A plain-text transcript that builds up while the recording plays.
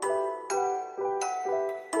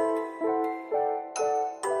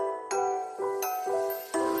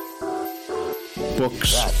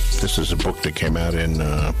books. This is a book that came out in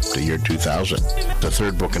the year 2000. The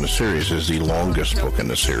third book in the series is the longest book in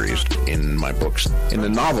the series in my books. In the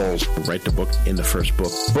novels, write the book in the first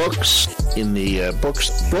book. Books. In the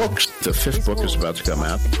books. The fifth book is about to come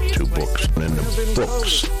out. 2 books. And in the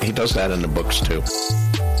books. He does that in the books, too.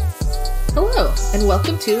 Hello, and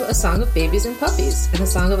welcome to A Song of Babies and Puppies, and A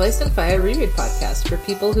Song of Ice and Fire reread podcast for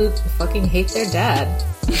people who fucking hate their dad.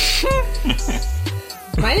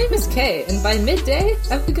 My name is Kay, and by midday,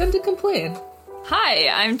 I've begun to complain. Hi,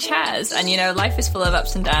 I'm Chaz, and life is full of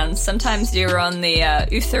ups and downs. Sometimes you're on the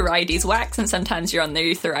Eutharides wax, and sometimes you're on the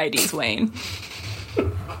Eutharides wane.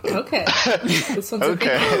 Okay. This one's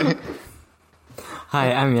Okay.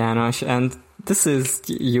 Hi, I'm Janosch, and this is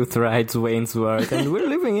Eutharides Wayne's world, and we're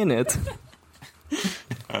living in it.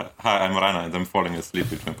 Hi, I'm Rana, and I'm falling asleep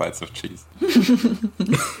between bites of cheese.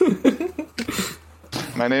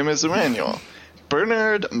 My name is Emmanuel.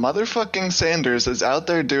 Bernard motherfucking Sanders is out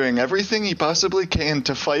there doing everything he possibly can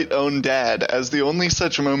to fight own dad, as the only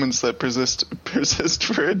such moments that persist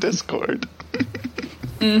for a Discord.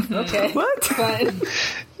 Okay. What? Fine.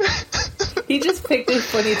 He just picked a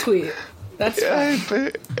funny tweet. That's fine.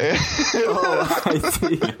 Oh, I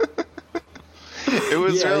see. It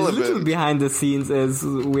was A little relevant. behind the scenes is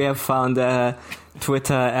we have found a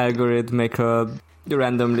Twitter algorithmic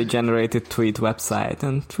randomly generated tweet website,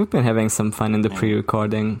 and we've been having some fun in the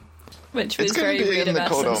pre-recording. Which was It's going very to be rude in of the us,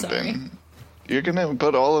 cold I'm sorry. open. You're going to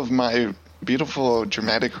put all of my beautiful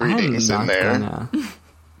dramatic I'm readings in not there. gonna.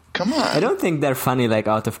 Come on. I don't think they're funny, like,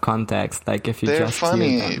 out of context, like, if you They're just hear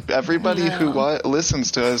funny. them. Everybody who No.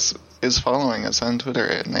 listens to us is following us on Twitter,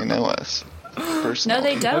 and they know us personally. No,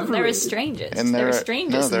 they don't. They're strangers. And they're they're-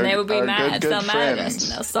 strangers, no, and they're they will be our mad. good They'll mad at us, friends.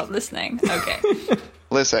 and they'll stop listening. Okay.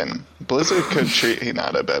 Listen, Blizzard could treat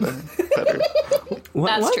Hinata better.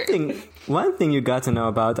 That's true. One thing you got to know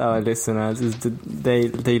about our listeners is that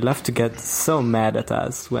they love to get so mad at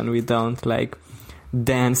us when we don't, like,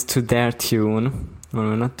 dance to their tune, when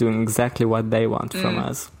we're not doing exactly what they want from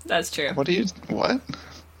us. That's true. What?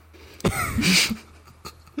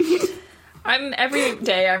 Every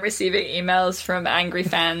day I'm receiving emails from angry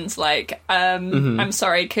fans like, I'm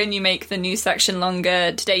sorry, can you make the news section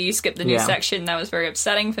longer? Today you skipped the news Yeah. section. That was very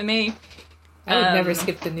upsetting for me. I would never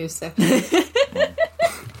skip the news section.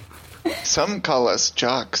 Some call us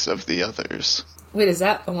jocks of the others. Wait, is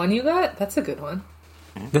that the one you got? That's a good one.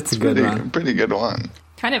 That's a good one. Pretty good one.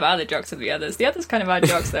 Kind of are the jocks of the others. The others kind of are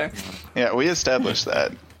jocks, though. Yeah, we established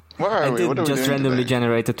that. Where are I we? did What are we just doing randomly today?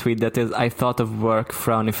 generate a tweet that is, I thought of work,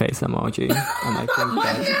 frowny face emoji. And I think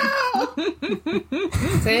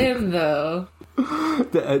that... Same, though.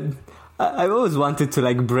 I've always wanted to,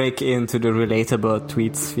 like, break into the relatable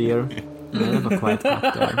tweet sphere. I never quite got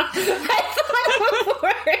there.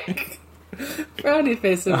 Work. Frowny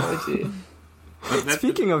face emoji.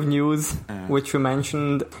 Speaking of news, which we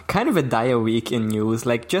mentioned, kind of a dire week in news,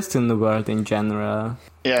 like, just in the world in general.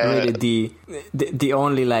 Yeah. Really, the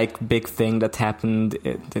only, like, big thing that happened,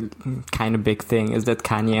 the kind of big thing, is that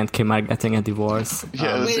Kanye and Kim are getting a divorce.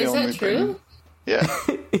 Yeah, that's Wait, the is only that true? thing. Yeah.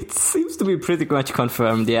 It seems to be pretty much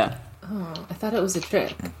confirmed, yeah. Oh, I thought it was a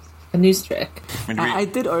trick. A news trick. I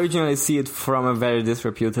did originally see it from a very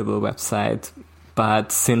disreputable website,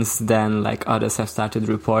 but since then, like, others have started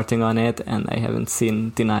reporting on it, and I haven't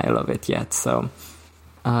seen denial of it yet, so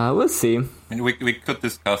we'll see. I mean, we could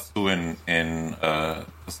discuss who in The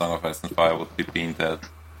Song of Ice and Fire would be Bean Dead.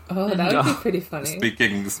 Oh, that would be pretty funny.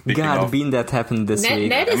 Speaking God, of... Bean that happened this week.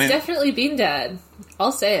 Ned is I mean- definitely Bean Dad.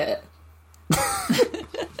 I'll say it.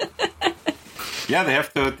 Yeah, they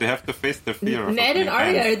have to face their fear. of Ned and being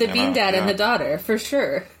Arya banned, are the you Bean know? Dad and Yeah. the daughter, for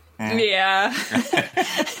sure. Yeah.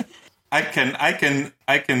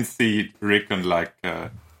 I can see Rickon like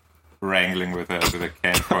wrangling with a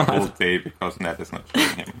can for a whole day because Ned is not showing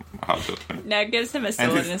him how to open it. Ned gives him a sword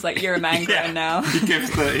and he's- is like, you're a man grown now. He gives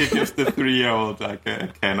the 3-year-old like a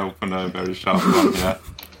can opener, a very sharp one. Yeah,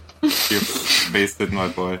 you've wasted my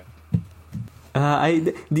boy.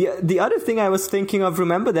 The other thing I was thinking of,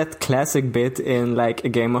 remember that classic bit in, like, a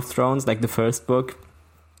Game of Thrones, like the first book,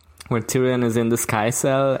 where Tyrion is in the Sky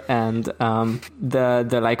Cell and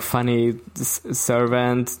the like funny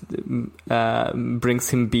servant brings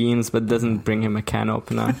him beans but doesn't bring him a can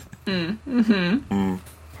opener.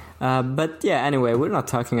 But yeah, anyway, we're not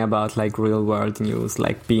talking about, like, real world news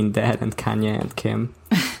like Bean Dead and Kanye and Kim.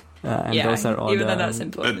 And Yeah, those are all even the, though that's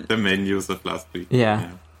important. The main news of last week.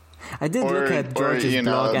 Yeah. I did look at George's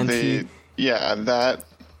blog, and that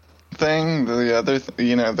thing, the other,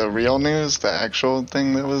 the real news, the actual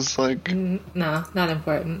thing that was like, No, not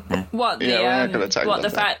important. What the Yeah, we're not gonna talk about the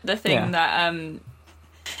that. thing Yeah. that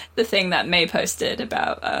the thing that May posted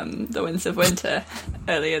about the Winds of Winter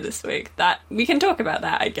earlier this week. That we can talk about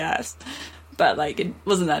that, I guess. But like, it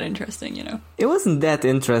wasn't that interesting, you know. It wasn't that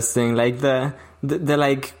interesting. Like the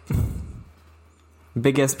like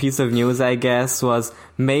biggest piece of news, I guess, was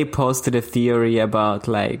May posted a theory about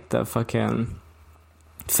like the fucking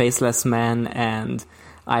Faceless Man and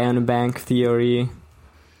Ion Bank theory.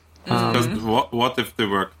 What if they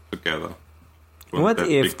work together? What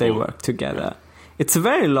if they work together? It's a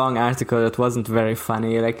very long article that wasn't very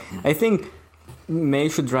funny. Like, I think May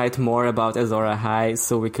should write more about Azor Ahai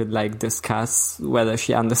so we could like discuss whether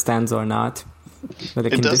she understands or not. But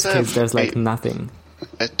like, in this case, there's like nothing.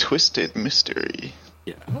 A twisted mystery.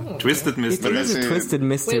 Yeah, twisted mystery. It is a twisted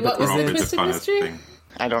mystery. Wait, what but was is the it twisted mystery?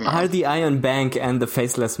 I don't know. Are the Ion Bank and the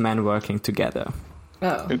Faceless Man working together?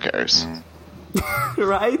 Oh. Who cares?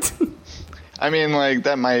 Right? I mean, like,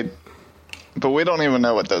 that might... But we don't even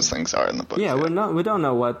know what those things are in the book. Yeah, yet. we don't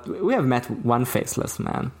know what... We have met one Faceless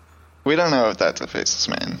Man. We don't know if that's a Faceless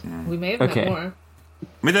Man. We may have met more.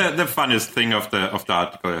 I mean, the funniest thing of the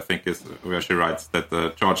article, I think, is where she writes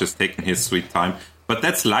that George is taking his sweet time. But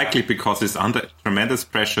that's likely because he's under tremendous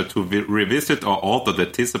pressure to revisit or alter the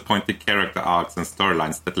disappointing character arcs and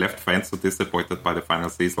storylines that left fans so disappointed by the final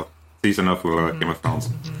season of Game of Thrones.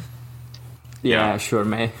 Yeah, sure,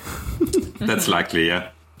 May. That's likely,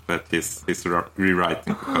 yeah. That he's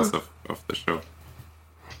rewriting because of the show.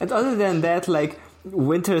 And other than that, like,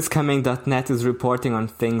 winteriscoming.net is reporting on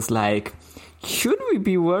things like, should we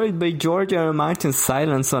be worried by George R. R. Martin's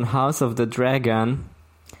silence on House of the Dragon?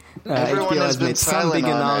 Everyone HBO has been made some silent big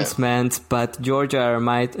on announcements, but George R. R.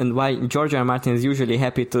 Martin, and why George R. R. Martin is usually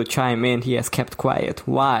happy to chime in, he has kept quiet.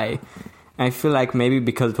 Why? I feel like maybe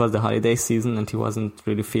because it was the holiday season and he wasn't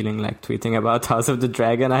really feeling like tweeting about House of the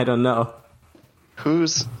Dragon. I don't know.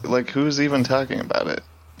 Who's even talking about it?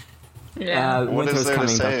 Yeah. What is there to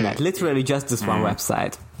say? Winteriscoming.net. Literally just this one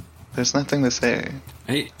website. There's nothing to say.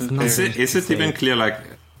 Hey, is it even clear, like,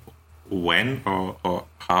 when or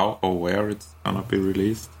how or where it's gonna be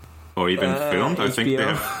released? Or even filmed? I think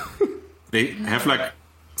they have like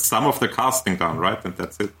some of the casting done, right? And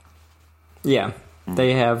that's it. Yeah.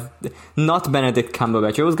 They have not Benedict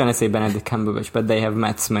Cumberbatch. I was gonna say Benedict Cumberbatch, but they have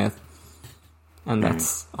Matt Smith. And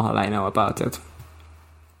that's all I know about it.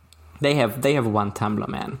 They have one Tumblr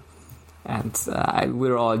man. And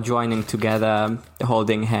we're all joining together,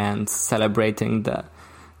 holding hands, celebrating the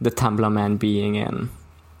Tumblr man being in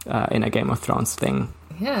a Game of Thrones thing.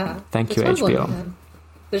 Yeah. Thank you, HBO. Man.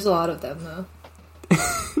 There's a lot of them, though.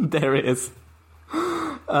 There is.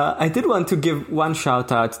 I did want to give one shout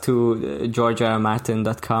out to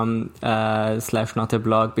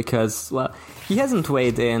GeorgeRRMartin.com/notablog because, well, he hasn't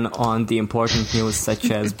weighed in on the important news such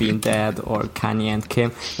as Being Dead or Kanye and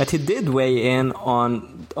Kim, but he did weigh in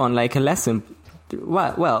on like a lesson,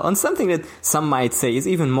 on something that some might say is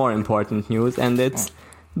even more important news, and it's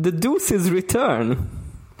the Deuces' return.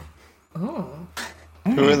 Oh.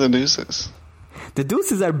 Who are the Deuces? The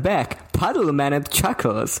Deuces are back. Puddleman and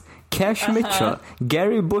Chuckles, Cash Mitchell,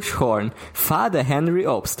 Gary Bushhorn, Father Henry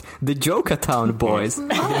Obst, the Jokertown Boys, the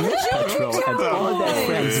Nick Patrol, and all their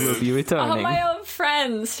friends will be returning. Oh, my old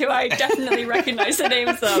friends, who I definitely recognize the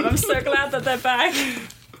names of. I'm so glad that they're back.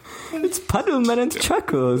 It's Puddleman and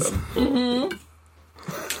Chuckles. Mm-hmm.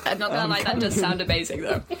 I'm not gonna lie, that does sound amazing,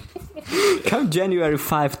 though. Come January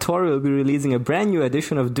 5, Tor will be releasing a brand new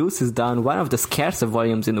edition of Deuces Down, one of the scarcer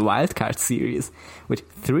volumes in the Wildcard series, with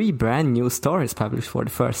 3 brand new stories published for the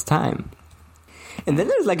first time. And then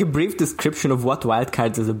there's like a brief description of what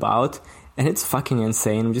Wildcards is about, and it's fucking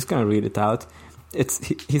insane. I'm just gonna read it out.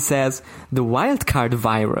 He says, the Wildcard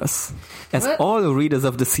virus, as all readers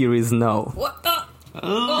of the series know,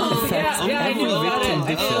 affects every victim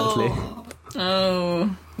differently.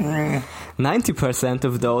 90%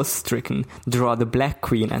 of those stricken draw the Black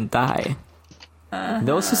Queen and die.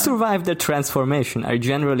 Those who survive their transformation are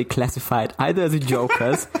generally classified either as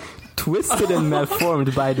jokers, twisted and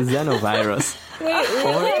malformed by the Xenovirus,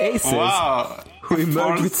 or aces who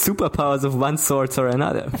emerge with superpowers of one sort or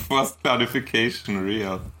another. First clarification,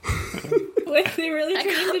 real. Wait, they really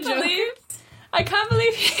turned into jokers? I can't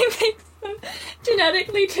believe he makes them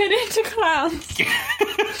genetically turn into clowns.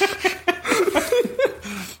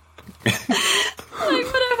 Like,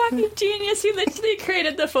 what a fucking genius. You literally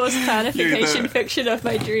created the forced clownification fiction of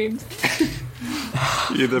my dreams.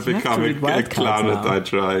 Either becoming a clown or die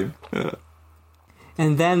trying. Yeah.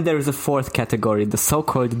 And then there's a fourth category, the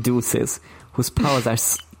so-called Deuces, whose powers are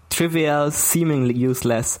trivial, seemingly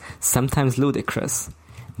useless, sometimes ludicrous.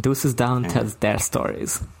 Deuces Down tells their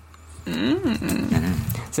stories.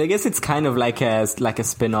 So I guess it's kind of like a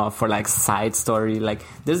spin-off or like side story. Like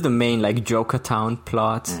there's the main like Joker Town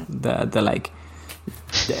plot, the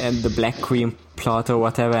Black Queen plot or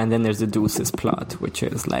whatever, and then there's the Deuces plot, which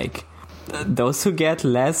is like those who get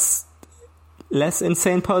less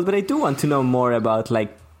insane powers. But I do want to know more about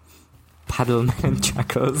like Puddleman and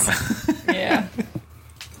Chuckles. Yeah.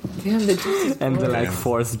 Damn, the Deuces And the Board. like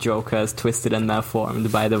Force Jokers twisted and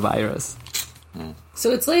malformed by the virus.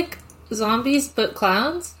 So it's like zombies but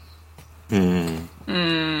clowns? Sounds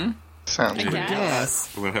pretty Yes.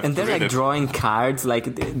 We'll have And to they're read like it. drawing cards, like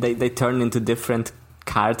they turn into different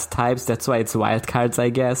card types. That's why it's wild cards, I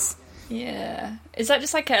guess. Yeah. Is that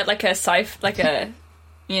just like a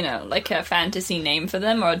fantasy name for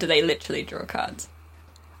them, or do they literally draw cards?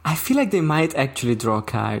 I feel like they might actually draw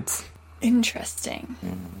cards. Interesting.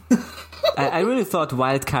 I really thought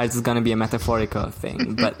wild cards is gonna be a metaphorical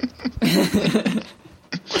thing, but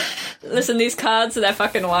Listen, these cards, they're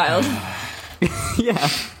fucking wild. yeah.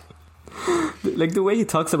 Like the way he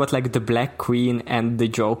talks about like the Black Queen and the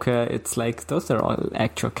Joker, it's like those are all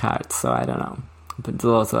actual cards, so I don't know. But it's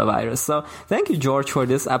also a virus. So thank you, George, for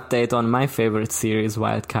this update on my favorite series,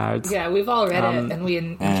 Wild Cards. Yeah, we've all read it and we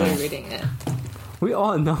enjoy reading it. We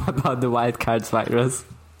all know about the Wild Cards virus.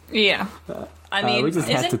 Yeah. I mean, we just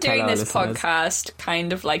had to isn't tell doing our this listeners. podcast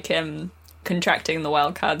kind of like contracting the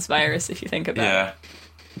wildcards virus, if you think about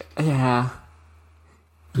it?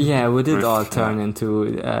 Yeah, we did all turn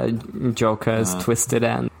into jokers, twisted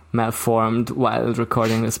and malformed while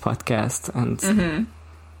recording this podcast. And,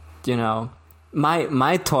 you know,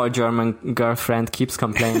 my tall German girlfriend keeps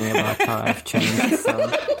complaining about how I've changed.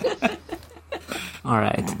 So. All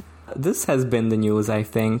right. This has been the news, I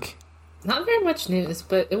think. Not very much news,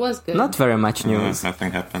 but it was good. Not very much news.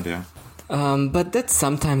 Nothing happened, yeah. But that's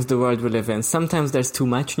sometimes the world we live in. Sometimes there's too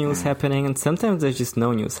much news happening, and sometimes there's just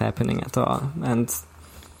no news happening at all. And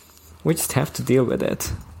we just have to deal with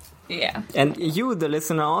it. Yeah. And you, the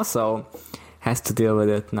listener, also has to deal with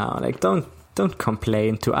it now. Like, don't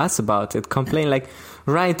complain to us about it. Complain, like,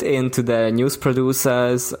 right into the news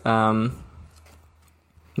producers. Don't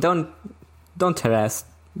harass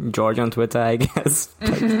George on Twitter, I guess.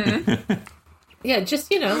 Yeah, just,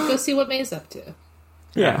 go see what May's up to.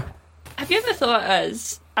 Yeah. Have you ever thought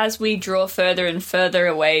as we draw further and further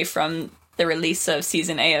away from the release of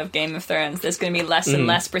Season 8 of Game of Thrones, there's going to be less and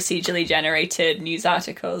less procedurally generated news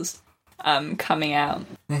articles coming out?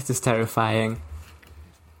 That's just terrifying.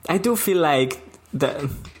 I do feel like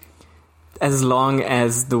as long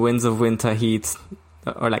as the Winds of Winter heat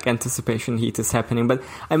or like anticipation heat is happening, but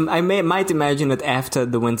I might imagine that after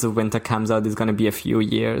the Winds of Winter comes out, it's going to be a few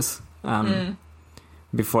years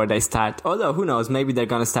before they start. Although who knows? Maybe they're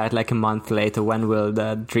going to start like a month later. When will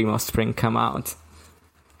the Dream of Spring come out?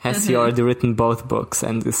 Has he already written both books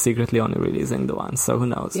and is secretly only releasing the one? So who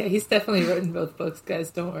knows? Yeah, he's definitely written both books, guys.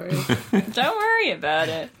 Don't worry. Don't worry about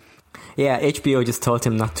it. Yeah, HBO just told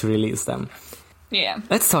him not to release them. Yeah.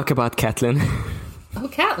 Let's talk about Catelyn. Oh,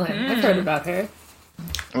 Catelyn. I've heard about her.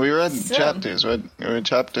 We read chapters. We read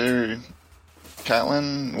chapter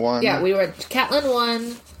Catelyn 1. Yeah, we read Catelyn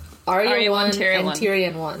 1, Arya 1, Tyrion and 1.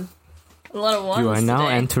 Tyrion 1. A lot of ones You are now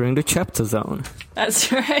today. entering the chapter zone.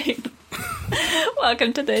 That's right.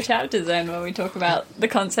 Welcome to the chapter zone, where we talk about the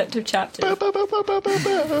concept of chapters.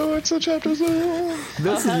 What's the chapter zone?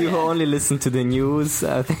 Those of you who only listen to the news,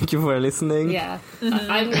 thank you for listening. Yeah.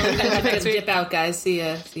 I'm going to have to dip out, guys. See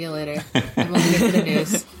you later. I'm only here for the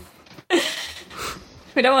news.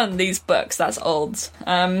 We don't want these books. That's old.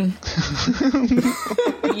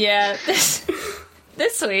 Yeah.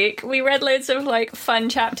 This week we read loads of like fun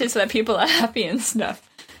chapters where people are happy and stuff.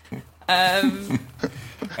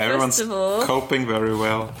 Everyone's First of all- coping very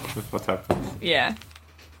well with what happened. Yeah.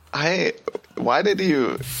 Why did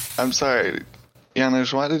you? I'm sorry,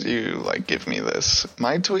 Janusz. Why did you like give me this?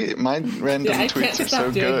 My random Yeah, I can't tweets are stop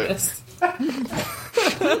so doing good. this.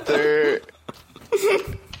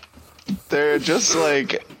 They're just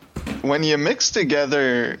like when you mix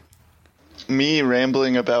together me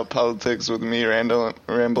rambling about politics with me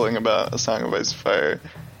rambling about A Song of Ice and Fire,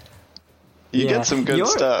 you Yeah. get some good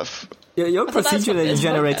stuff. Your thought that's what procedurally this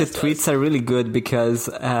generated podcast was. tweets are really good because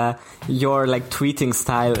your like tweeting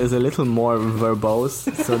style is a little more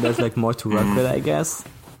verbose, so there's like more to work with, I guess.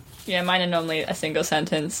 Yeah, mine are normally a single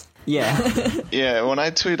sentence. Yeah, Yeah, when I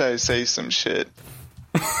tweet, I say some shit.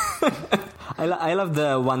 I love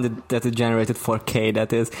the one that it generated 4K.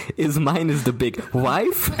 That is mine is the big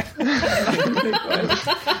wife.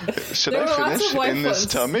 Should There I were lots finish of white in this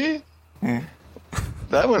ones. tummy?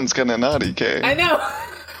 That one's kind of naughty, Kay. I know.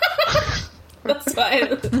 That's why I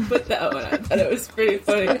put that one. I thought it was pretty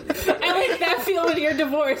funny. I like that feel when you're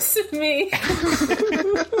divorced? Me.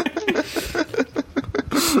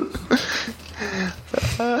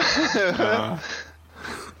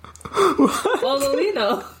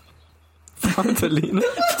 Paulino. Fantolino.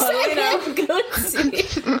 Paulino Goatsy.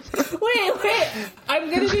 Wait. I'm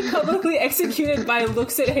gonna be publicly executed by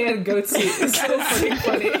looks at hand Goatsy. It's so fucking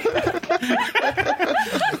funny.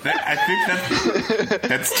 I think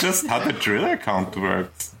that's just how the drill account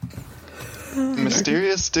works.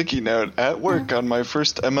 Mysterious sticky note at work on my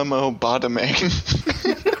first MMO bottoming.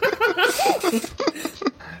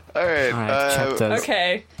 All right. Chapters.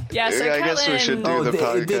 Okay. Yeah, so I guess we should do the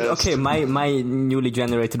podcast. Okay, my newly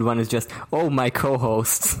generated one is just, my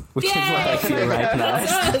co-hosts, which is what I feel right now.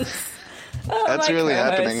 That's really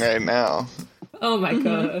happening right now. Oh my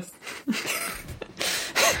gosh.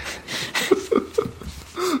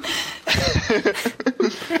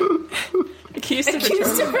 Accused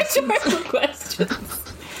of rhetorical questions.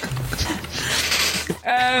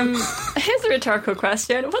 Here's a rhetorical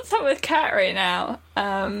question. What's up with Kat right now?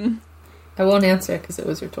 I won't answer because it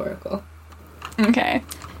was rhetorical. Okay.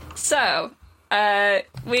 So,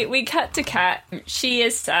 we cut to Kat. She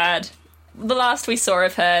is sad. The last we saw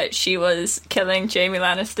of her, she was killing Jaime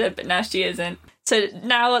Lannister, but now she isn't. So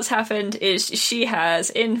now what's happened is she has,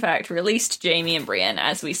 in fact, released Jaime and Brienne,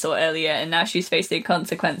 as we saw earlier, and now she's facing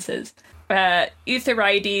consequences.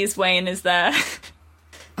 Eutharides Wayne is there.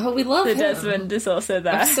 Oh, we love him. Desmond is also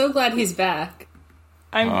there. I'm so glad he's back.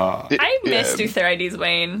 I missed Eutharides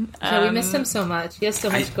Wayne. Yeah, we missed him so much. He has so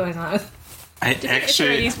much going on.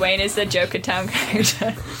 Eutharides Wayne is the Joker Town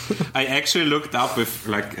character. I actually looked up if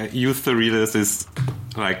Eutharides is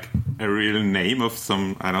like a real name of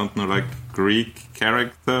some, I don't know, like Greek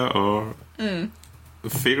character or a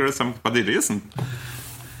figure or something, but it isn't.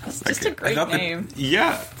 It's just a great name.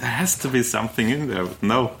 There has to be something in there. But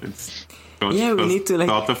no, it's we need to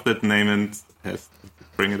thought of that name and has to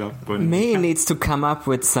bring it up. May needs to come up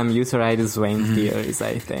with some Eutharides Wayne theories,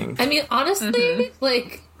 I think. I mean, honestly,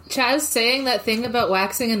 like, Chaz saying that thing about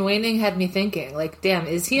waxing and waning had me thinking, like, damn,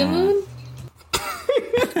 is he a moon?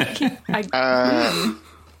 I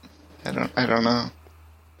don't know.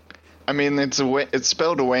 I mean, it's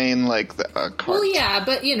spelled Wayne like the cart. Well, yeah,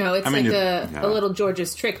 but, you know, it's a little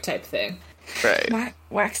George's trick type thing. Right.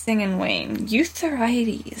 Waxing and Wayne.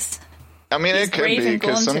 Eutharides. I mean, it could be,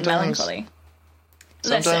 because sometimes,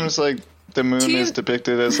 like, the moon is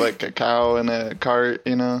depicted as, like, a cow in a cart,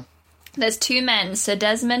 you know? There's two men, Sir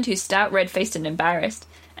Desmond, who's stout, red-faced, and embarrassed,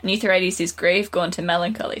 and Eutharides, who's grave, gaunt, and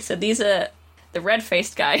melancholy. So these are the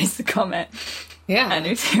red-faced guy is the comet. Yeah. And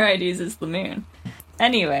Eutharides is the moon.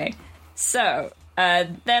 Anyway, so,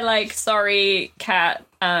 they're like, sorry, Kat,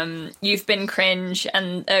 you've been cringe,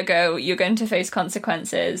 and ergo, you're going to face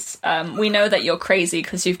consequences. We know that you're crazy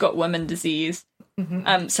because you've got woman disease.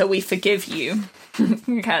 So we forgive you.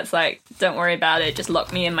 Kat's like, don't worry about it, just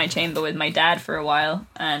lock me in my chamber with my dad for a while,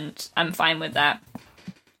 and I'm fine with that.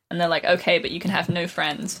 And they're like, okay, but you can have no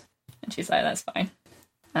friends. And she's like, that's fine.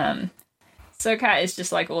 So Kat is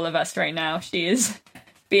just like all of us right now. She is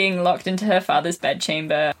being locked into her father's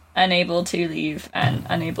bedchamber, unable to leave and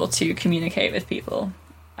unable to communicate with people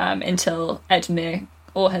until Edmure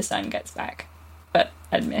or her son gets back. But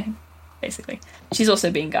Edmure, basically. She's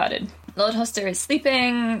also being guarded. Lord Hoster is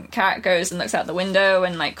sleeping. Kat goes and looks out the window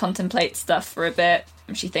and, like, contemplates stuff for a bit.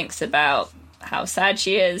 She thinks about how sad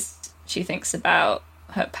she is. She thinks about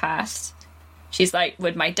her past. She's like,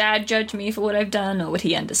 would my dad judge me for what I've done, or would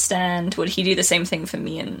he understand? Would he do the same thing for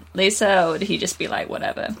me and Lisa, or would he just be like,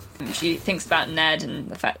 whatever? And she thinks about Ned and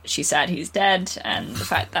the fact that she's sad he's dead, and the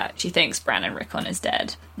fact that she thinks Bran and Rickon is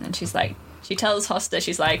dead. And she's like, she tells Hoster,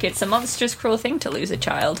 she's like, it's a monstrous, cruel thing to lose a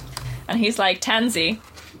child. And he's like, Tansy.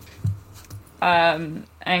 And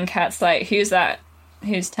Kat's like, who's that?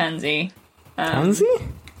 Who's Tansy? Tansy?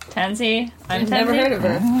 Tansy? I've never heard of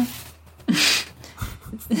her.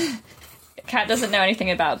 Kat doesn't know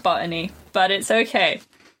anything about botany, but it's okay.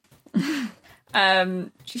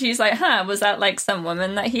 She's like, was that like some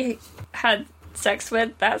woman that he had sex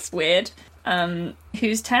with? That's weird.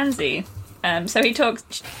 Who's Tansy? So he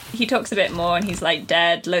talks a bit more, and he's like,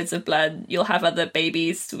 dead, loads of blood, you'll have other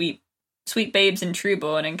babies, sweet babes and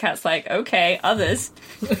trueborn. And Kat's like, okay, others.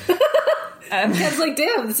 Kat's like,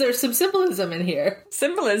 damn, there's some symbolism in here.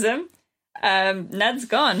 Symbolism? Ned's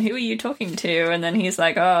gone. Who are you talking to? And then he's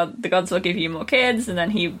like, oh, the gods will give you more kids. And then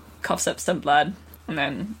he coughs up some blood. And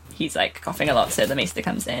then he's like coughing a lot, so the maester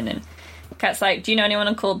comes in. And Kat's like, do you know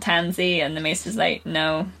anyone called Tansy? And the maester's like,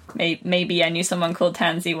 no. Maybe I knew someone called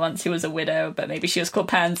Tansy once who was a widow, but maybe she was called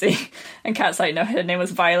Pansy. And Kat's like, no, her name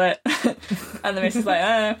was Violet. And the maester's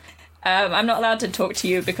like, I'm not allowed to talk to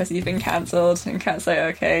you because you've been cancelled. And Kat's like,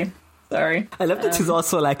 okay. Sorry. I love that she's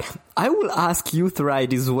also like, I will ask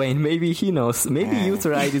Eutherides Wayne. Maybe he knows. Maybe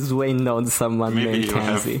Eutherides Wayne knows someone named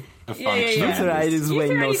Tansy. Eutherides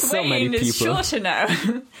Wayne knows so many people. Is sure to know.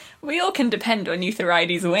 We all can depend on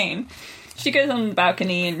Eutherides Wayne. She goes on the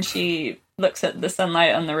balcony and she looks at the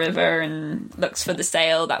sunlight on the river and looks for the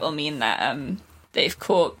sail. That will mean that they've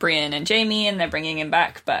caught Brienne and Jaime and they're bringing him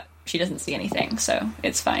back, but she doesn't see anything, so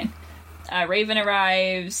it's fine. Raven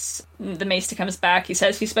arrives, the Maester comes back, he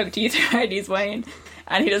says he spoke to Eutherides Wayne,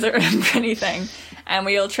 and he doesn't remember anything. And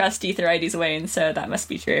we all trust Eutherides Wayne, so that must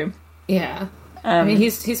be true. Yeah. I mean,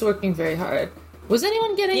 he's working very hard. Was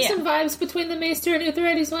anyone getting some vibes between the Maester and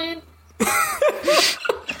Eutherides Wayne?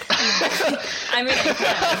 I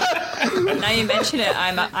mean, now you mention it,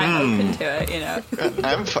 I'm open to it, you know.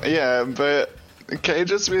 Yeah, but can it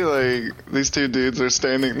just be like, these two dudes are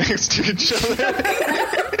standing next to each other?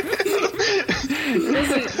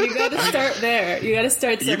 Listen, you gotta start there. You gotta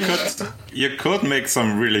start somewhere. You could make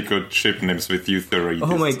some really good ship names with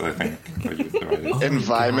Eutherides, I think. And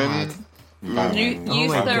Vyman. Eutherides.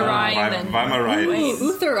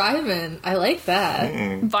 Eutherides. I like that.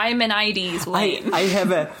 Vymanides Wayne. I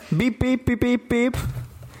have a beep beep beep beep beep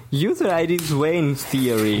Eutherides Wayne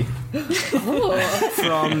theory.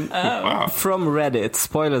 From Reddit.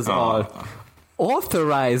 Spoilers all.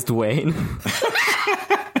 Authorized Wayne.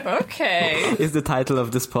 Okay. Is the title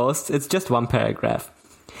of this post. It's just one paragraph.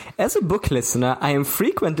 As a book listener, I am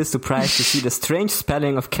frequently surprised to see the strange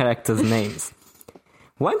spelling of characters' names.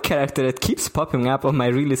 One character that keeps popping up on my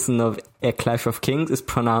re-listen of A Clash of Kings is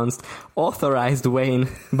pronounced Authorized Wayne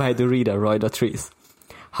by the reader, Roy.Rees.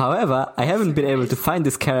 However, I haven't been able to find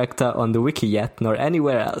this character on the wiki yet, nor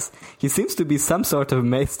anywhere else. He seems to be some sort of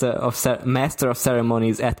master of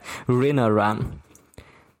ceremonies at Rinnaran.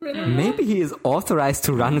 Maybe he is authorized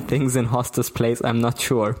to run things in Hoster's place, I'm not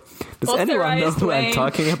sure. Does anyone know who I'm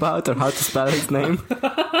talking about or how to spell his name?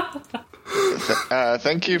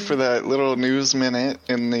 Thank you for that little news minute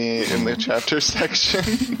in the chapter section.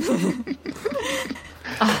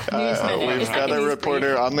 We've got a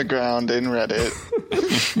reporter on the ground in Reddit.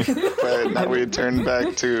 But now we turn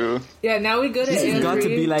back to... Yeah, now we go to Andrew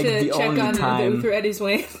to check on the Eutherides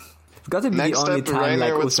Wayne. It's got to be the only time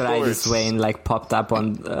like Eutherides Wayne like popped up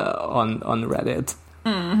on Reddit.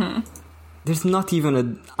 Mm-hmm. There's not even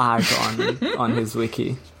an art on his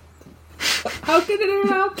wiki. How could it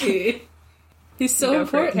not be? He's so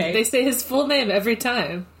important. They say his full name every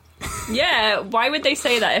time. Yeah, why would they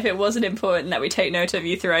say that if it wasn't important that we take note of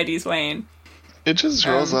Eutherides Wayne? It just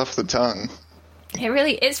rolls off the tongue.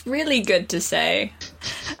 It's really good to say.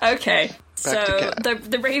 Okay. So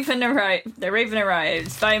the Raven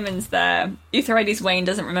arrives. Vyman's there. Eutherides Wayne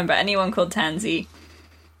doesn't remember anyone called Tansy.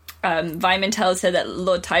 Vyman tells her that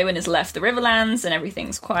Lord Tywin has left the Riverlands and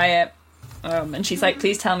everything's quiet. And she's like,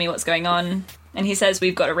 please tell me what's going on. And he says,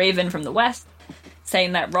 we've got a raven from the west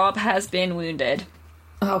saying that Robb has been wounded.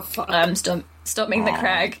 Oh, fuck. Storming the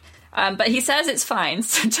crag. But he says it's fine,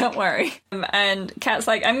 so don't worry. And Kat's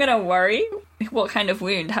like, I'm gonna worry. What kind of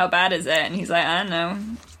wound? How bad is it? And he's like, I don't know.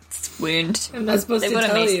 Wound. I'm not supposed to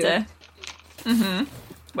tell you. Mm-hmm.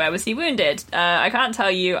 Where was he wounded? I can't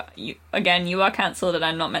tell you. You are cancelled and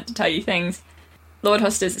I'm not meant to tell you things. Lord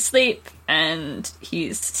Hoster's asleep and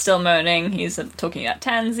he's still moaning. He's talking about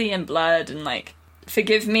Tansy and blood and like,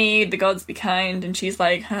 forgive me, the gods be kind. And she's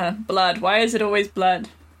like, blood, why is it always blood?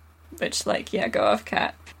 Which like, yeah, go off,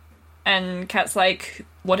 Kat. And Kat's like,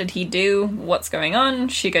 what did he do? What's going on?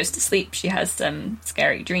 She goes to sleep. She has some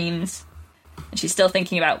scary dreams. And she's still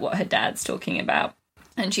thinking about what her dad's talking about.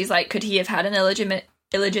 And she's like, could he have had an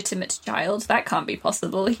illegitimate child? That can't be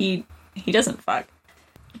possible. He doesn't fuck.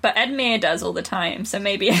 But Edmure does all the time, so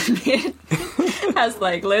maybe Edmure has,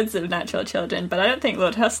 like, loads of natural children, but I don't think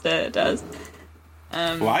Lord Hoster does.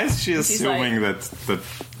 Why is she assuming that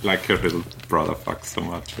her little brother fucks so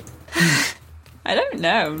much? I don't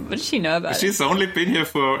know. What does she know about She's only been here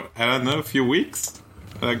for, I don't know, a few weeks.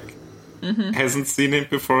 Hasn't seen him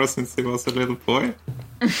before since he was a little boy.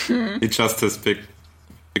 He just has big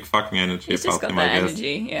fucking energy about him, I guess.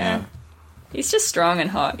 Energy, yeah. He's just strong and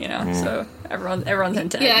hot, you know. So everyone's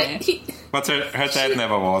into Edmure. But her dad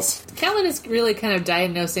never was. Catelyn is really kind of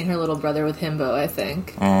diagnosing her little brother with himbo, I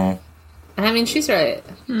think. And I mean, she's right.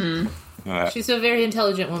 She's a very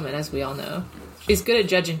intelligent woman, as we all know. She's good at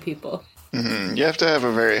judging people. Mm-hmm. You have to have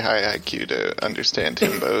a very high IQ to understand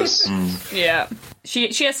himbos. Yeah. She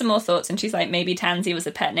has some more thoughts, and she's like, maybe Tansy was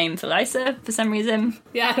a pet name for Lysa for some reason.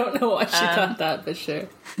 Yeah, I don't know why she thought that, but sure.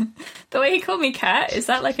 The way he called me Kat, is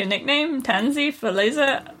that like a nickname? Tansy for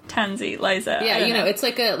Lysa? Tansy, Lysa. Yeah, you know, it's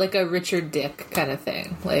like a Richard Dick kind of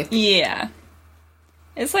thing. Like, yeah.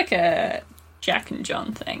 It's like a Jack and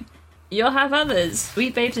John thing. you'll have others.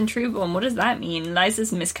 Sweet babes and trueborn. What does that mean?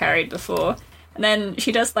 Lysa's miscarried before. And then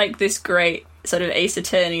she does, like, this great sort of Ace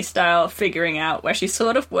Attorney style figuring out where she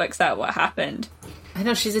sort of works out what happened. I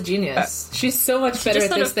know, she's a genius. She's so much better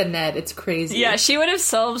at this than Ned. It's crazy. Yeah, she would have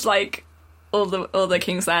solved, like, all the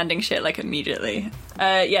King's Landing shit, like, immediately.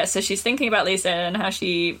 So she's thinking about Lysa and how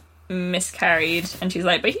she miscarried, and she's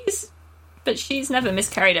like, but she's never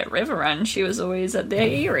miscarried at Riverrun. She was always at the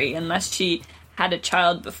Eyrie, unless she had a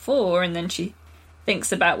child before, and then she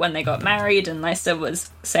thinks about when they got married, and Lysa was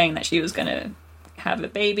saying that she was going to have a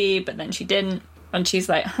baby, but then she didn't, and she's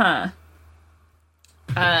like, Lysa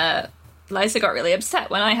got really upset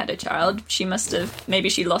when I had a child. Maybe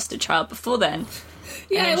she lost a child before then.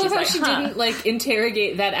 Yeah, I love how she didn't, like,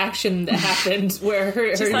 interrogate that action that happened where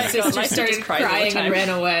her sister started crying and ran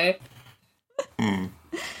away.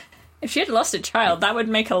 If she had lost a child, that would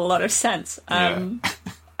make a lot of sense. And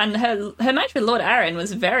her match with Lord Arryn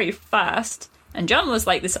was very fast, and Jon was,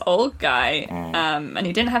 like, this old guy, and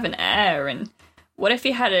he didn't have an heir, and what if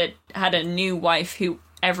he had a new wife who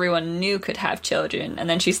everyone knew could have children, and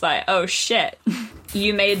then she's like, oh shit,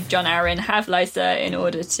 you made Jon Arryn have Lysa in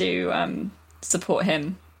order to support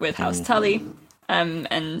him with House Tully,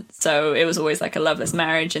 and so it was always like a loveless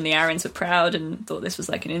marriage, and the Arryns were proud and thought this was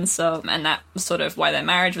like an insult, and that was sort of why their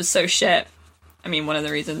marriage was so shit. I mean, one of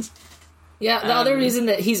the reasons. Yeah, the other reason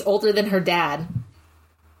that he's older than her dad.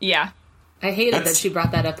 Yeah. I hated that she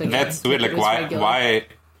brought that up again. That's weird, like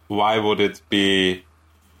why would it be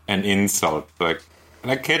an insult? Like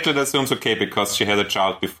Catelyn assumes okay because she had a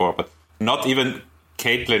child before, but not even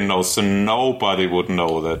Catelyn knows, so nobody would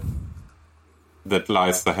know that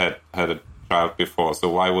Lysa had a child before. So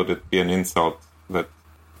why would it be an insult that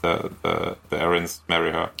the Arryns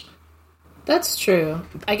marry her? That's true.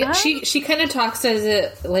 I guess she kind of talks as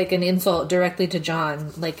it like an insult directly to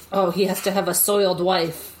Jon, like, oh, he has to have a soiled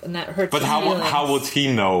wife, and that hurts. But how would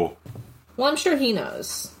he know? Well, I'm sure he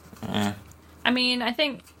knows. I mean, I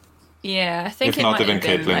think if it not, might even have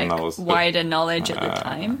been Catelyn like knows, wider knowledge at the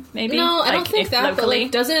time. Maybe no, I don't think that. Locally.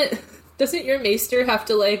 But like, doesn't your maester have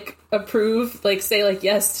to like approve, like say like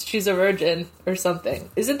yes, she's a virgin or something?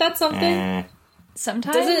 Isn't that something?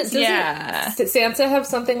 Sometimes, Did Sansa have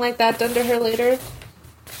something like that done to her later?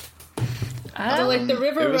 So, like, the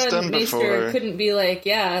Riverrun maester couldn't be like,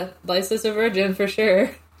 yeah, Lysa's a virgin for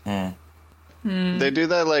sure. They do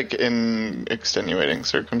that, like, in extenuating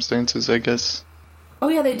circumstances, I guess. Oh,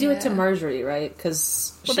 yeah, they do it to Marjorie, right?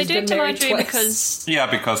 Because they do it to Marjorie because...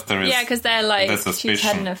 Yeah, because there is... Yeah, because they're like, she's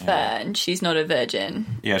had an affair and she's not a virgin.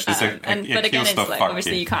 Yeah, she's but again, it's like,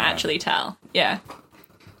 obviously you can't actually tell. Yeah.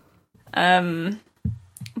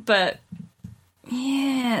 But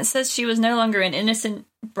yeah, it says she was no longer an innocent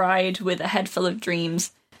bride with a head full of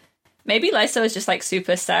dreams. Maybe Lysa was just like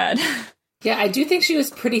super sad. Yeah, I do think she was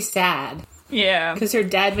pretty sad. Yeah, because her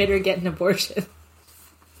dad made her get an abortion.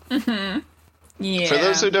 Mm-hmm. Yeah. For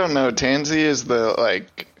those who don't know, Tansy is the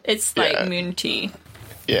like. It's like moon tea.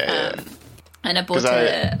 Yeah. And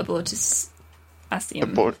abortus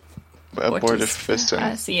asium.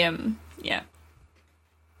 Abortifacient. Asium. Yeah.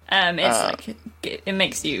 It's like it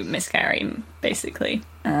makes you miscarry, basically.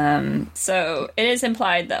 So it is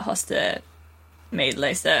implied that Hoster made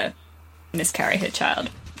Lysa miscarry her child.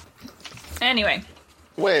 Anyway.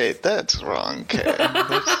 Wait, that's wrong, Kay.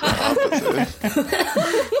 That's the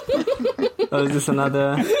opposite. Oh, is this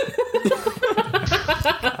another?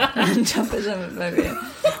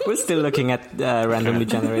 We're still looking at randomly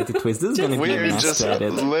generated tweets. This is going to be a mess to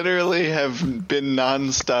edit. Literally have been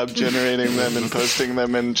non-stop generating them and posting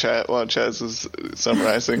them in chat while Chaz is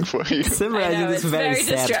summarizing for you. Summarizing this very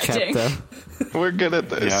sad chapter. We're good at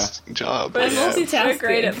this job. We're multitasking.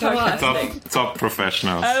 Great at podcasting. Top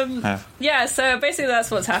professionals. Yeah, so basically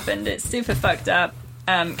that's what's happened. It's super fucked up.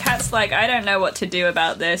 Kat's like, I don't know what to do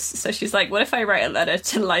about this. So she's like, what if I write a letter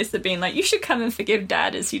to Lysa being like, you should come and forgive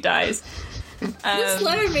Dad as he dies. This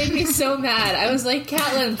letter made me so mad. I was like,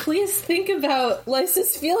 Catelyn, please think about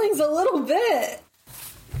Lysa's feelings a little bit.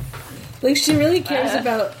 Like, she really cares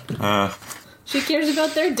about... She cares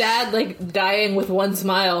about their dad, like, dying with one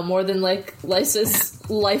smile more than, like, Lysa's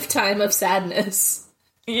lifetime of sadness.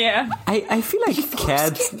 Yeah. I feel like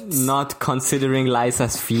Kat not considering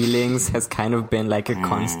Lysa's feelings has kind of been, like, a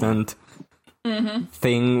constant...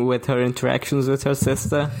 thing with her interactions with her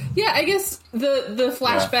sister. Yeah, I guess the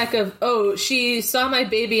flashback of, she saw my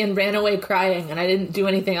baby and ran away crying and I didn't do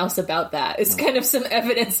anything else about that. It's kind of some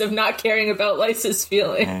evidence of not caring about Lysa's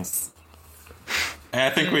feelings.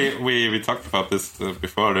 I think we talked about this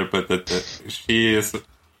before, but that she is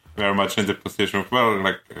very much in the position of, well,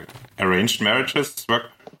 like, arranged marriages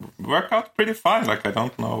work work out pretty fine. Like, I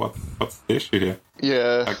don't know what's the issue here.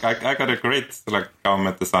 Yeah. Like, I got a great, like,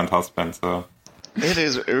 government designed husband, so...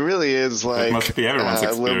 It really is like must be everyone's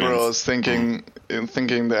experience. liberals thinking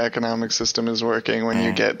the economic system is working when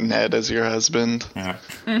you get Ned as your husband. Yeah.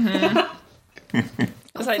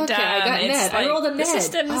 It's like, Okay, I damn, got it's Ned. I like, rolled a the Ned.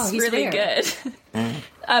 system's Oh, he's really there. good.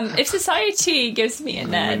 If society gives me a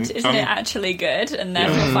Ned, isn't it actually good and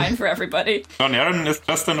therefore fine for everybody? John Aaron is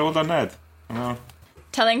just an older Ned. You know?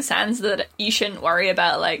 Telling Sans that you shouldn't worry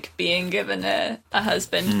about, like, being given a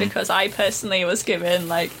husband, because I personally was given,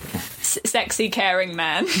 like, sexy, caring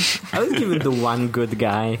man. I was given the one good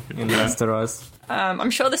guy in Westeros.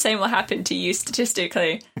 I'm sure the same will happen to you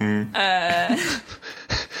statistically. I'm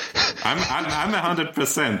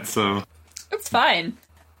 100%, so... It's fine.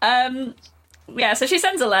 Yeah, so she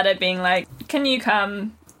sends a letter being like, can you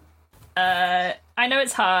come? I know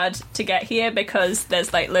it's hard to get here because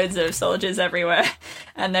there's, like, loads of soldiers everywhere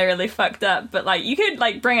and they're really fucked up, but, like, you could,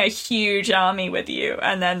 like, bring a huge army with you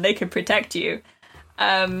and then they could protect you.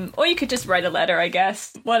 Or you could just write a letter, I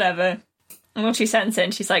guess. Whatever. And when she sends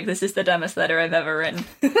it, she's like, this is the dumbest letter I've ever written.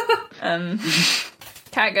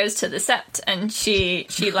 Kat goes to the sept and she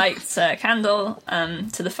lights a candle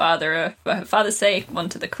to the father for her father's sake, one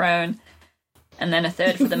to the crone, and then a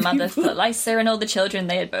third for the mother for Lysa and all the children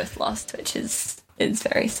they had both lost, which is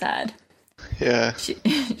very sad. Yeah.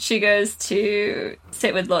 She goes to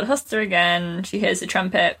sit with Lord Huster again. She hears the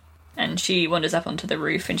trumpet and she wanders up onto the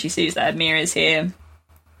roof and she sees that Edmure is here.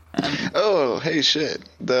 Oh, hey, shit.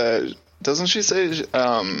 Doesn't she say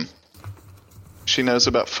she knows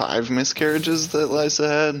about 5 miscarriages that Lysa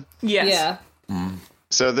had? Yes. Yeah.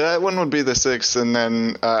 So that one would be the 6th, and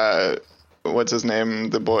then what's his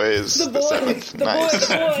name? The boy is the 7th. Nice.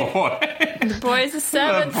 The boy is the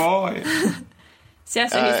seventh. boy. So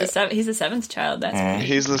yeah, he's the seventh child. That's right.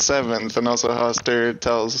 He's the 7th, and also Hoster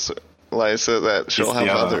tells Lysa that she'll He's have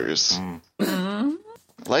the other. others.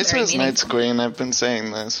 Lysa is Night's Queen. I've been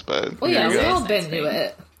saying this, but Well, yeah, Yeah. we all been to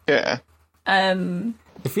it. yeah. I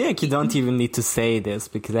feel like you don't even need to say this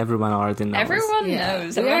because everyone already knows. Everyone Yeah.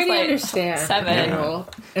 knows. We Everyone's already like, understand. 7. General.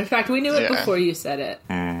 In fact, we knew it Yeah. before you said it.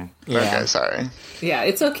 Yeah. Okay, sorry. Yeah,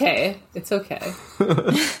 it's okay. It's okay.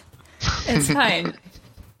 It's fine.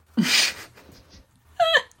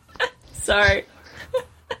 Sorry.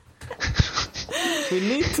 We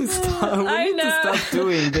need to stop. We I need to know. stop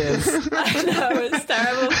doing this. I know, it's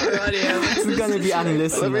terrible for audio. It's gonna be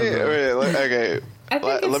unlistenable. Okay. I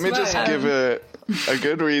think it's Let me just fine. give a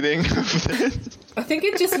good reading of this. I think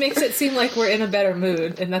it just makes it seem like we're in a better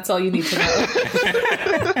mood, and that's all you need to know.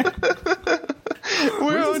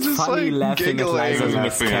 We're all just funny like laughing at giggling. Lysa's Laughing,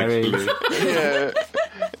 miscarriage. actually. Yeah.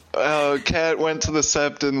 Kat went to the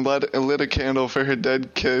sept and lit a candle for her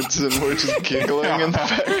dead kids, and we're just giggling in the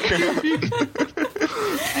background.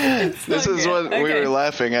 This is what we Okay. were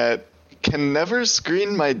laughing at. Can never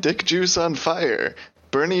screen my dick juice on fire.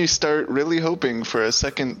 Bernie start really hoping for a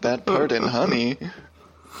second that part in honey.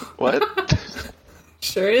 What?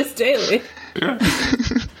 Sure is daily. I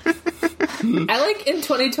like in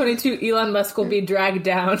 2022, Elon Musk will be dragged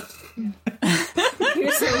down.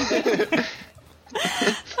 Here's something.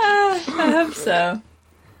 I hope so.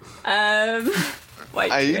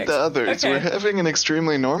 White I eat chicks. the others. Okay. We're having an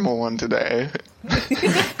extremely normal one today.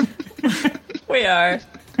 We are.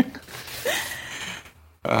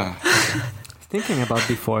 Thinking about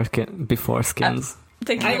before skins.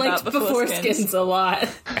 Thinking I about liked Before Skins a lot.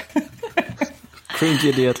 Cringe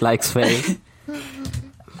idiot likes Faye.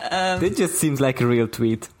 It just seems like a real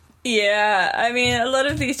tweet. Yeah, I mean, a lot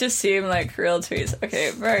of these just seem like real tweets.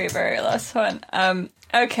 Okay, very, very last one.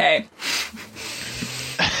 Okay.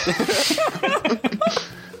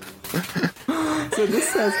 So this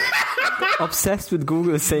says, obsessed with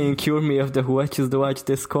Google saying cure me of the Who Watches the Watch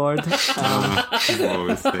Discord. I'm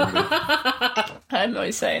always saying that. I'm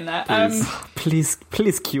always saying that.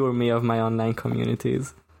 Please cure me of my online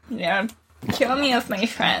communities. Yeah, cure me of my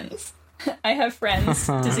friends. I have friends,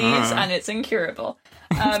 disease, and it's incurable.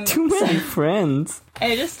 Too many friends.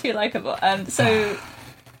 It's just too likable. So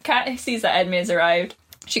Kat sees that Edmure's arrived.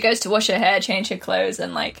 She goes to wash her hair, change her clothes,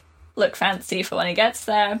 and like look fancy for when he gets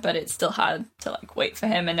there. But it's still hard to like wait for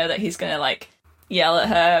him and know that he's gonna like yell at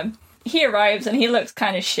her. He arrives and he looks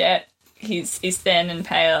kind of shit. He's thin and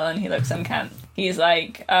pale and he looks unkempt. He's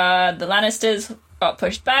like, the Lannisters got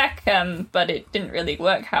pushed back, but it didn't really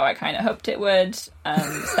work how I kind of hoped it would.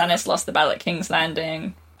 Stannis lost the battle at King's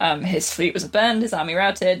Landing. His fleet was burned, his army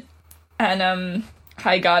routed, and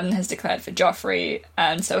Highgarden has declared for Joffrey,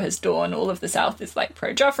 and so has Dorne. All of the South is like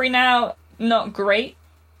pro Joffrey now. Not great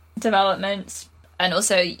developments, and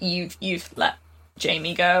also you've let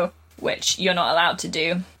Jaime go, which you're not allowed to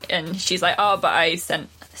do. And she's like, oh, but I sent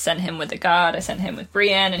him with a guard. I sent him with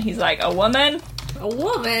Brienne. And he's like, a woman? A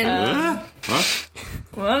woman? What?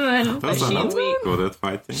 Woman. But Those are not good at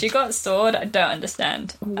fighting. she got a sword. I don't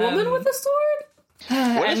understand. A woman with a sword?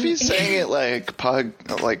 What if he's saying it like pog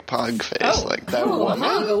face, like that woman?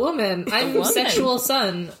 A woman. I'm woman. Sexual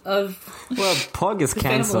son of... Well, Pog is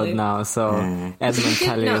cancelled family. now, so Edmund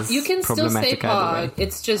Tully is you can still say problematic either way. Pog.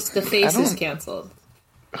 It's just the face is cancelled.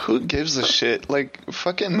 Who gives a shit? Like,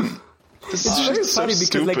 fucking... This is It's very just so funny because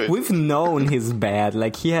stupid. like we've known he's bad.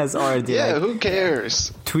 Like he has already Yeah, like, who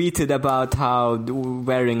cares? tweeted about how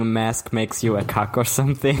wearing a mask makes you a cuck or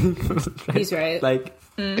something. He's right. Like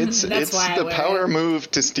It's That's why I the wear power it.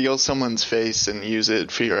 move to steal someone's face and use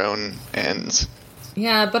it for your own ends.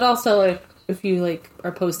 Yeah, but also, like, if you, like,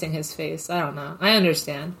 are posting his face, I don't know. I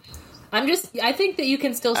understand. I think that you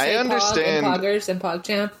can still say I understand. Pog and Poggers and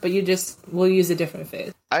PogChamp, but you just will use a different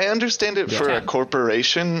face. I understand it for a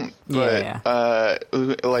corporation, but Yeah.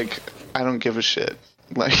 like I don't give a shit.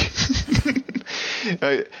 Like,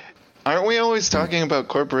 aren't we always talking about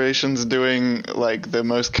corporations doing like the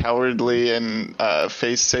most cowardly and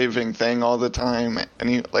face-saving thing all the time?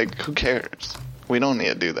 And like, who cares? We don't need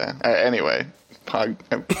to do that. Anyway,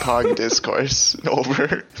 Pog discourse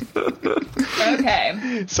over.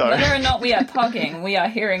 Okay. Sorry. Whether or not we are pogging, we are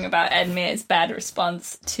hearing about Edmir's bad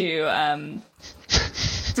response to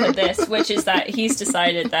this, which is that he's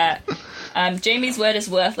decided that Jamie's word is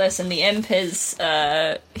worthless and the imp is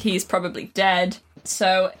he's probably dead.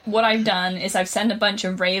 So what I've done is I've sent a bunch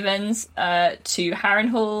of ravens to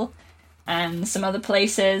Harrenhal and some other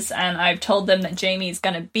places, and I've told them that Jamie's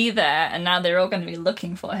going to be there, and now they're all going to be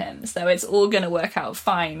looking for him. So it's all going to work out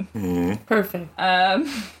fine. Perfect.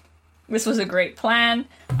 This was a great plan.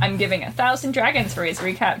 I'm giving 1,000 dragons for his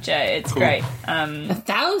recapture. It's great.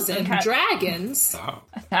 1,000 dragons?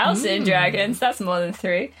 1,000 dragons. That's more than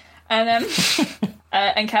 3. And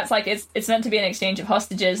and Kat's like, it's meant to be an exchange of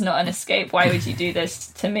hostages, not an escape. Why would you do this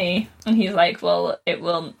to me? And he's like, well, it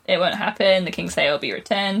won't happen. The Kingslayer will be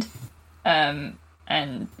returned.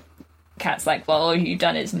 And Kat's like, well, all you've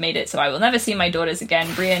done is made it so I will never see my daughters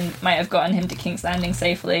again. Brienne might have gotten him to King's Landing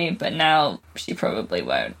safely, but now she probably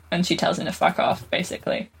won't. And she tells him to fuck off,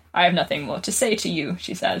 basically. I have nothing more to say to you,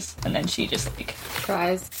 she says. And then she just, like,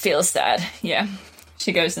 Cries. feels sad. Yeah.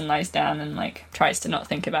 She goes and lies down and, like, tries to not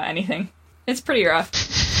think about anything. It's pretty rough.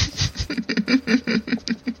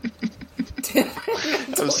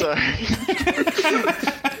 I'm sorry.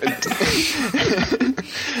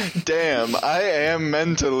 Damn, I am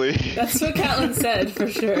mentally. That's what Catelyn said, for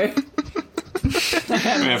sure.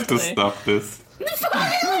 We have to stop this.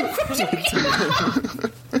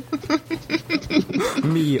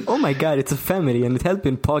 me, oh my god, it's a family and it has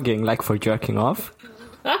been pogging like for jerking off.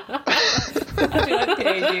 I feel like the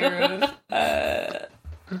idea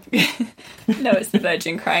of... no, it's the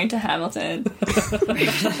Virgin crying to Hamilton.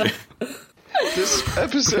 This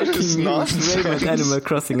episode is Raymond nonsense. Animal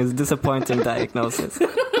Crossing is disappointing diagnosis.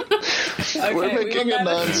 Okay, We're we will making a never-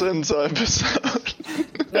 nonsense episode.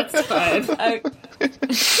 That's fine.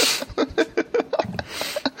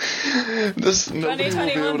 This nobody will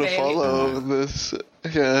be 2021, able to baby. follow this.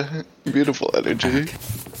 Yeah, beautiful energy.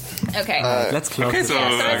 Okay. Let's close Okay, this. so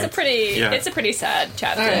So it's a pretty, Yeah. it's a pretty sad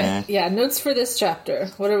chapter. Alright, yeah, notes for this chapter.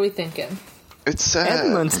 What are we thinking? It's sad.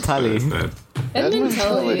 Edmund Tully. That- Edmund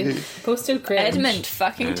Tully. Tully. Posted cringe. Edmund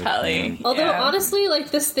fucking Tully. Although, Yeah. honestly,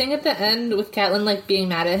 like, this thing at the end with Catelyn, like, being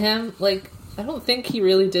mad at him, like, I don't think he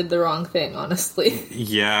really did the wrong thing, honestly.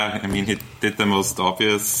 Yeah, I mean, he did the most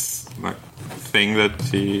obvious thing that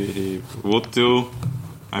he would do.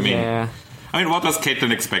 I mean, Yeah. what was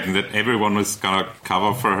Caitlyn expecting? That everyone was gonna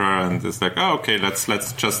cover for her, and it's like, oh, okay, let's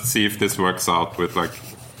just see if this works out with like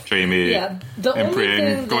Jamie Yeah, the and only Brienne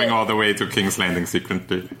thing going that- all the way to King's Landing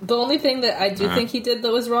secretly. The only thing that I do think he did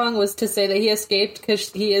that was wrong was to say that he escaped, because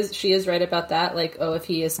she is right about that. Like, oh, if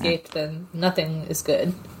he escaped, then nothing is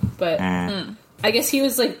good. But I guess he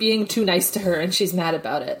was like being too nice to her, and she's mad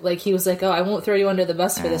about it. Like, he was like, "Oh, I won't throw you under the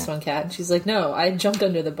bus for this one, Kat." And she's like, "No, I jumped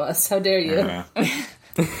under the bus. How dare you?" Yeah.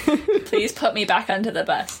 Please put me back under the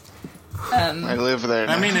bus. I live there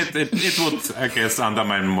now. I mean, it would, I guess,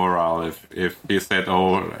 undermine morale if he said,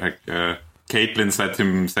 "Oh, like Caitlyn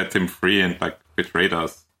set him free and like betrayed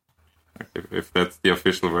us." Like, if that's the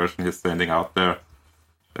official version he's sending out there,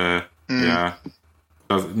 yeah,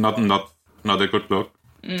 not a good look.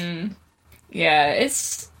 Yeah,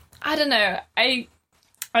 it's... I don't know. I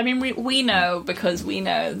mean, we know, because we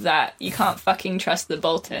know that you can't fucking trust the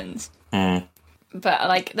Boltons. But,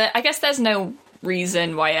 like, I guess there's no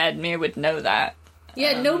reason why Edmure would know that.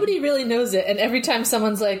 Yeah, nobody really knows it. And every time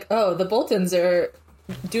someone's like, "Oh, the Boltons are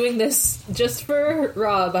doing this just for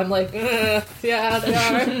Rob. I'm like, yeah, they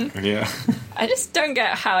are. Yeah. I just don't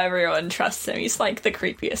get how everyone trusts him. He's like the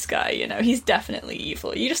creepiest guy, you know. He's definitely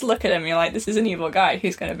evil. You just look at him, you're like, this is an evil guy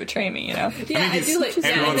who's going to betray me, you know. Yeah, I do like.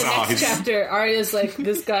 Yeah, in the next chapter, Arya's like,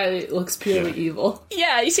 this guy looks purely evil.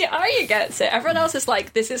 Yeah, you see, Arya gets it. Everyone else is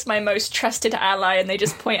like, this is my most trusted ally, and they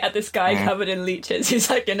just point at this guy covered in leeches who's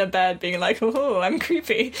like in a bed, being like, oh, I'm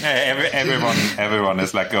creepy. Yeah, everyone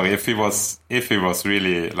is like, oh, if he was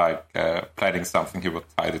really like planning something, he would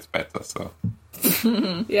hide it better. So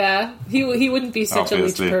yeah, he wouldn't be such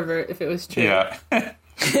Obviously. a leech pervert if it was true. yeah.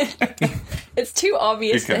 It's too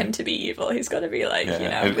obvious for him to be evil. He's got to be like, you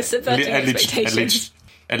know, we're subverting expectations.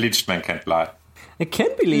 A leeched man can't lie. I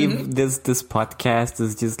can't believe this podcast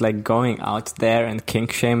is just like going out there and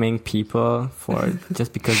kink shaming people for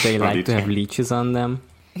just because they like to have leeches on them.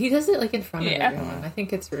 He does it like in front of everyone. I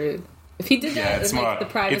think it's rude. If he did that in like, the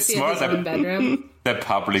privacy of his own bedroom. The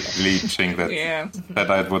public leeching that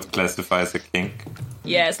I would classify as a kink.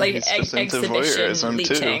 Yeah, it's like exhibition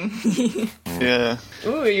leeching. Yeah.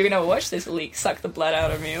 Ooh, you're gonna watch this leak suck the blood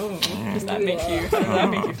out of me. Ooh, does that make you? How does that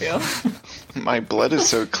make you feel? My blood is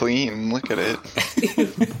so clean. Look at it.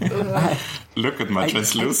 Look at my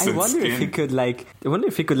translucent I wonder skin. if he could like. I wonder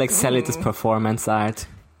if he could like sell it as performance art.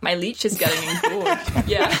 My leech is getting bored.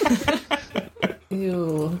 Yeah.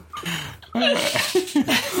 Ew.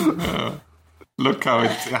 Look how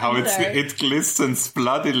it glistens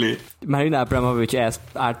bloodily. Marina Abramović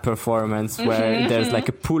art performance where there's like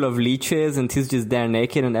a pool of leeches and he's just there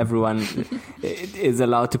naked and everyone is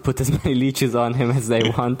allowed to put as many leeches on him as they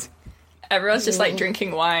want. Everyone's just like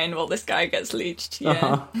drinking wine while this guy gets leeched.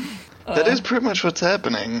 Yeah. That is pretty much what's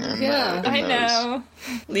happening. I know.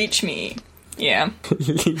 Leech me. Yeah.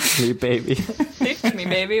 Leech me, baby. Leech me,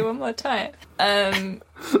 baby, one more time.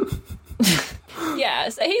 Yeah,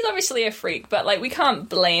 so he's obviously a freak, but like we can't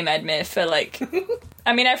blame Edmure for like.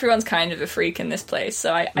 I mean, everyone's kind of a freak in this place,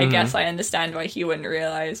 so I guess I understand why he wouldn't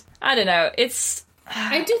realize. I don't know.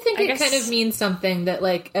 I do think it kind of means something that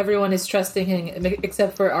like everyone is trusting him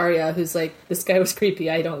except for Arya, who's like, this guy was creepy.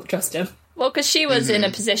 I don't trust him. Well, because she was in a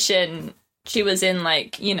position. She was in,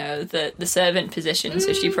 like, you know, the servant position,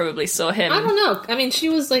 so she probably saw him. I don't know. I mean, she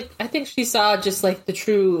was, like, I think she saw just, like, the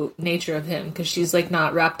true nature of him, because she's, like,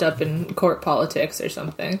 not wrapped up in court politics or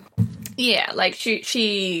something. Yeah, like,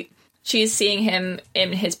 she's seeing him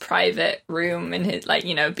in his private room, in his, like,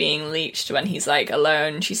 you know, being leeched when he's, like,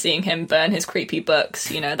 alone. She's seeing him burn his creepy books,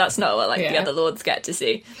 you know, that's not what, like, the other lords get to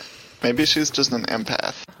see. Maybe she's just an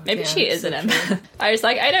empath. Maybe she is an empath. I was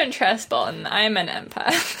like, I don't trust Bolton. I'm an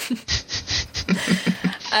empath.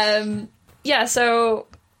 Yeah, so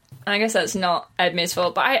I guess that's not Edmure's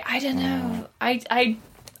fault, but I don't know. I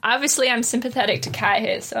obviously I'm sympathetic to Kat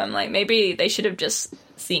here, so I'm like, maybe they should have just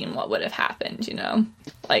seen what would have happened, you know?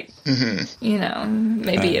 Like, you know,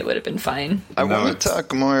 maybe it would have been fine. I want to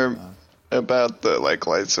talk more about the like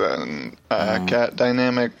Lysa and Kat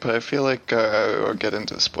dynamic, but I feel like we'll get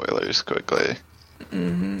into spoilers quickly.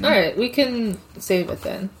 All right, we can save it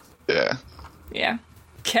then. Yeah.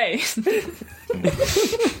 Okay. Stop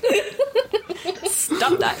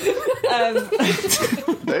that.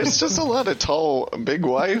 There's just a lot of tall, big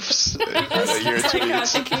wives. I'm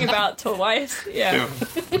thinking about tall wives. Yeah.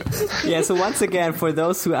 Yeah, so once again, for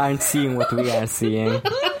those who aren't seeing what we are seeing,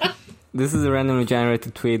 this is a randomly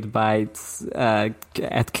generated tweet by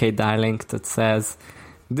at K Darling that says,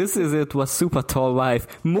 "This is it, was super tall wife.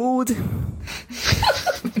 Mood."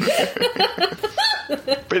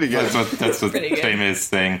 Pretty good. That's what Jamie is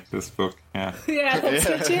saying, this book. Yeah. Yeah, that's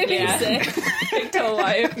what Jamie is saying. Big tall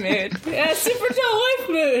wife mood. Yeah, super tall wife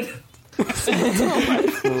mood. Super tall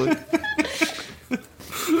wife mood.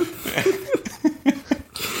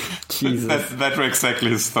 Jesus. That were exactly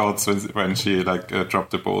his thoughts when she like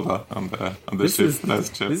dropped the boulder on the ship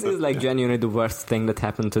last chapter. This is like genuinely the worst thing that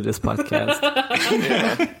happened to this podcast.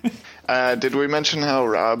 Did we mention how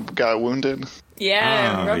Rob got wounded?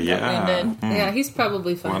 Yeah, Rob got wounded. Yeah, he's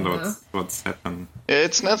probably fine now. What's happened?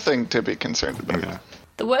 It's nothing to be concerned about. Yeah.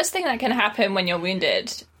 The worst thing that can happen when you're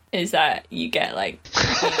wounded is that you get like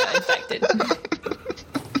infected.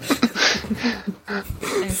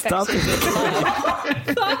 Stop it.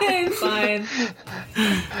 Fine.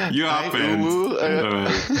 You happened.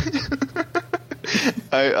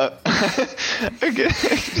 Okay.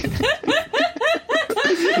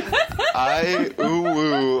 I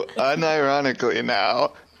ooh unironically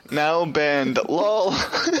now banned lol.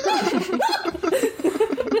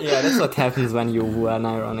 Yeah, that's what happens when you woo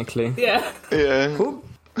unironically. Yeah. Who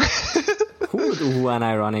would woo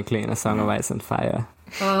unironically in A Song of Ice and Fire?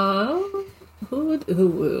 Who would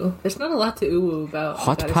ooh-woo? There's not a lot to ooh-woo about.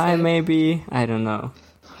 Hot Pie, maybe? I don't know.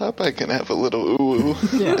 Hot Pie can have a little ooh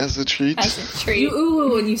as a treat. As a treat. You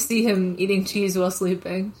ooh-woo when you see him eating cheese while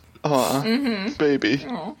sleeping. Aw, baby.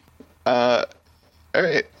 Aw.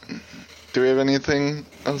 Alright. Do we have anything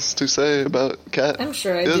else to say about Cat? I'm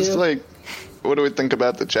sure I It's do. like, what do we think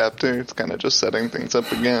about the chapter? It's kind of just setting things up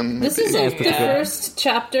again. This is Yeah, like the first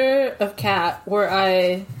chapter of Cat where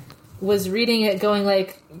I was reading it going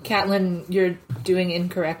like, Catelyn, you're doing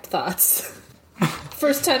incorrect thoughts.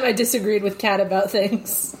 First time I disagreed with Cat about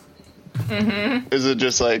things. Is it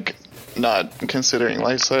just like not considering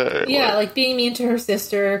Lysa? Or Yeah, what? like being mean to her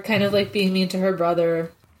sister, kind of like being mean to her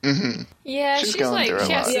brother. Yeah, She's she's going like, through a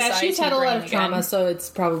she has lot. Yeah, she's had a lot of society trauma, brain so it's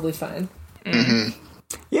probably fine.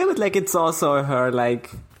 Yeah, but like it's also her like,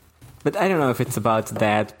 but I don't know if it's about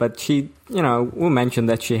that. But she, we mentioned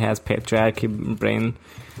that she has patriarchy brain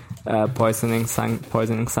poisoning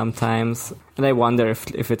sometimes, and I wonder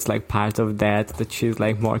if it's like part of that she's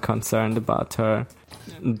like more concerned about her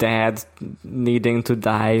dad needing to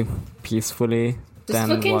die peacefully Just than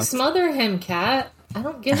fucking what. smother him, Cat. I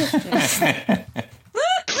don't give a shit.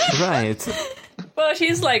 Right. Well,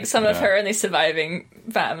 she's like some of her only surviving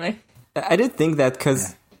family. I did think that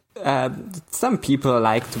because some people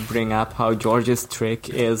like to bring up how George's trick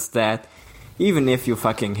is that even if you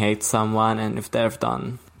fucking hate someone and if they've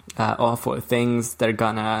done awful things,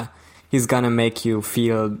 he's gonna make you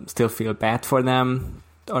still feel bad for them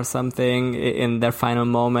or something in their final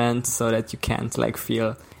moment, so that you can't like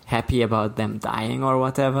feel happy about them dying or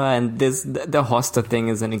whatever. And the Hosta thing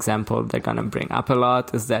is an example they're gonna bring up a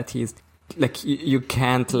lot, is that he's like, you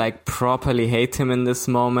can't like properly hate him in this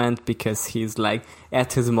moment because he's like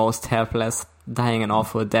at his most helpless, dying an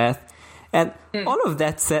awful death. And all of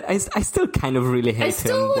that said, I still kind of really hate I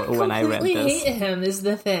still him when I read completely this. hate him is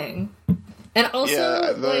the thing. And also,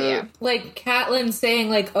 Yeah, like Catelyn saying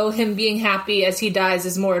like, oh, him being happy as he dies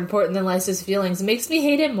is more important than Lysa's feelings makes me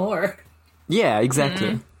hate him more. Yeah,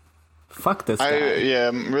 exactly. Fuck this guy.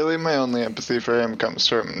 Really my only empathy for him comes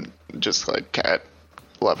from just like Cat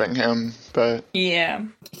loving him, but Yeah.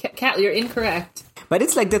 Cat, you're incorrect. But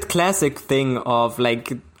it's like that classic thing of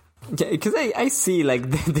like, because I see like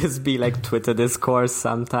this be like Twitter discourse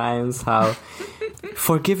sometimes, how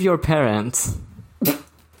forgive your parents.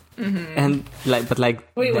 And like, but like,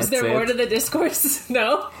 Wait, was that's there more it. to the discourse?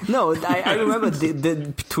 No? No, I remember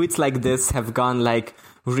the tweets like this have gone like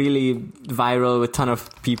really viral with a ton of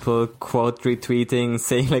people quote retweeting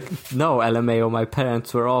saying like, no, LMAO, my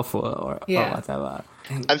parents were awful or whatever.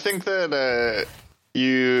 I think that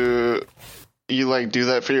you like do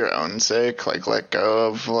that for your own sake, like let go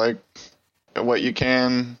of like what you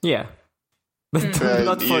can. Yeah. But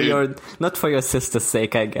not for your sister's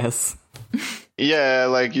sake, I guess. Yeah,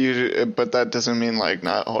 like but that doesn't mean like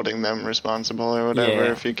not holding them responsible or whatever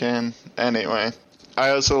Yeah. if you can. Anyway,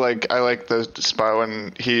 I like the spot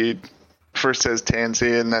when he first says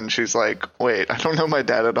Tansy and then she's like, wait, I don't know my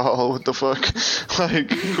dad at all. What the fuck? Like,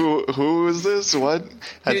 who is this? What?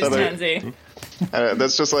 Who's Tansy?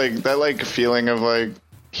 That's just like that like feeling of like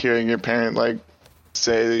hearing your parent like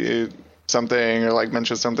say something or like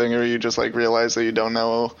mention something, or you just like realize that you don't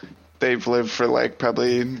know they've lived for like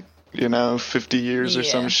probably 50 years or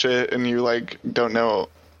some shit, and you like don't know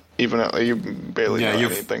even you barely know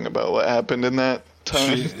anything about what happened in that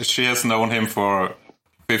time. She has known him for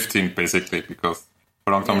 15 basically, because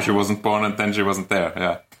for a long time she wasn't born and then she wasn't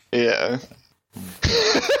there. Yeah.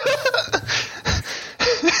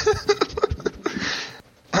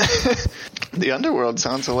 The Underworld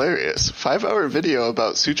sounds hilarious. 5-hour video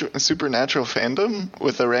about supernatural fandom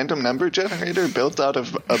with a random number generator built out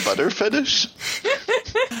of a butter fetish.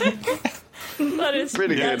 That is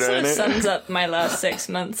Pretty good, that sort of right? sums up my last 6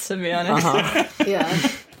 months, to be honest. Yeah.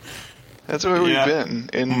 That's where we've been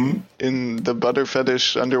in the butter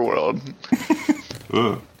fetish underworld.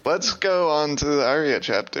 Ugh. Let's go on to the Arya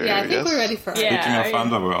chapter. Yeah, I think we're ready for it. Yeah. Speaking of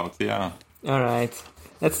Underworld, All right,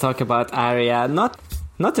 let's talk about Arya.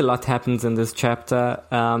 Not a lot happens in this chapter.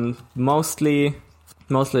 Mostly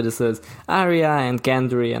this is Arya and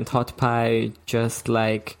Gendry and Hot Pie just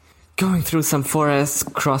like going through some forests,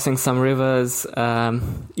 crossing some rivers,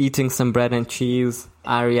 eating some bread and cheese.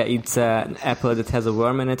 Arya eats an apple that has a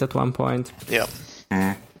worm in it at one point. Yep.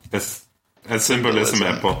 It's a symbolism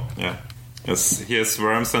apple. Yeah. Yes, he has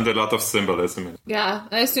worms and a lot of symbolism in it. Yeah,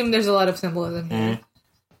 I assume there's a lot of symbolism here.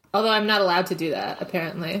 Although I'm not allowed to do that,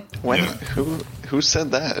 apparently. When? Who said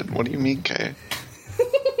that? What do you mean, Kay?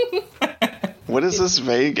 What is this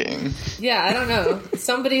vaguing? Yeah, I don't know.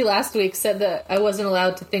 Somebody last week said that I wasn't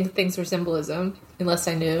allowed to think things were symbolism unless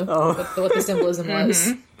I knew what the symbolism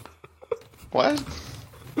was. What?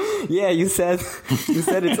 Yeah, you said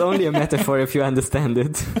it's only a metaphor if you understand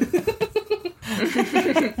it.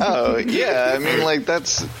 Oh, yeah, I mean, like,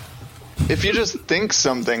 that's... If you just think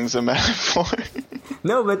something's a metaphor,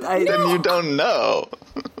 No, but then you don't know.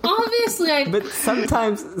 Obviously, But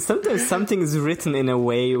sometimes something is written in a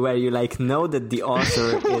way where you like know that the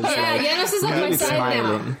author is yeah, like Janos is on my really side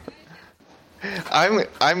smiling. now.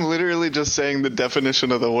 I'm literally just saying the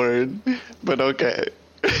definition of the word, but okay.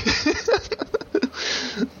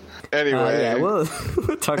 Anyway. Yeah, we'll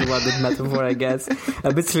talk about this metaphor, I guess.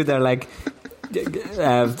 Basically, they're like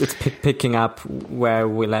it's picking up where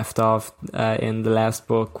we left off in the last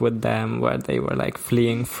book with them, where they were like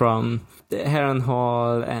fleeing from the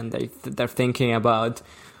Harrenhal, and they're thinking about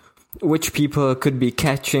which people could be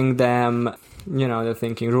catching them. You know, they're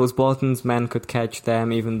thinking Roose Bolton's men could catch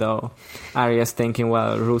them, even though Arya's thinking,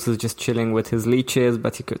 well, Roose is just chilling with his leeches,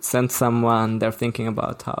 but he could send someone. They're thinking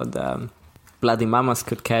about how the Bloody Mamas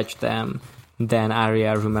could catch them. Then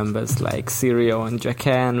Arya remembers like Syrio and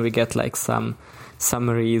Jaqen. We get like some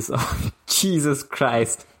summaries of Jesus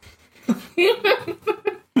Christ.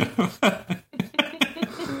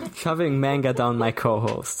 Shoving manga down my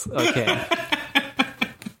co-hosts. Okay.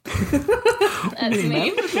 That's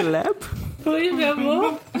me. Remember the lab?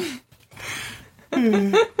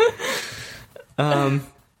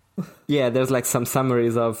 Yeah, there's like some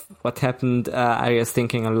summaries of what happened. Arya's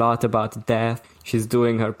thinking a lot about death. She's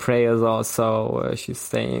doing her prayers also. She's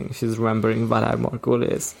remembering Valar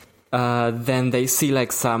Morghulis. Then they see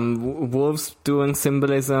like some wolves doing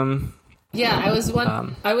symbolism. Yeah, I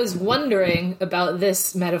was wondering about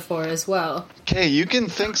this metaphor as well. Okay, you can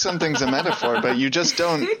think something's a metaphor, but you just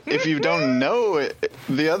don't. If you don't know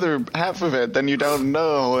the other half of it, then you don't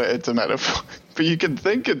know it's a metaphor. But you can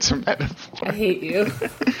think it's a metaphor. I hate you.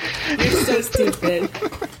 You're so stupid.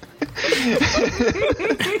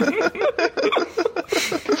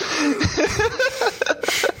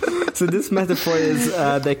 So this metaphor is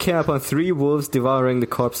they came upon 3 wolves devouring the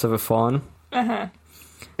corpse of a fawn.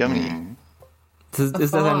 Yummy. Is that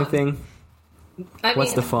fawn. anything?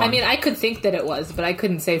 What's the fawn? I mean, I could think that it was, but I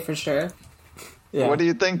couldn't say for sure. Yeah. What do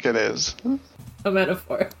you think it is? A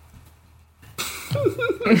metaphor.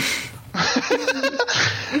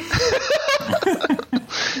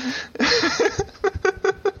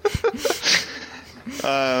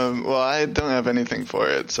 Well, I don't have anything for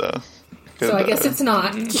it, so... So I guess it's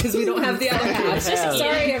not, because we don't have the other half.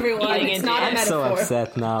 Sorry, everyone. It's not a I'm so metaphor.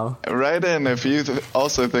 upset now. Write in if you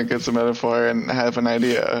also think it's a metaphor and have an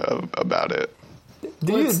idea about it.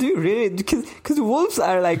 Do you really? Because wolves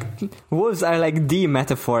are like the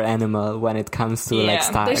metaphor animal when it comes to like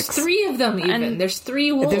Starks. There's 3 of them even. And there's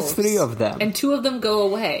 3 wolves. There's 3 of them. And 2 of them go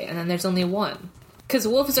away, and then there's only 1. Because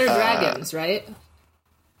wolves are dragons, right?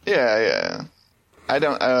 Yeah. I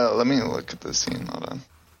don't... let me look at this scene. Hold on.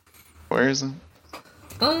 Where is it?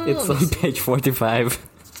 Oh, It's on page 45.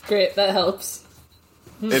 great, that helps.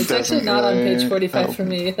 It's doesn't actually not on really page 45 help. for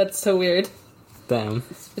me. That's so weird. Damn.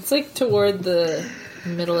 It's like toward the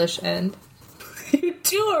middle-ish end. You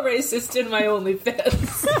too are racist in my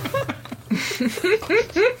OnlyFans.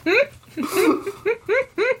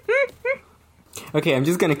 Okay, I'm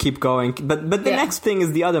just gonna keep going. But the next thing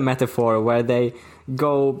is the other metaphor where they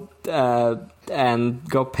go and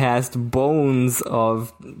go past bones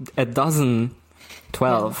of a dozen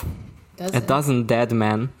dead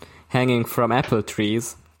men hanging from apple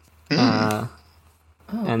trees. And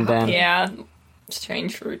then Yeah,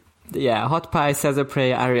 strange fruit. yeah, Hot Pie says a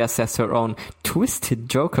prayer, Arya says her own twisted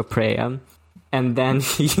Joker prayer, and then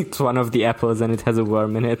she eats one of the apples and it has a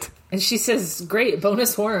worm in it. And she says, great,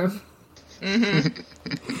 bonus worm.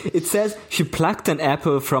 It says she plucked an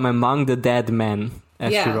apple from among the dead men,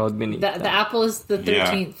 as she wrote beneath. The apple is the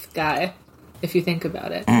 13th guy, if you think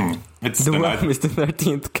about it. It's The the worm night. is the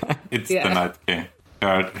 13th guy. It's Yeah. the Night King.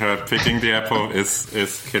 Her picking the apple is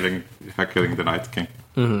killing the Night King.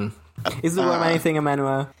 Is the worm anything,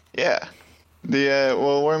 Emmanuel? Yeah. The,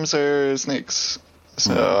 well, worms are snakes.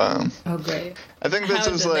 So, Oh, great. I think How this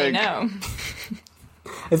is do they like... know?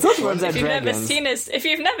 It's not worms are If you've dragons. if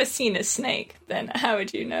you've never seen a snake, then how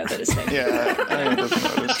would you know that a snake? Yeah, I doesn't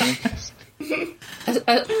know the snakes. Wait.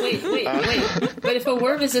 But if a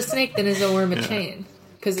worm is a snake, then is a worm a chain?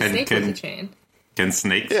 Because a snake was a chain. Can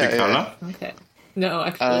snakes Yeah, see yeah. color? Okay. No,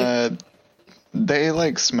 actually. They,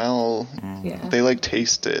 like, smell... yeah. They, like,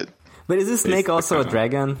 taste it. But is a snake also a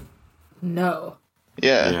dragon? No.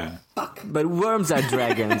 Yeah. Yeah. But worms are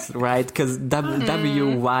dragons, right? Because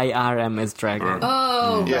WYRM is dragon.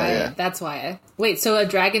 Oh, Yeah, right. yeah. That's why. Wait, so a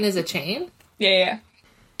dragon is a chain? Yeah.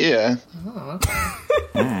 Yeah. Oh,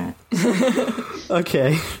 okay.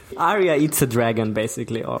 Okay. Arya eats a dragon,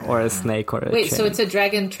 basically, or a snake, or a Wait, chain. so it's a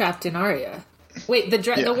dragon trapped in Arya. Wait,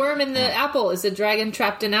 the worm in the apple is a dragon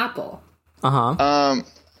trapped in apple. Uh-huh.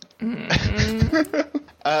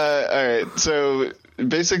 Alright, so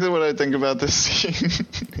basically what I think about this scene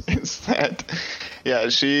is that, yeah,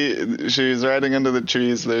 she's riding under the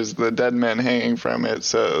trees, there's the dead man hanging from it,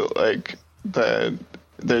 so, like,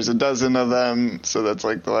 there's a dozen of them, so that's,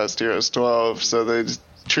 like, the last year is 12, so the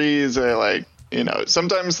trees are, like, you know,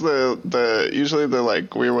 sometimes usually they're,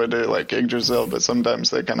 like, Weirwood or, like, Yggdrasil, but sometimes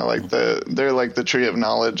they're kind of like they're like the Tree of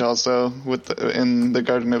Knowledge also in the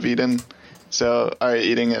Garden of Eden. So,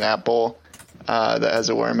 eating an apple that has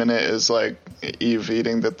a worm in it is like Eve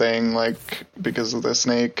eating the thing, like, because of the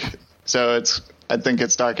snake. So I think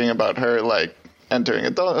it's talking about her, like, entering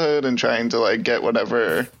adulthood and trying to, like, get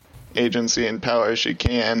whatever agency and power she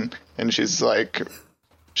can. And she's like,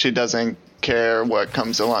 she doesn't care what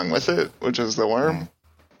comes along with it, which is the worm.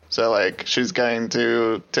 So, like, she's going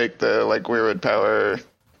to take the, like, Weirwood power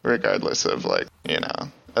regardless of, like, you know,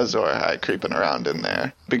 Azor Ahai creeping around in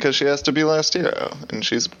there, because she has to be last hero, and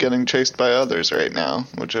she's getting chased by others right now,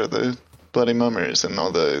 which are the Bloody Mummers, and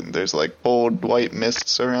there's like bold white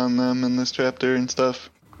mists around them in this chapter and stuff.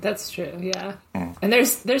 That's true, yeah. And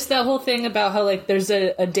there's that whole thing about how, like, there's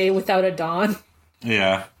a day without a dawn.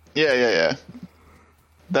 Yeah. Yeah.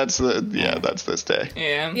 That's this day.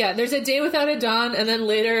 Yeah. Yeah, there's a day without a dawn, and then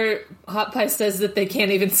later Hot Pie says that they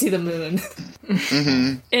can't even see the moon.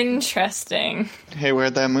 Interesting. Hey,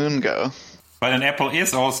 where'd that moon go? But an apple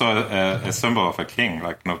is also a symbol of a king,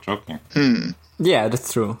 like, no joking. Yeah,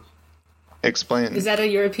 that's true. Explain. Is that a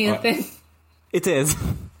European thing? It is.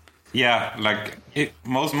 Yeah, like,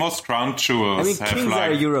 most crown jewels I mean, have, kings like...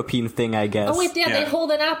 are a European thing, I guess. Oh wait, yeah, they Yeah.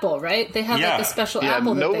 hold an apple, right? They have Yeah. like a special Yeah,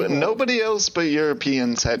 apple that they hold. nobody else but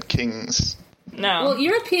Europeans had kings. No. Well,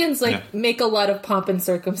 Europeans make a lot of pomp and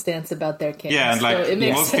circumstance about their kings. Yeah, and, so like, it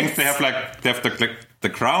makes most sense. kings, they have the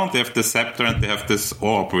crown, they have the scepter, and they have this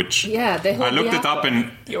orb, which... Yeah, they hold I looked the it up apple.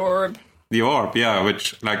 in... the orb. The orb, yeah,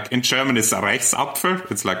 which, like, in German is Reichsapfel.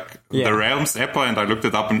 It's like Yeah. the realm's apple, and I looked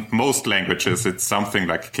it up in most languages. It's something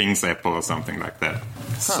like king's apple or something like that.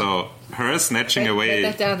 So her snatching Write away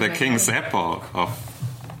that down the in my king's mind. apple of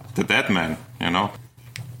the dead man, you know?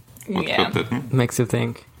 What Yeah. could that Makes you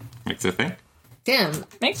think. makes you think? Damn,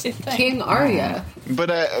 Makes you think. King Arya. But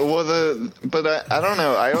I don't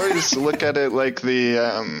know. I always look at it like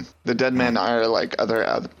the dead men are like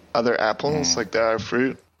other apples, like they are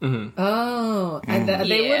fruit. Oh, and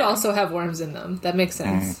they would Yeah. also have worms in them. That makes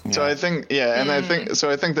sense. So I think, I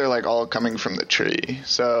think they're like all coming from the tree.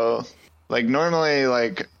 So, like, normally,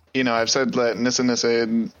 like, you know, I've said that Nissa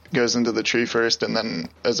goes into the tree first, and then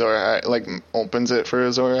Azor Ahai, like, opens it for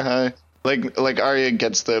Azor Ahai. Like Arya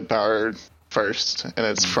gets the power first, and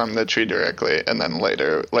it's from the tree directly, and then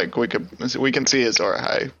later, like, we can see Azor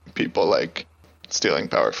Ahai people, like, stealing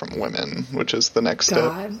power from women, which is the next step.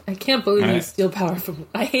 God, I can't believe you steal power from.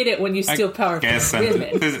 I hate it when you steal power from Yes, women.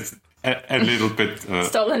 and this is a little bit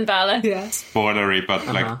Stolen valor. Yeah. spoilery, but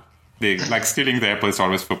like stealing the apple is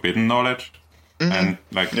always forbidden knowledge, and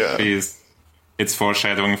like it's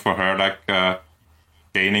foreshadowing for her, like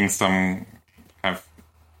gaining some kind of,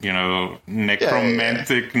 you know,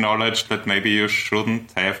 necromantic knowledge that maybe you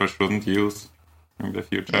shouldn't have or shouldn't use in the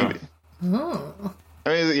future. Maybe. I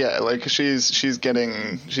mean, yeah, like she's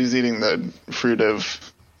eating the fruit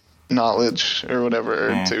of knowledge or whatever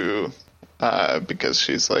to because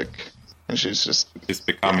she's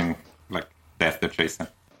becoming like death adjacent.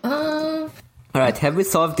 Alright, have we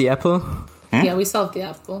solved the apple? Yeah, we solved the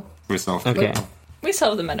apple. Resolved. Okay. We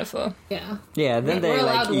solved the metaphor. Yeah. Yeah, then We're they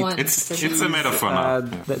like allowed eat. one. It's a metaphor now.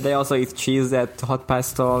 They also eat cheese at Hot Pie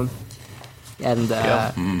stall, and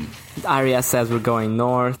Arya says we're going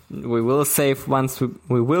north. We will be safe once we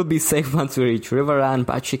reach Riverrun,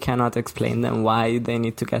 but she cannot explain them why they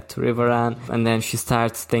need to get to Riverrun. And then she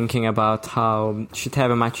starts thinking about how she'd have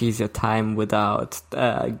a much easier time without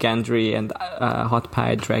Gendry and Hot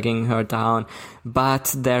Pie dragging her down.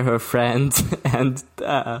 But they're her friends, and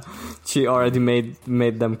she already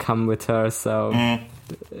made them come with her. So.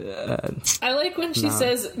 I like when she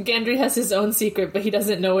says Gendry has his own secret, but he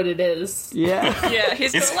doesn't know what it is. Yeah. Yeah,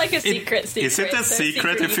 he's got like a secret. Is it a so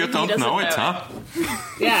secret if you he don't doesn't know it, huh?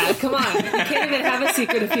 Yeah, come on. You can't even have a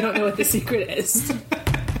secret if you don't know what the secret is.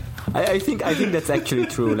 I think that's actually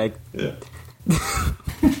true. Like, don't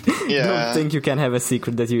think you can have a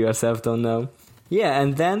secret that you yourself don't know. Yeah,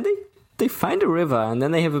 and then they find a river, and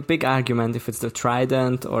then they have a big argument if it's the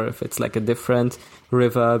Trident or if it's like a different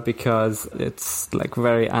river, because it's like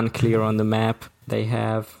very unclear on the map. They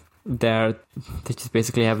just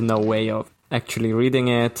basically have no way of actually reading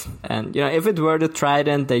it. And if it were the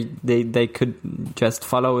trident, they could just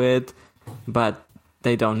follow it, but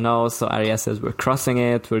they don't know. So Arya says, we're crossing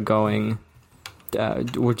it, we'll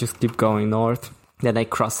just keep going north. Then they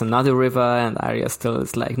cross another river, and Arya still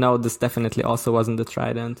is like, no, this definitely also wasn't the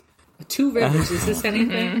trident. 2 rivers, is this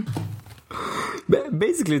anything?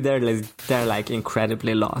 Basically, they're like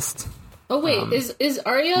incredibly lost. Oh wait, is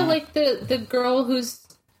Arya like the girl who's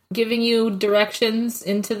giving you directions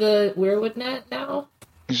into the Weirwood Net now?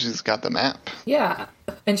 She's got the map. Yeah,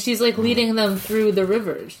 and she's like leading them through the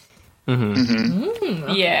rivers. Okay.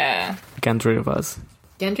 Yeah. Gendry rivers.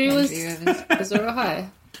 Gendry was Azor Ahai.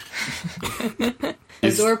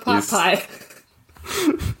 Azor Popeye.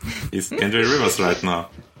 He's Gendry Rivers right now.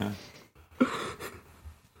 Yeah.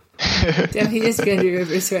 Damn, he is Gendry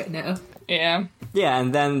Rivers right now. Yeah. Yeah,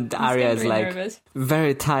 and then Arya is like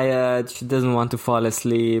very tired. She doesn't want to fall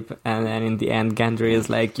asleep, and then in the end, Gendry is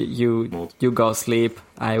like, "You go sleep.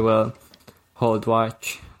 I will hold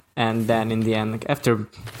watch." And then in the end, like, after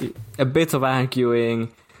a bit of arguing,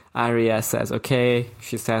 Arya says, "Okay."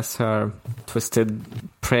 She says her twisted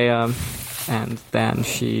prayer, and then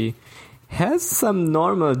she has some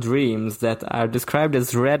normal dreams that are described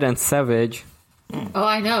as red and savage. Oh,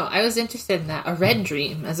 I know. I was interested in that. A red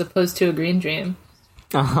dream as opposed to a green dream.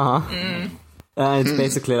 It's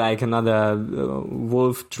basically like another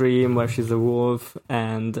wolf dream where she's a wolf,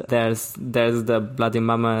 and there's the bloody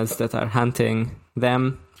mamas that are hunting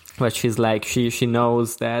them. But she's like, she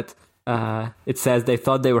knows that it says they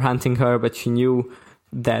thought they were hunting her, but she knew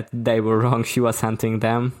that they were wrong. She was hunting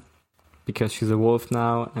them because she's a wolf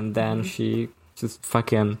now, and then she just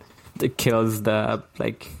fucking kills the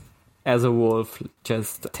as a wolf,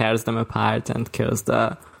 just tears them apart and kills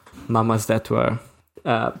the mamas that were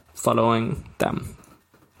following them.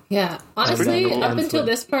 Yeah, honestly, up until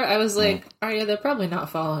this part, I was like, Arya, they're probably not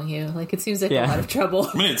following you. Like, it seems like a lot of trouble.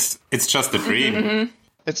 I mean, it's just a dream.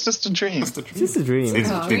 It's just a dream. It's just a dream. It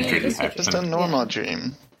didn't really happen. Just a normal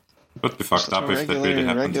dream. Would be fucked up if that really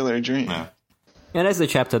happened. Regular dream. Yeah, that's the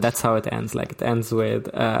chapter. That's how it ends. Like, it ends with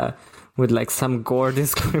like some gore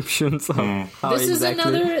descriptions of how this is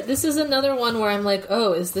another one where I'm like,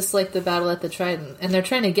 oh, is this like the battle at the Trident? And they're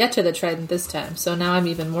trying to get to the Trident this time, so now I'm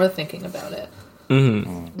even more thinking about it.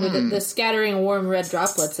 With the scattering warm red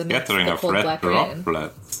droplets and scattering the of cold red black droplets.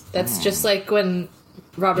 Rain. That's just like when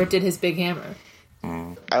Robert did his big hammer.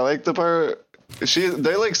 I like the part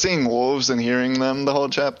they're like seeing wolves and hearing them the whole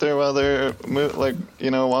chapter while they're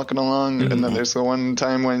walking along, and then there's the one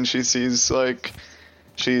time when she sees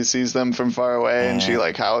them from far away and she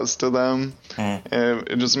like howls to them. And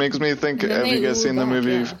it just makes me think, have you guys seen the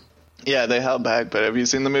movie? Yeah, they howl back, but have you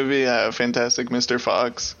seen the movie Fantastic Mr.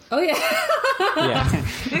 Fox? Oh yeah.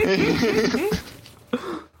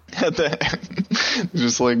 At the end,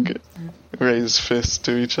 just like raise fists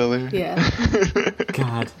to each other. Yeah.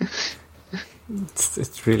 God.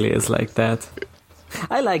 It really is like that.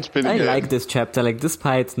 I like this chapter. Like,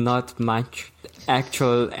 despite not much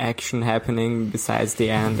actual action happening besides the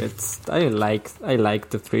end, I like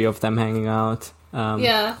the three of them hanging out.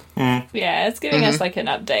 Yeah, it's giving us like an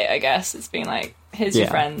update, I guess. It's being like, here's your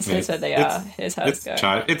friends, here's where they are, here's how it's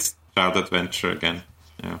going. It's child adventure again.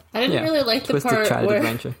 Yeah. I didn't really like the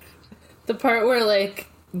part where like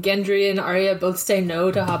Gendry and Arya both say no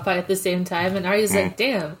to Hotpie at the same time, and Arya's like,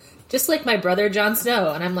 damn, just like my brother Jon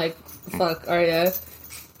Snow. And I'm like, fuck, Arya,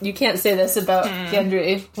 you can't say this about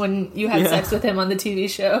Gendry when you had sex with him on the TV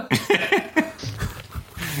show.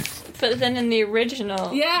 But then in the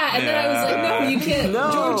original... Yeah, and then I was like, no, you can't.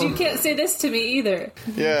 No. George, you can't say this to me either.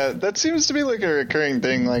 Yeah, that seems to be like a recurring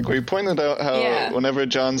thing. Like, we pointed out how whenever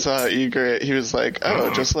Jon saw Ygritte, he was like,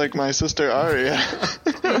 oh, just like my sister Arya.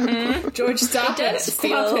 George, stop it.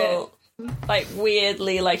 Stop it. Like,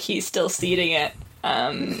 weirdly, like he's still seeding it.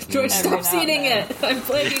 George, stop seeding it. I'm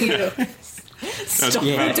blaming you. Stop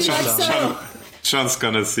it. Sean's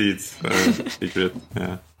gonna seed Ygritte.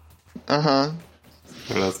 Yeah. Uh-huh.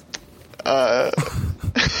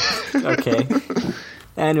 Okay.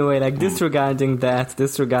 Anyway, like, disregarding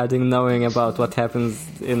knowing about what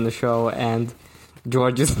happens in the show and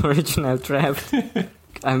George's original draft,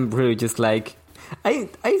 I'm really just like, I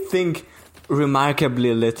think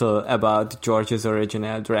remarkably little about George's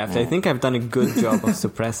original draft. I think I've done a good job of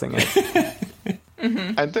suppressing it.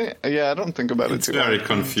 I don't think about it's it too very much.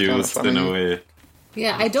 confused in a way.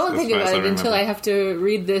 Yeah, I don't think about it until I have to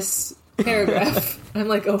read this paragraph. I'm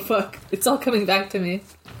like, oh fuck, it's all coming back to me.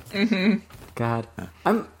 God,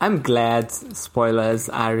 I'm glad, spoilers,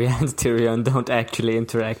 Arya and Tyrion don't actually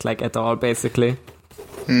interact like at all, basically.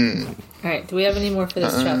 Alright, do we have any more for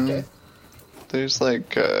this chapter? There's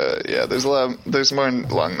there's more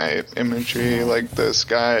Long Night imagery, like the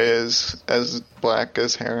sky is as black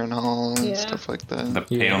as Harrenhal and stuff like that. The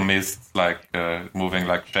pale mists, like moving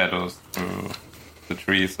like shadows through the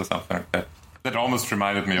trees or something like that. That almost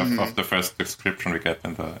reminded me of the first description we get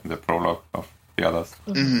in the prologue of the others.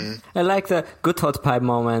 I like the good hot pie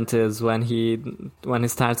moment is when he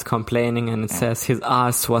starts complaining and it says his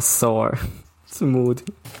arse was sore. It's a mood.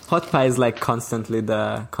 Hot pie is like consistently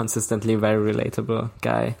very relatable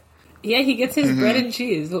guy. Yeah, he gets his bread and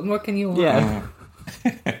cheese. What more can you want? Yeah.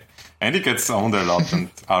 And he gets owned a lot, and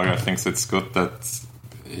Arya thinks it's good that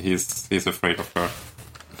he's afraid of her,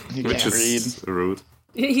 which is rude.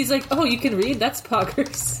 He's like, oh, you can read? That's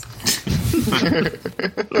poggers.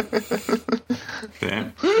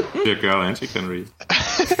 Damn. She's a girl and she can read.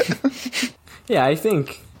 Yeah, I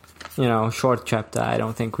think, short chapter. I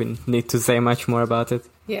don't think we need to say much more about it.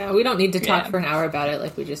 Yeah, we don't need to talk for an hour about it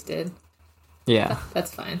like we just did. Yeah.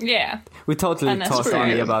 That's fine. Yeah. We totally talked true.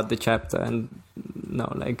 only about the chapter and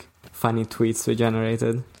funny tweets we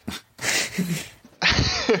generated.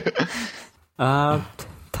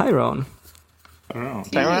 Tyrone.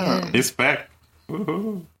 Tyrone. He's back.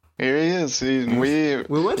 Woohoo. Here he is. We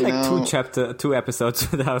went two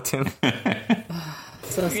episodes without him.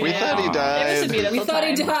 So we thought he died. We thought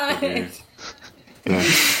he died. Yeah.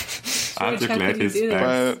 Aren't you glad he's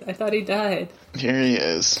back? I thought he died. Here he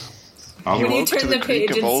is. When you turn the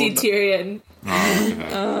page and see Tyrion. Oh,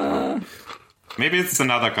 yeah. Maybe it's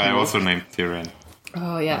another guy also named Tyrion.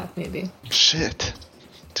 Oh, yeah, maybe. Shit.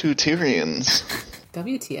 2 Tyrions.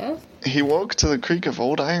 WTF? He woke to the creak of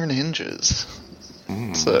old iron hinges.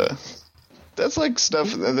 So, that's like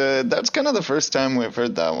stuff, that's kind of the first time we've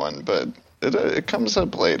heard that one, but it comes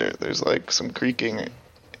up later. There's like some creaking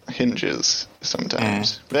hinges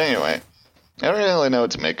sometimes. But anyway, I don't really know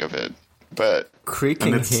what to make of it, but...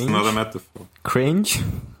 Creaking and it's hinge? not a metaphor. Cringe?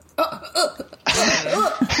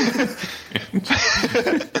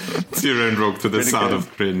 Tyrion woke to the sound of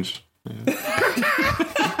cringe. Yeah.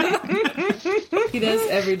 He does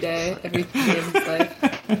every day of his life.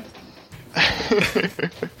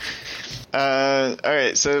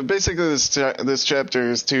 Alright, so basically this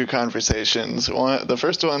chapter is 2 conversations. The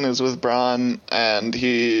first one is with Bronn, and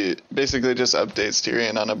he basically just updates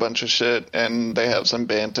Tyrion on a bunch of shit, and they have some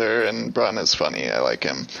banter, and Bronn is funny. I like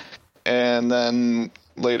him. And then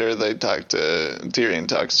later Tyrion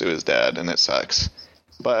talks to his dad, and it sucks.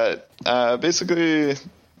 But basically...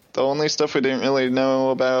 the only stuff we didn't really know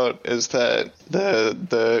about is that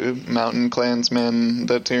the mountain clansmen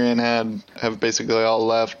that Tyrion had have basically all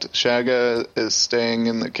left. Shagga is staying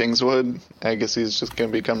in the Kingswood. I guess he's just going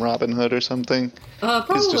to become Robin Hood or something.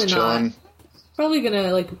 Probably he's just not. chilling. Probably going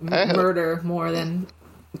to murder more than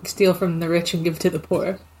steal from the rich and give to the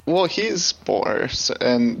poor. Well, he's poor,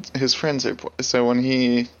 and his friends are poor. So when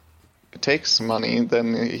he takes money,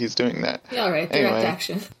 then he's doing that. Yeah, all right. Direct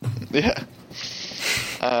action. Yeah.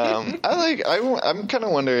 I'm kind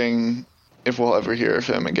of wondering if we'll ever hear of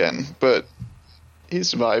him again, but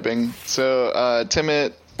he's vibing. So,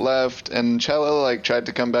 Timett left, and Chella, tried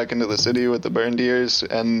to come back into the city with the burned ears,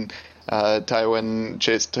 and, Tywin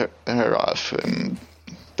chased her off, and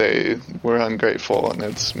they were ungrateful, and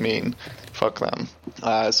it's mean. Fuck them.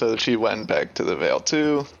 So she went back to the Vale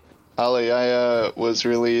too. Alayaya was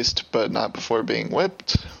released, but not before being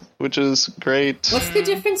whipped, which is great. What's the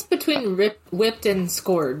difference between whipped and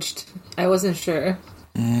scourged? I wasn't sure.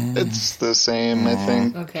 It's the same, I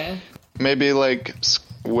think. Okay. Maybe,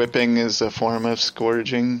 whipping is a form of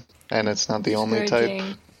scourging, and it's not the only type.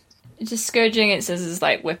 Just scourging, it says, is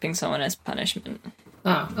like whipping someone as punishment.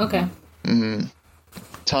 Oh, okay. Mm-hmm.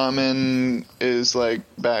 Tommen is,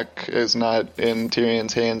 is not in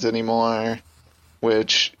Tyrion's hands anymore,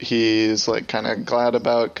 which he's, kind of glad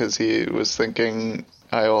about, because he was thinking...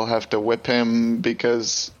 I will have to whip him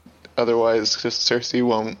because otherwise Cersei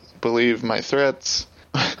won't believe my threats.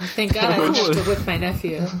 Thank God I don't have to whip my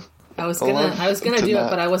nephew. I was gonna do it,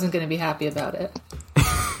 but I wasn't gonna be happy about it.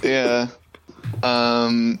 Yeah.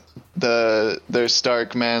 There's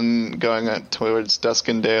Stark men going towards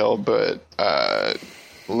Duskendale, but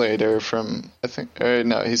later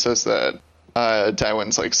he says that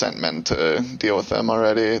Tywin's sent men to deal with them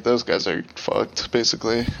already. Those guys are fucked,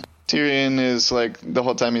 basically. Tyrion is, the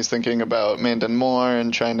whole time he's thinking about Mandon Moore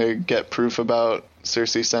and trying to get proof about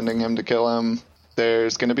Cersei sending him to kill him.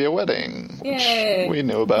 There's going to be a wedding, which we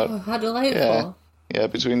knew about. Oh, how delightful. Yeah,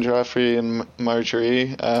 between Joffrey and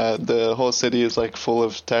Marjorie. The whole city is, full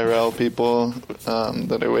of Tyrell people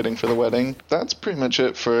that are waiting for the wedding. That's pretty much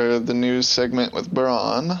it for the news segment with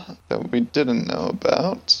Bronn that we didn't know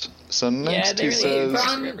about. So next they he really-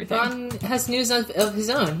 says, Bron has news of his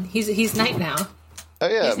own. He's knight now. "Oh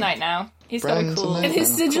yeah, He's knight now. He's got a Bron's a cool. knight. And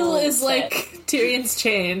his sigil Cool is set. like Tyrion's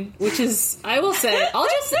chain, which is, I will say, I'll be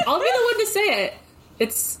the one to say it.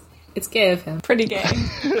 It's gay of him. Pretty gay.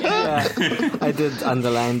 Yeah, I did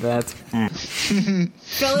underline that.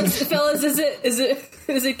 Fellas,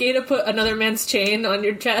 is it gay to put another man's chain on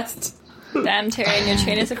your chest? Damn, Tyrion, your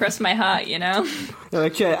chain is across my heart, you know? No,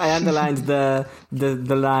 actually, I underlined the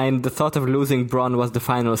line. The thought of losing Bronn was the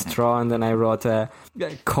final straw, and then I wrote a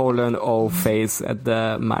 :O face at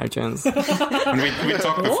the margins. And we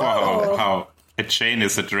talked before how a chain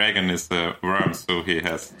is a dragon is a worm, so he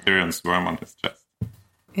has Tyrion's worm on his chest.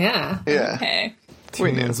 Yeah. yeah." Okay.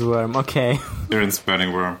 Tyrion's worm. Okay. Tyrion's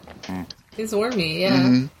burning worm. He's wormy, yeah.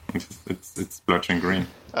 Mm-hmm. It's splotching green.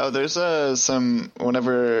 Oh, there's some.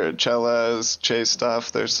 Whenever Chella's chased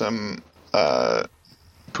stuff, there's some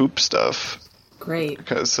poop stuff Great.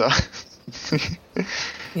 because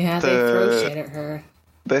Yeah, they throw shit at her.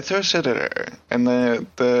 they throw shit at her, and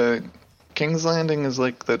the King's Landing is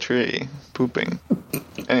like the tree pooping.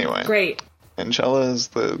 Anyway, Great. and Chella is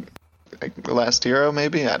the last hero,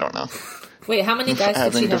 maybe, I don't know. Wait, how many guys did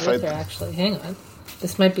Having she to have with fight- her, actually? Hang on.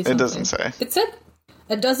 This might be something. It doesn't say. It said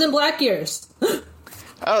a dozen black ears.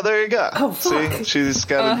 Oh, there you go. Oh, fuck. See, she's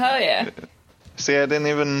got. Oh, hell yeah. See, I didn't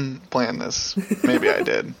even plan this. Maybe I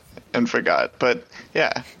did and forgot. But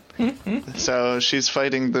yeah. So she's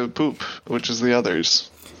fighting the poop, which is the others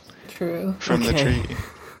True. from the Okay. tree.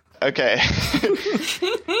 Okay.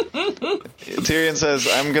 Tyrion says,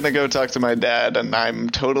 "I'm gonna go talk to my dad, and I'm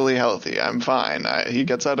totally healthy. I'm fine." He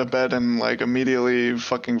gets out of bed and like immediately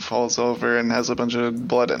fucking falls over and has a bunch of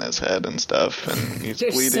blood in his head and stuff, and he's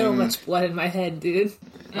There's bleeding. so much blood in my head, dude.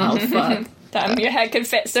 Oh, fuck. Damn, your head can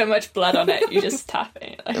fit so much blood on it. You just tap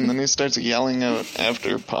it. Like, And then he starts yelling out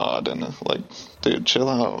after Pod and like, dude, chill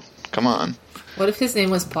out. Come on. What if his name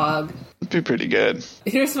was Pog? It'd be pretty good.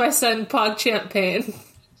 Here's my son, Pog Champagne.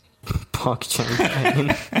 Pog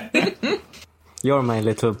champagne. You're my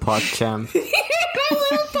little pog champ. My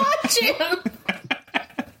little Pog Champ.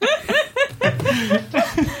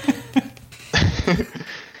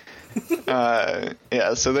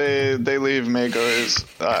 Yeah, so they leave Maegor's.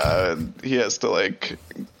 He has to like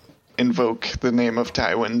invoke the name of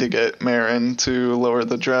Tywin to get Meryn to lower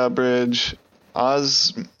the drawbridge.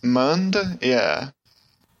 Osmond? Yeah.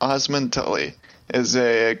 Osmond Tully is he's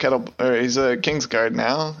a Kingsguard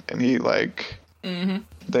now, and he like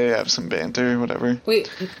they have some banter, whatever. Wait,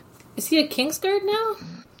 is he a Kingsguard now?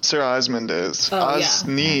 Sir Osmond is. Oh, yeah.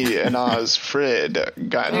 Osney and Osfrid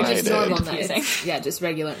got Or just knighted. normal Confusing. knights? Yeah, just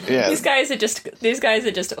regular knights. Yeah, these guys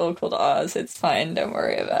are just all called Oz. It's fine. Don't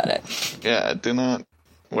worry about it. yeah, do not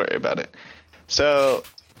worry about it. So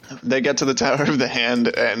they get to the Tower of the Hand,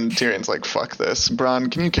 and Tyrion's like, "Fuck this, Bronn.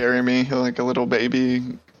 Can you carry me like a little baby?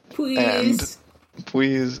 Please.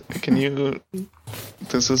 Please, can you?"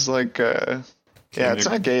 This is like, yeah, it's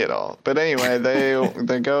not gay at all. But anyway,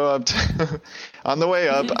 they go up to, on the way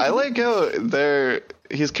up. I like how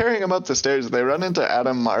he's carrying him up the stairs. They run into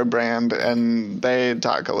Adam Marbrand, and they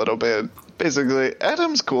talk a little bit. Basically,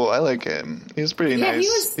 Adam's cool. I like him. He's pretty Yeah, nice. he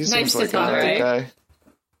was nice seems to like talk a to. good guy.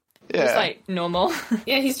 Yeah, It's like normal.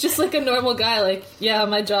 Yeah, he's just like a normal guy. Like, yeah,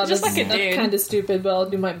 my job Just is like a dude. kind of stupid, but I'll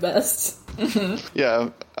do my best. yeah.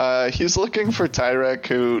 He's looking for Tyrek,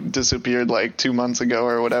 who disappeared like 2 months ago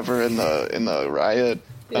or whatever in the riot.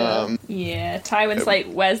 Yeah. Yeah, Tywin's like,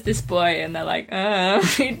 "Where's this boy?" And they're like,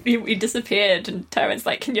 he disappeared." And Tywin's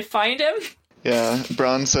like, "Can you find him?" Yeah,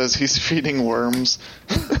 Bronn says he's feeding worms.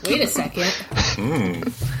 Wait a second.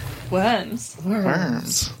 Worms.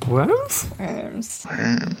 Worms. Worms? Worms.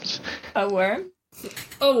 Worms. A worm?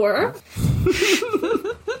 A worm?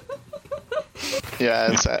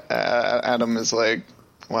 Yeah, it's, Adam is like,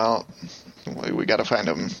 well, we gotta find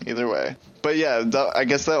him either way. But yeah, I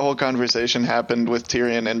guess that whole conversation happened with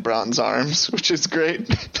Tyrion in Bronn's arms, which is great.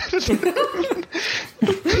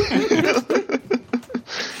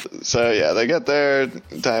 So yeah, they get there.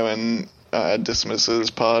 Tywin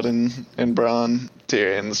dismisses Pod and Bronn.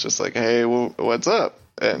 Tyrion's just like, "Hey, what's up?"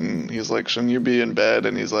 And he's like, "Shouldn't you be in bed?"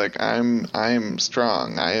 And he's like, I'm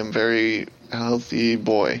strong. I am very healthy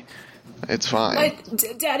boy. It's fine." My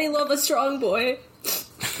daddy love a strong boy.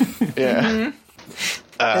 Yeah.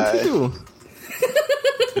 And they do.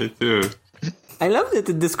 They do. I love that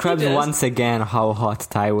it describes It does. once again how hot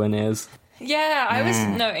Tywin is. Yeah, I was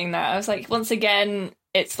noting that. I was like, once again,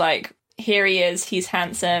 it's like, here he is, he's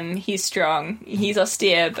handsome, he's strong, he's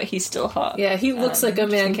austere, but he's still hot. Yeah, he looks like a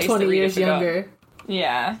just in man case 20 the reader years forgot. younger.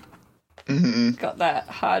 Yeah. Got that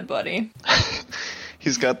hard body.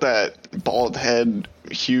 He's got that bald head,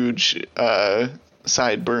 huge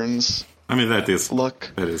sideburns I mean, that is look.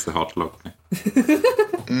 a hot look.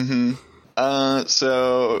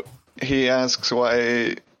 So he asks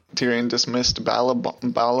why Tyrion dismissed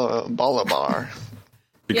Balabar.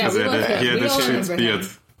 Because we love him. he had We a all shit remember beard. him.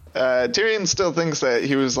 Tyrion still thinks that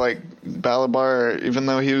he was like Balabar, even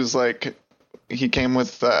though he was like, he came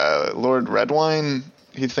with Lord Redwine.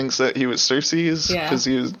 He thinks that he was Cersei's because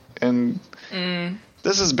he was, and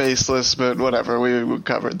this is baseless, but whatever. We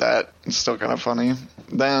covered that. It's still kind of funny.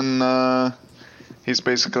 Then he's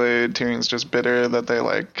basically, Tyrion's just bitter that they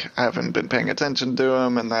like haven't been paying attention to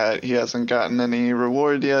him and that he hasn't gotten any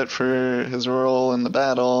reward yet for his role in the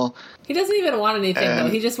battle. He doesn't even want anything, though.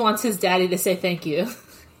 He just wants his daddy to say thank you.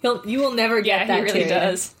 You will never get that. He really Tyrion.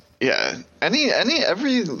 does. Yeah,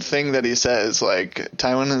 everything that he says, like,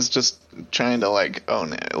 Tywin is just trying to, like,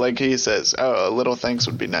 own it. Like, he says, oh, a little thanks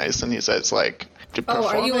would be nice, and he says, like, Oh,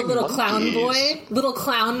 are you a little performing clown boy? Little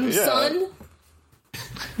clown son?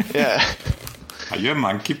 Yeah. Are you a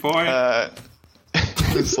monkey boy?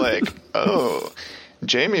 It's like, oh,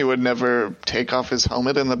 Jaime would never take off his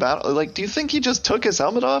helmet in the battle. Like, do you think he just took his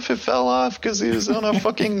helmet off? It fell off because he was on a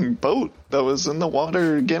fucking boat that was in the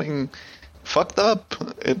water getting fucked up.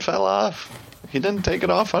 It fell off. He didn't take it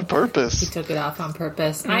off on purpose. He took it off on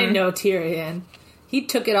purpose. I know Tyrion. He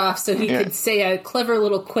took it off so he could say a clever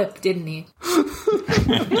little quip, didn't he?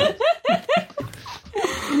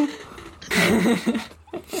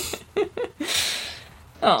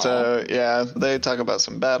 So, yeah, they talk about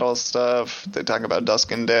some battle stuff. They talk about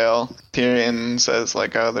Duskendale. Tyrion says,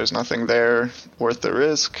 like, oh, there's nothing there worth the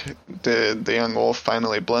risk. Did the young wolf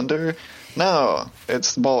finally blunder? No,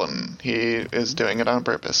 it's Bolton. He is doing it on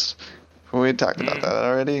purpose. We talked about that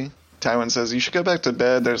already. Tywin says, you should go back to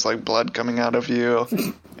bed. There's, like, blood coming out of you.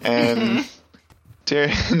 And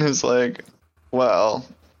Tyrion is like, well,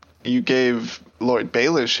 you gave Lord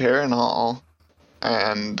Baelish Harrenhal,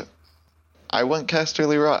 and I want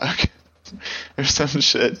Casterly Rock. Or some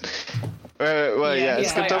shit. I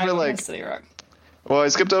skipped over, like... Rock. Well, I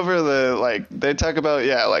skipped over the, like, they talk about,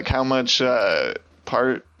 like, how much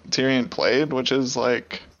part Tyrion played, which is,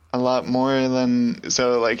 like, a lot more than...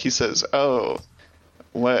 So, like, he says, oh,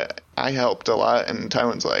 what... I helped a lot, and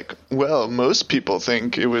Tywin's like, well, most people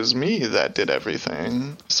think it was me that did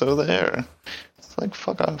everything, so there. It's like,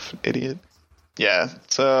 fuck off, idiot. Yeah,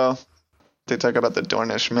 so they talk about the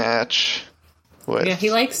Dornish match. Yeah, he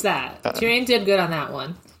likes that. Tyrion did good on that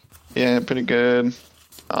one. Yeah, pretty good.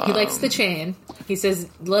 He likes the chain. He says,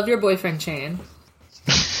 love your boyfriend chain.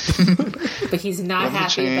 But he's not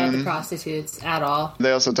happy about the prostitutes at all.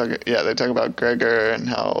 They also talk about Gregor and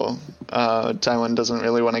how Tywin doesn't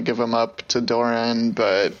really want to give him up to Doran,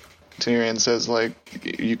 but Tyrion says,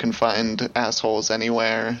 like, you can find assholes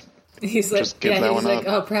anywhere. He's like,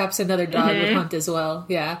 oh, perhaps another dog would hunt as well.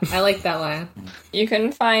 Yeah, I like that line. You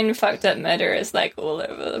can find fucked up murderers, like, all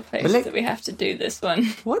over the place, like, so we have to do this one.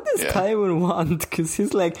 What does Tywin want? Because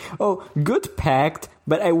he's like, oh, good pact,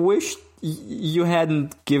 but I wish you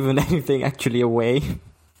hadn't given anything actually away.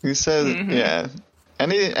 He says,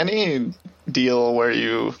 any deal where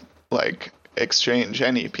you, like, exchange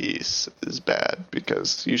any piece is bad,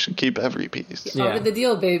 because you should keep every piece. Over the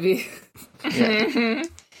deal, baby. Yeah.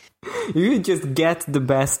 You just get the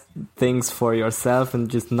best things for yourself and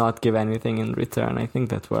just not give anything in return. I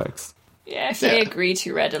think that works. Yeah, if they agree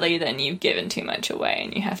too readily, then you've given too much away,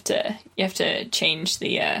 and you have to change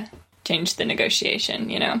the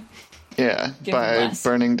negotiation. You know. Yeah, by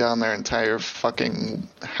burning down their entire fucking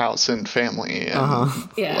house and family, and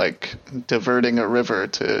like diverting a river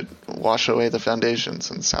to wash away the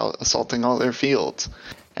foundations and assaulting all their fields.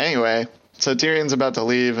 Anyway, so Tyrion's about to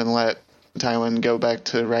leave and let Tywin go back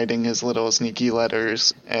to writing his little sneaky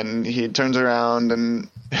letters, and he turns around and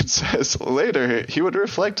it says later he would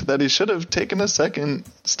reflect that he should have taken a second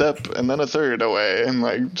step and then a third away and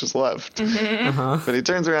like just left. But he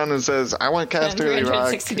turns around and says, I want Casterly Rock.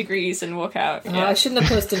 360 degrees and walk out. Oh, I shouldn't have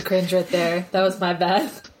posted cringe right there. That was my bad.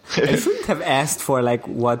 I shouldn't have asked for like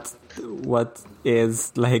what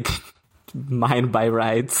is like mine by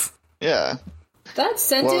rights. Yeah. That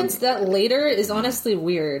sentence, that later, is honestly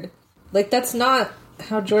weird. Like, that's not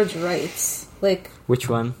how George writes. Like, which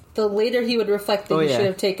one? The later he would reflect that he should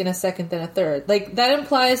have taken a second then a third. Like, that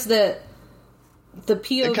implies that the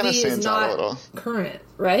POV is not current,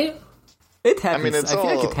 right? It happens. I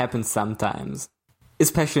feel like it happens sometimes,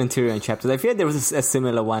 especially in Tyrion chapters. I feel like there was a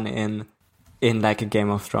similar one in like a Game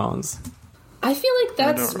of Thrones. I feel like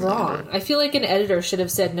that's wrong. I feel like an editor should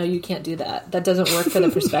have said, no, you can't do that. That doesn't work for the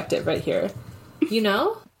perspective right here. You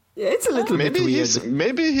know? It's a little bit weird.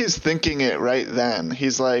 Maybe he's thinking it right then.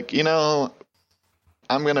 He's like, I'm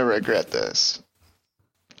going to regret this.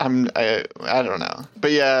 I don't know.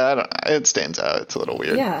 But yeah, it stands out. It's a little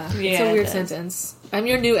weird. Yeah, it's Yeah, a weird it does. sentence. I'm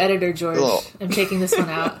your new editor, George. Oh. I'm taking this one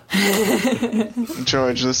out.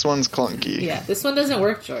 George, this one's clunky. Yeah, this one doesn't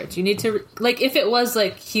work, George. You need to, like, if it was,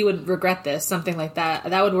 like, he would regret this, something like that,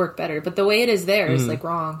 that would work better. But the way it is there is, like,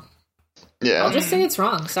 wrong. Yeah. I'll just say it's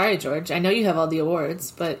wrong. Sorry, George. I know you have all the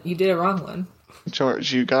awards, but you did a wrong one.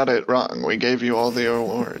 George, you got it wrong. We gave you all the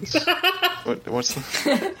awards. What's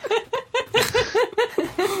the...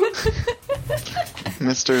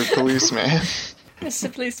 Mr. Policeman.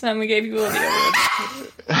 Mr. Policeman, we gave you all the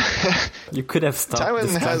awards. You could have stopped Tywin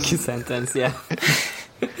this has- clunky sentence, yeah.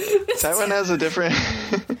 Tywin has a different...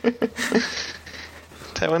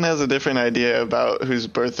 Tywin has a different idea about whose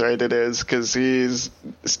birthright it is, because he's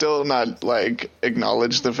still not, like,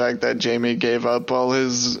 acknowledged the fact that Jaime gave up all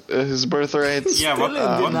his birthrights. Yeah, Still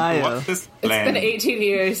in denial. what's this It's plan? been 18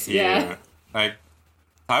 years. Yeah. here? Like,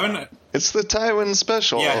 Tywin, It's the Tywin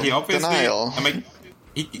special. yeah, he obviously, Denial. I mean,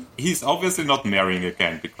 he's obviously not marrying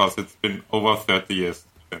again, because it's been over 30 years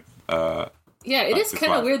since, Yeah, it is his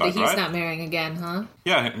kind of wife, weird that he's right? not marrying again, huh?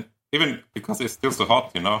 yeah, even because he's still so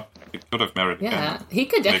hot, you know, he could have married Yeah. again. He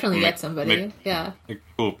could definitely Make- get somebody. make- Yeah. A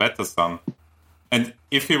cool, better son. And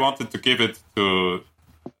if he wanted to give it to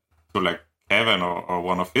like Kevin or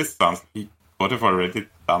one of his sons, he could have already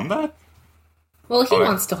done that. Well, he Alright.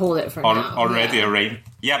 wants to hold it for now. Already yeah. arranged.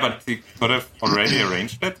 Yeah, but he could have already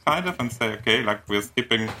arranged that kind of and say, okay, like we're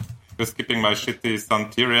skipping my shitty son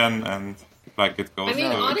Tyrion, and like it goes. I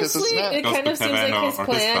mean, to, because honestly, it's not- it goes kind to of seems Kevin like his or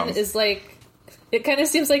his plan sons. is like. It kind of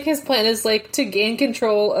seems like his plan is like to gain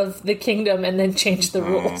control of the kingdom and then change the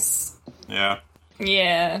rules, yeah.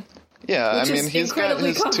 Yeah. Yeah, which I mean, is he's got incredibly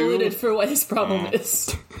his convoluted for what his problem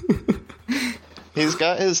is. He's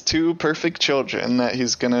got his two perfect children that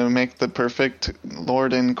he's gonna make the perfect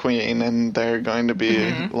lord and queen, and they're going to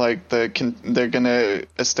be like they're gonna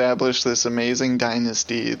establish this amazing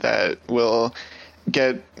dynasty that will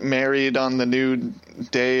get married on the new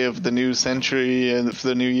day of the new century and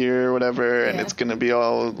the new year or whatever, and Yeah. it's gonna be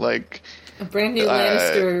all like A brand new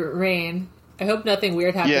Lannister reign. I hope nothing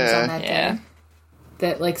weird happens Yeah. on that Yeah. day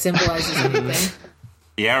that like symbolizes anything.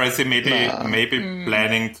 Yeah, is he maybe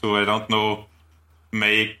planning to, I don't know,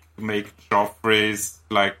 make Joffrey's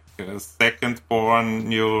like second born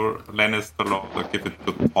new Lannister lord, or give it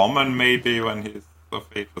to Tommen maybe when he's of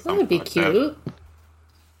age or That something would be like cute.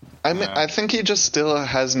 I mean, I think he just still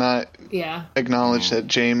has not Yeah. acknowledged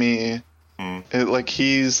that Jaime,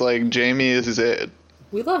 Jaime is it.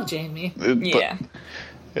 We love Jaime. Yeah.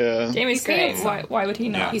 Yeah. Jamie's great. great. Why would he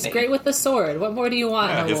not? He's be? great with the sword. What more do you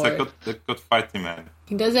want Yeah, in a he's lord? a good fighting man.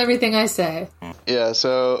 He does everything I say. Yeah,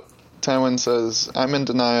 so Tywin says, I'm in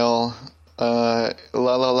denial. La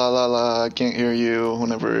la la la la, I can't hear you.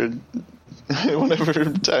 Whenever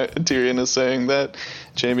Tyrion is saying that,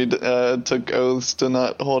 Jaime took oaths to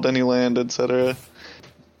not hold any land, etc.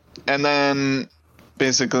 And then,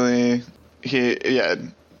 basically,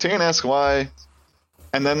 Tyrion asks why.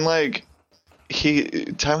 And then, like,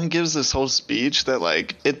 Tywin gives this whole speech that,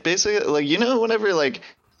 like, it basically, like, you know, whenever, like,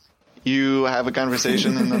 you have a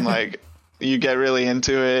conversation and then, like, you get really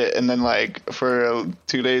into it, and then, like, for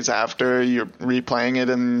 2 days after, you're replaying it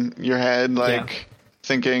in your head, like,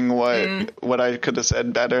 thinking what I could have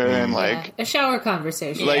said better, and, like, A shower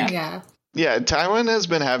conversation. Like- yeah. yeah, Tywin has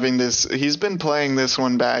been having this, he's been playing this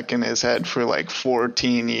one back in his head for, like,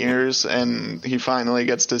 14 years, and he finally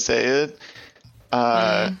gets to say it.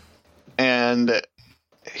 And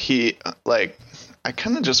he, like, I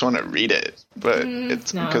kind of just want to read it, but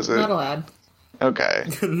it's No, because not allowed. okay.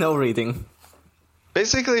 No reading.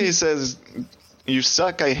 Basically, he says, "You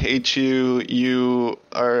suck. I hate you. You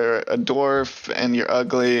are a dwarf, and you're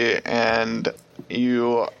ugly, and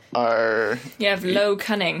you are." You have low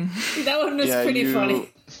cunning. That one was Yeah, pretty you- funny.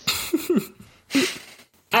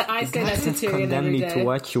 I say that to Just Tyrion condemn every me day. to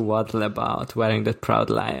what you waddle about wearing that proud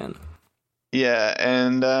lion. Yeah,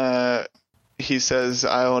 and he says,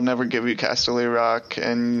 "I will never give you Casterly Rock,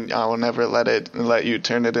 and I will never let you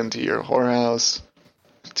turn it into your whorehouse."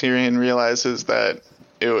 Tyrion realizes that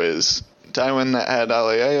it was Tywin that had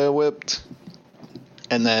Alyea whipped,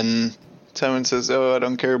 and then Tywin says, "Oh, I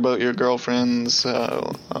don't care about your girlfriends. I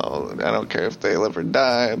don't care if they live or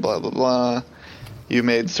die. Blah blah blah. You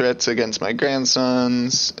made threats against my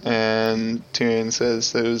grandsons," and Tyrion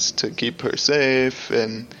says those to keep her safe,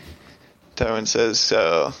 and Tywin says,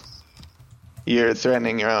 "So you're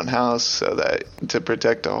threatening your own house to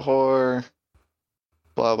protect a whore,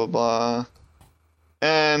 blah blah blah."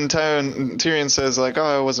 And Tyrion says, like, "Oh,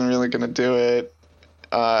 I wasn't really gonna do it.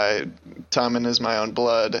 Tommen is my own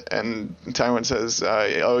blood." And Tywin says,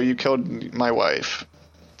 "Oh, you killed my wife.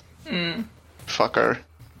 Fucker."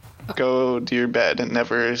 go to your bed and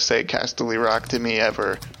never say Casterly Rock to me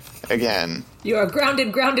ever again. You are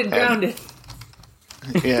grounded.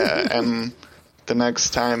 Yeah, and the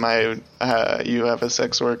next time you have a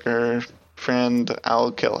sex worker friend,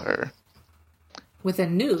 I'll kill her. With a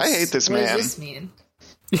noose. I hate this what man. What does this mean?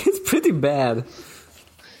 It's pretty bad.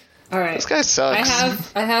 All right. This guy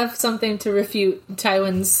sucks. I have something to refute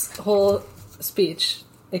Tywin's whole speech.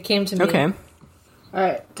 It came to me. Okay. All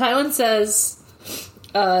right. Tywin says,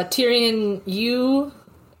 Tyrion, you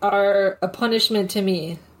are a punishment to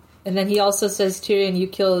me. And then he also says, Tyrion, you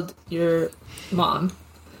killed your mom.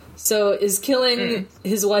 So is killing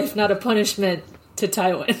his wife not a punishment to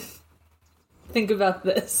Tywin? Think about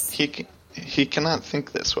this. He cannot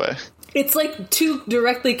think this way. It's like two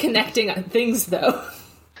directly connecting things, though.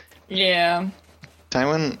 Yeah.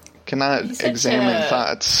 Tywin cannot He's such examine a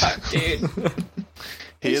thoughts. fuck, dude.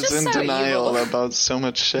 He He's is just in so denial evil. about so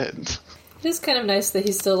much shit. It is kind of nice that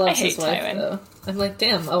he still loves I his hate wife, Tywin. though. I'm like,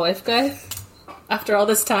 damn, a wife guy? After all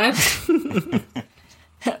this time?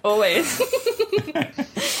 Always.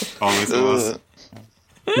 Always was.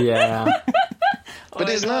 Yeah. But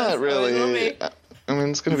he's Always not was, always will really. be. I mean,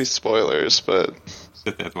 it's going to be spoilers, but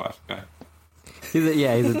The dead wife guy. He's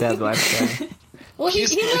a dead wife guy. Well,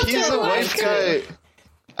 he's loves her a wife too. guy.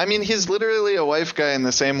 I mean, he's literally a wife guy in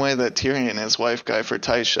the same way that Tyrion is wife guy for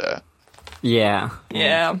Tysha. Yeah.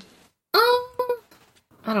 Yeah.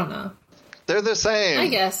 I don't know. They're the same. I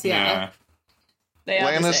guess, yeah. They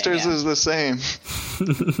are the same, Lannisters yeah. is the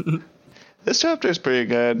same. This chapter is pretty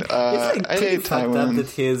good. It's like I pretty hate fucked up Tywin. that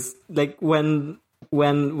he's like when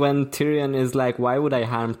Tyrion is like, why would I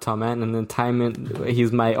harm Tommen? And then Tywin,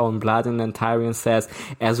 he's my own blood, and then Tyrion says,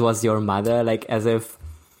 as was your mother, like as if.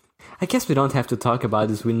 I guess we don't have to talk about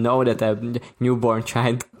this. We know that a newborn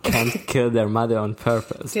child can't kill their mother on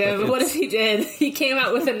purpose. Yeah, but what it's- if he did? He came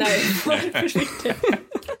out with a knife. What if he did?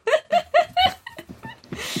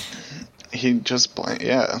 He just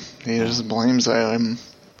blames him.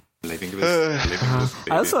 Living this baby.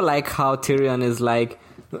 I also like how Tyrion is like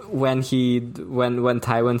when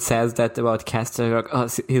Tywin says that about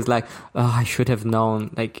Casterly, he's like, I should have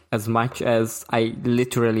known, like as much as I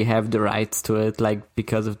literally have the rights to it, like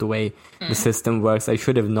because of the way the system works, I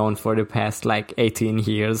should have known for the past like 18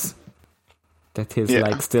 years that he's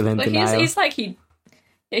like still in But denial. he's like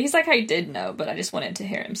I did know, but I just wanted to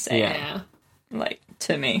hear him say Yeah. it, Yeah. like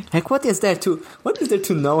to me. Like what is there to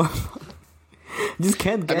know? Just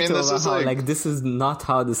can't get mean, this over is how like- this is not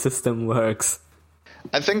how the system works.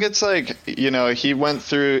 I think it's like, he went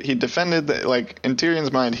through, he defended, like, in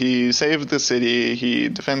Tyrion's mind, he saved the city, he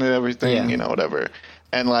defended everything, Yeah. whatever.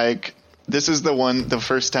 And, like, this is the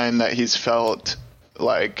first time that he's felt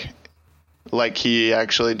like he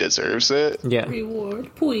actually deserves it. Yeah.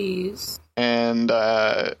 Reward, please. And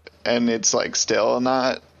it's, like, still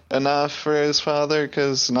not enough for his father,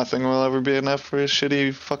 because nothing will ever be enough for his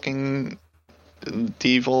shitty fucking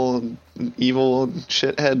evil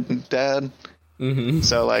shithead dad. Mm-hmm.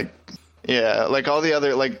 So, like, yeah, like all the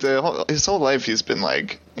other, like his whole life he's been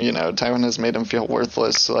like, Tywin has made him feel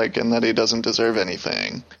worthless, like, and that he doesn't deserve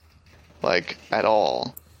anything, like, at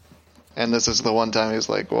all. And this is the one time he's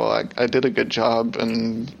like, well, I did a good job,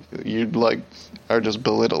 and you, like, are just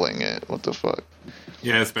belittling it. What the fuck?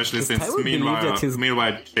 Yeah, especially since I would believe that his-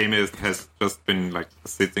 meanwhile Jaime has just been like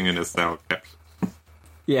sitting in a cell kept.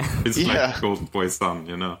 Yeah. It's Yeah. like Golden Boy's son,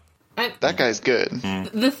 That guy's good.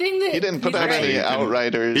 The thing that He didn't put he's out right. any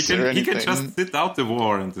outriders or He anything. can just sit out the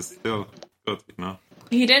war and it's still good,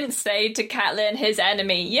 He didn't say to Catelyn, his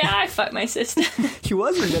enemy, yeah, I fucked my sister. He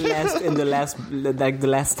was in the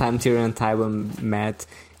last time Tyrion and Tywin met.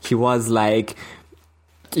 He was like,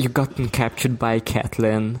 "You gotten captured by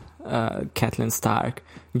Catelyn Stark."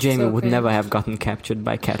 Jaime would okay. never have gotten captured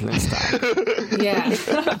by Catelyn Stark. Yeah.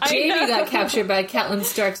 Jaime got captured by Catelyn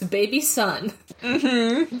Stark's baby son.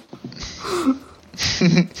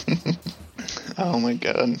 Oh my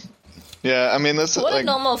god. Yeah, I mean, this is What a like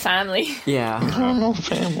normal family. Yeah, normal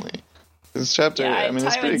family. This chapter, Yeah, I mean,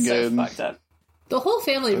 it's pretty Tywin's good. so fucked up. The whole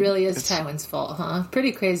family really is Tywin's fault, huh?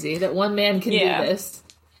 Pretty crazy that one man can Yeah. do this.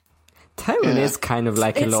 Tywin Yeah. is kind of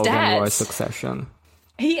like a It's Logan Roy dads. Succession.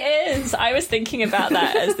 He is. I was thinking about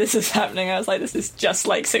that as this is happening. I was like, this is just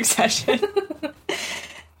like Succession.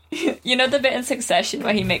 You know the bit in Succession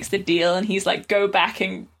where he makes the deal and he's like, go back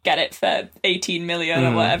and get it for 18 million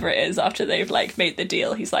or whatever it is after they've like made the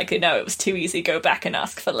deal. He's like, no, it was too easy. Go back and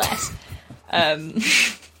ask for less.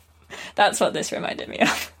 That's what this reminded me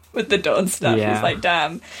of with the Dawn stuff. Yeah. He's like,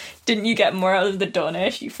 damn, didn't you get more out of the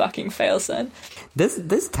Dornish? You fucking fail, son. Does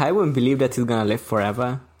Tywin believe that he's gonna live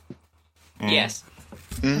forever? Yes.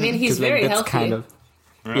 I mean, he's 'Cause, like, very that's healthy. kind of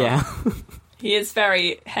yeah. He is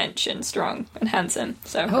very hench and strong and handsome.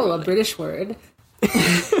 So Oh, a probably. British word.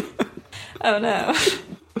 Oh no.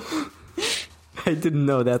 I didn't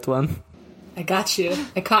know that one. I got you.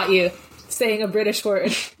 I caught you saying a British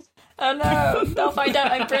word. Oh no. They'll find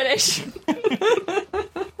out I'm British.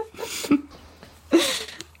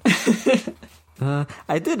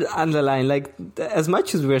 I did underline, like, as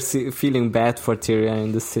much as we're feeling bad for Tyrion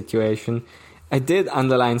in this situation, I did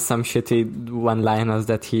underline some shitty one-liners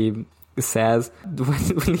that he says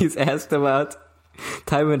when he's asked about.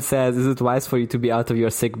 Tywin says, "Is it wise for you to be out of your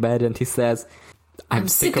sick bed?" And he says, I'm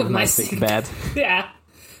sick of my sick bed. Yeah.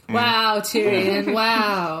 Wow, Tyrion.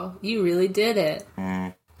 Wow. You really did it.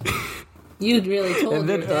 You really told And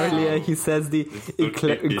then your dad. earlier he says the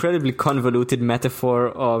creepy. incredibly convoluted metaphor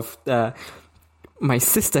of my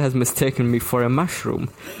sister has mistaken me for a mushroom.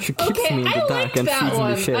 She keeps Okay, me in the I dark liked and that feeds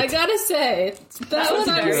one. me shit. I gotta say, that was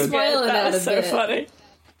I was very smiling good. That at was a so bit. funny.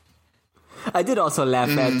 I did also laugh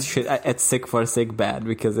at sick for sick bad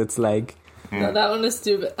because it's like, No, that one was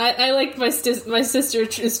stupid. I like my sister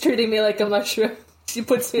is treating me like a mushroom. She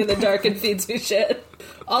puts me in the dark and feeds me shit.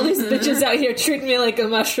 All these bitches out here treat me like a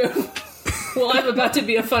mushroom. Well, I'm about to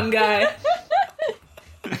be a fun guy.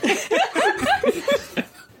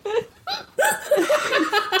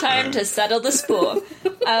 Time to settle the score.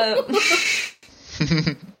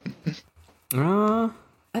 yeah,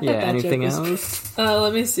 that anything joke was- else?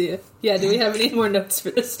 Let me see. Yeah, do we have any more notes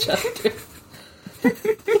for this chapter?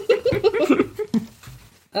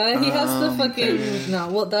 He has the fucking no.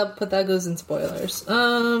 Well, that goes in spoilers.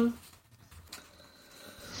 I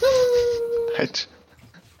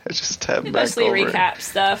just tabbed back Mostly over. recap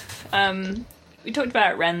stuff. We talked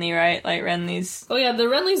about Renly, right? Like Renly's. Oh yeah, the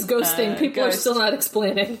Renly's ghost thing. People are ghost. still not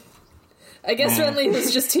explaining. I guess Renly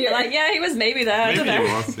was just here. Like, yeah, he was maybe there. I don't Maybe know.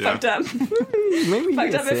 he was, yeah. Fucked up. Maybe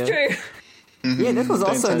Fucked yes, up if yeah. true. Yeah, that was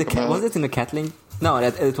also in the talk about was it in the Catling? No,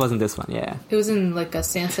 it wasn't this one. Yeah, It was in like a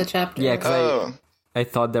Sansa chapter. yeah. 'Cause Oh, I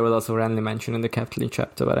thought there was also Renly mentioned in the Catling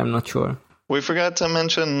chapter, but I'm not sure. we forgot to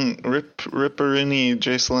mention Ripperini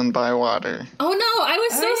Jacelyn Bywater. Oh no, I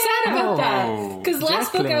was so sad about that. Because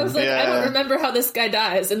last book I was like, I Yeah. don't remember how this guy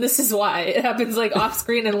dies, and this is why. It happens like off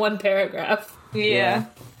screen in one paragraph. Yeah.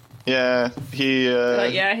 Yeah,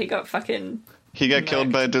 But yeah, he got fucking. he got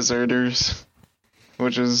killed by deserters,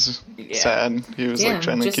 which is Yeah. sad. He was Damn, like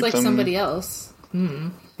trying to just keep like them. somebody else.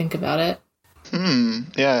 Think about it.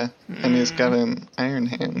 Yeah, and he's got an iron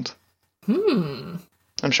hand.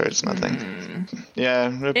 I'm sure it's nothing.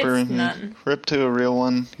 Yeah, It's none. Rip to a real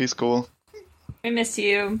one. He's cool. We miss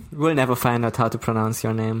you. We'll never find out how to pronounce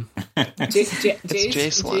your name.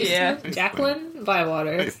 Jacelyn. Yeah. Jacqueline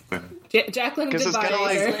Bywater. Jacqueline 'Cause it's kinda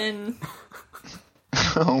like- Goodbywater. Lynn.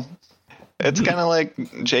 Oh, it's kind of like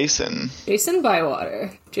Jason. Jason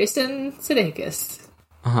Bywater. Jason Sudeikis.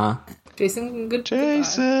 Jason Good.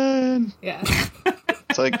 Jason. Yeah,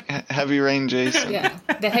 It's like Heavy Rain Jason. yeah.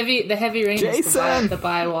 The heavy rain is Jason! the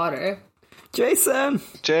Bywater. Jason.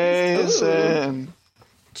 Jason.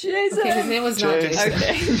 Jason. Okay, his name was not Jason.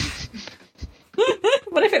 Jason. Okay.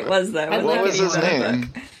 What if it was though? I'd What like was it his either.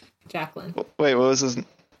 name? Jacqueline. Wait, what was his?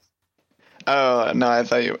 Oh no, I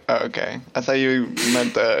thought you. Oh, okay, I thought you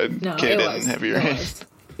meant the No, kid it in was. Heavy It Rain. was.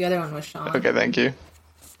 The other one was Sean. Okay, thank you.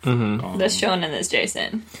 There's Sean and there's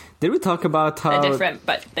Jason. Did we talk about how? They're different,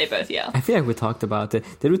 but they both yell. I feel like we talked about it.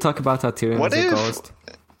 Did we talk about how Tyrion What is a if- ghost?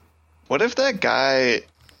 What if that guy,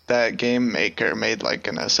 that game maker, made like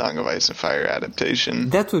a Song of Ice and Fire adaptation?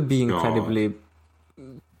 That would be incredibly.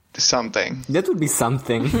 Something. That would be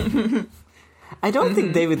something. I don't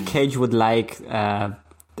think David Cage would like the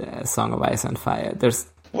Song of Ice and Fire. There's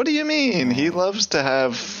What do you mean? He loves to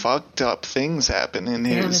have fucked up things happen in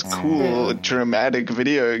his that's cool, true. dramatic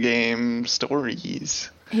video game stories.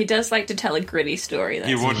 He does like to tell a gritty story. That's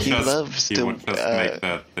He would He loves just to, make that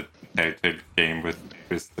the Telltale game with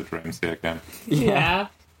Twisted Ramsey again. Yeah.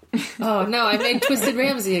 Oh no, I made Twisted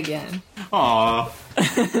Ramsey again. Aww.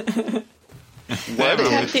 What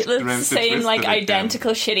if? It's the same, like,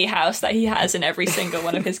 identical shitty house that he has in every single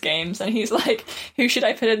one of his games, and he's like, who should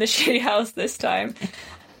I put in the shitty house this time?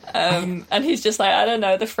 And he's just like, I don't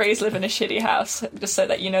know, the Freys live in a shitty house, just so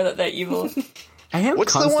that you know that they're evil. I am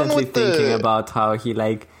What's the one constantly with the- thinking about how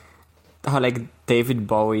David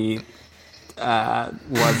Bowie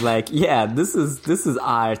was like, yeah, this is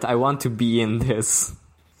art. I want to be in this.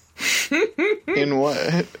 In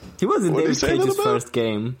what? He was in What David is that Cage's about? first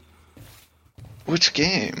game. Which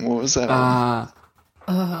game? What was that?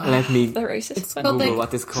 Let me The racist It's one. called Google like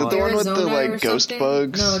what it's it called. the one with the, Arizona like, or ghost something?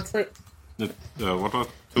 bugs? No, it's like What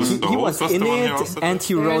was He was in it, and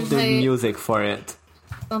he wrote the Fahrenheit- music for it.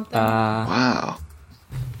 something. Wow.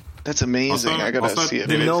 That's amazing. I gotta see it.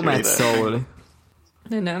 The Nomad That. Soul.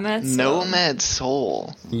 The Nomad Soul. Nomad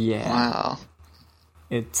Soul. Yeah. Wow.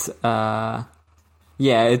 It's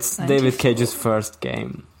it's David Cage's first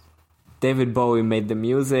game. David Bowie made the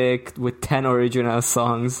music with 10 original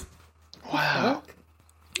songs. Wow.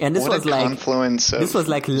 And this What was a like confluence of this was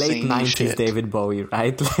like late zany 90s shit. David Bowie,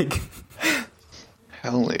 right? Like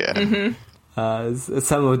Hell yeah.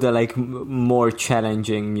 some of the like more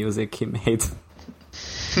challenging music he made.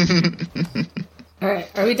 All right,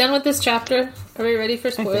 are we done with this chapter? Are we ready for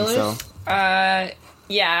I think spoilers? so.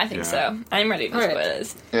 Yeah, I think so. I'm ready for All right.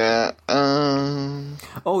 spoilers. Yeah.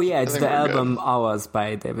 Oh yeah, it's think the we're good. album Hours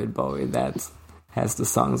by David Bowie that has the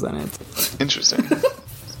songs on it. Interesting.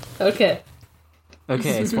 Okay.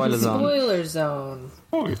 Okay, spoiler zone. Spoiler zone.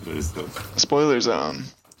 Oh, it is. Spoiler zone.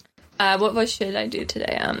 What should I do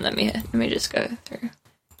today? Let me just go through.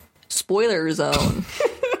 Spoiler zone.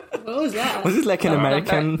 What was that? Was it like an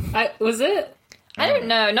American? Was it? I don't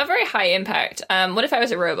know. Not very high impact. What if I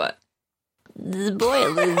was a robot?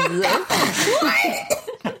 Spoiler zone.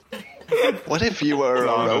 What if you were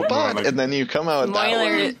a robot and then you come out with that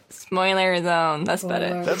one? Spoiler zone. That's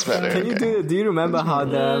better. That's better. Can you Okay. do you remember how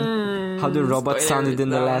the robot spoiler sounded in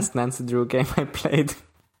the zone. last Nancy Drew game I played?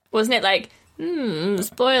 Wasn't it like,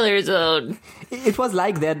 spoiler zone? It was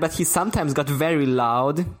like that, but he sometimes got very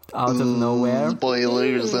loud out of nowhere.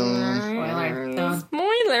 Spoiler zone. Spoiler zone.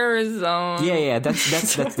 Spoiler zone. Yeah,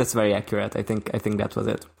 that's very accurate. I think that was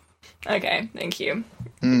it. Okay, thank you.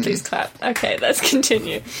 Please clap. Okay, let's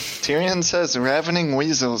continue. Tyrion says ravening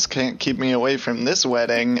weasels can't keep me away from this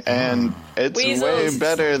wedding, and it's Weasels. way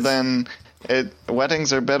better than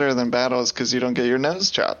weddings are better than battles because you don't get your nose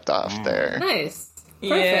chopped off there. Nice.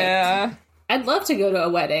 Perfect. Yeah. I'd love to go to a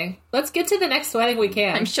wedding. Let's get to the next wedding we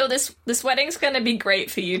can. I'm sure this wedding's gonna be great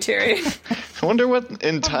for you, Tyrion. I wonder what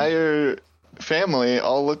entire family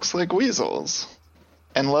all looks like weasels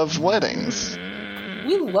and love weddings.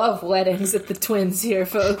 We love weddings at the Twins here,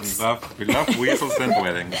 folks. We love weasels and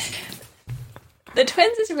weddings. The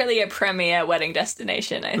Twins is really a premier wedding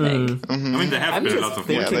destination, I think. I mean, there have I'm been a just lot of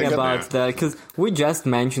thinking they got about that because we just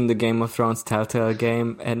mentioned the Game of Thrones Telltale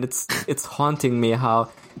game, and it's haunting me how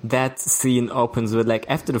that scene opens with like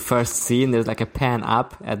after the first scene, there's like a pan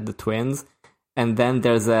up at the Twins, and then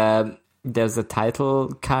there's a title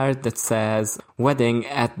card that says "Wedding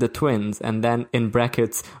at the Twins," and then in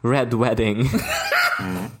brackets "Red Wedding."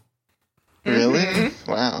 Really?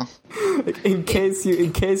 Wow. in case you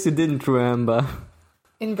didn't remember,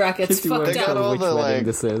 In brackets, if you fucked weren't got sure up. all which the, wedding like-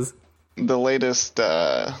 this is. The latest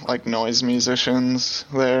like noise musicians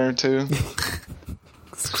there too.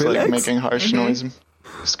 It's like Skrillex? making harsh noise.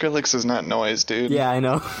 Skrillex is not noise, dude. Yeah, I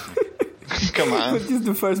know. Come on. He's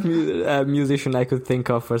the first musician I could think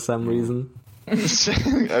of for some reason.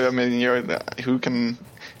 I mean, who can?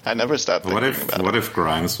 I never stop thinking about What if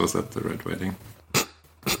Grimes was at the Red Wedding?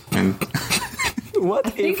 And What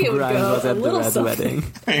if think it would Grimes go was a at the little Red something.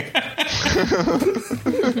 Wedding?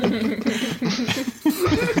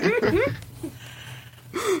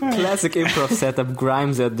 Classic improv setup,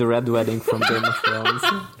 Grimes at the Red Wedding from Game of Thrones.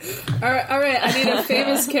 All right, I need a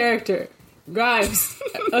famous character. Grimes.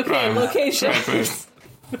 Okay, Grimes. location.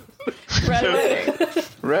 Red wedding.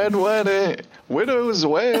 Red Wedding, Widow's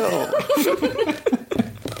Wail.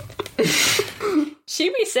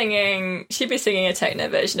 She'd be singing a techno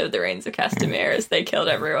version of the Reigns of Castamere as they killed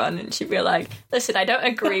everyone, and she'd be like, "Listen, I don't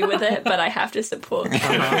agree with it, but I have to support you."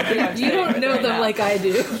 You don't know them like I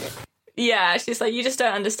do. Yeah, she's like, you just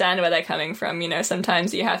don't understand where they're coming from. You know,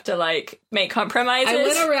 sometimes you have to like make compromises. I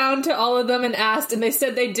went around to all of them and asked, and they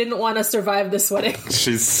said they didn't want to survive this wedding.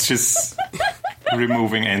 she's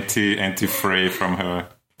removing anti-Frey from her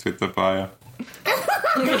Twitter bio.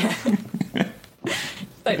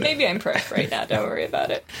 Like, maybe I'm pro right now. Don't worry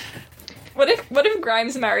about it. What if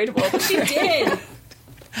Grimes married Walter? She did.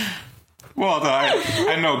 Well,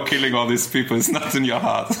 I know killing all these people is not in your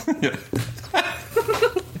heart. Yeah.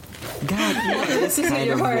 God, This is in kind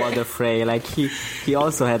your of heart. Walder Frey. Like he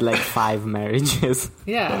also had like 5 marriages.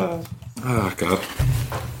 Yeah. Oh god.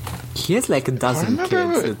 He has like a dozen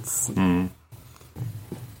remember- kids. It's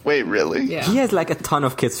Wait, really? Yeah. he has like a ton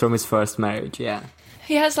of kids from his first marriage. Yeah.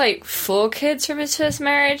 He has like 4 kids from his first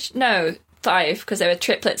marriage. No, 5 because they were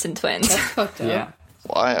triplets and twins. That's fucked up. Yeah.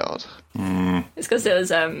 Wild. It's because there was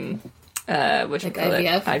what you Like call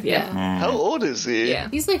IVF? it? IVF. Yeah. How old is he? Yeah.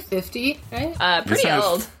 He's like 50, right? Pretty He's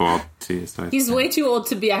old. 40, so He's way too old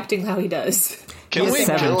to be acting how he does. Can He we has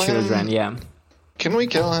 7 kill children. him? Yeah. Can we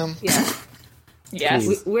kill him? Yeah. Yes.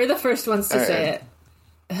 Please. We're the first ones to say it.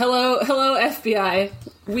 Hello, FBI.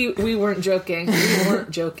 We weren't joking. We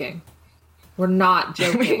weren't joking. We're not We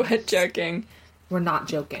joking. were joking. We're not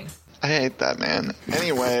joking. I hate that, man.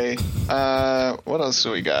 Anyway, what else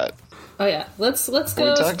do we got? Oh yeah, let's go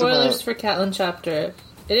talked spoilers about- for Catelyn chapter.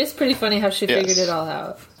 It is pretty funny how she figured it all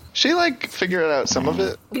out. She, figured out some of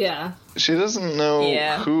it. Yeah. She doesn't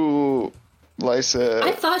know who Lysa...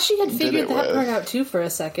 I thought she had figured it that with. part out too for a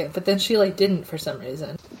second, but then she didn't for some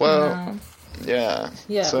reason. Well, yeah.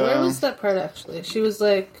 Yeah, So, where was that part actually? She was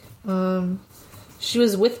she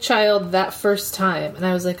was with child that first time, and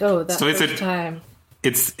I was like, oh, that So is first it- time.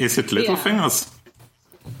 Is it Littlefingers?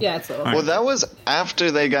 Yeah, it's a well, that was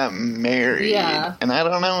after they got married. Yeah. And I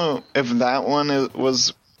don't know if that one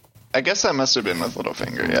was... I guess that must have been with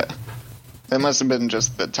Littlefinger, yeah. That must have been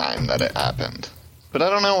just the time that it happened. But I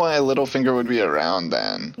don't know why Littlefinger would be around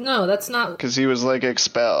then. No, that's not. Because he was,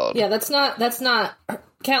 expelled. Yeah, that's not.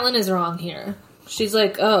 Catelyn is wrong here. She's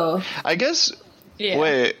like, oh, I guess... Yeah.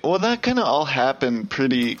 Wait, well, that kind of all happened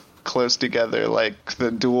pretty close together,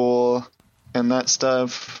 the duel and that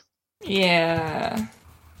stuff. Yeah.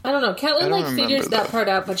 I don't know. Catelyn don't figures remember that that. part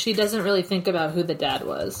out, but she doesn't really think about who the dad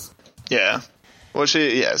was. Yeah. Well,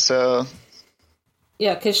 so...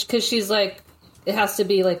 Yeah, because she's like, it has to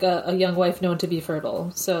be a young wife known to be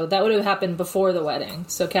fertile. So that would have happened before the wedding.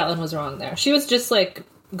 So Catelyn was wrong there. She was just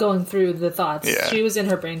going through the thoughts. Yeah. She was in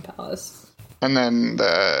her brain palace. And then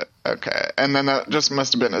and then that just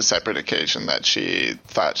must have been a separate occasion that she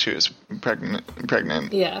thought she was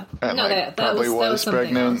pregnant. Yeah. And No, that probably was something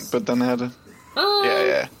pregnant, else. but then had a...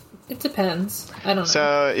 Yeah. It depends. I don't know.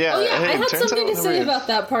 So, yeah. Oh yeah, hey, I had turns something out to say we- about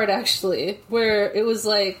that part actually, where it was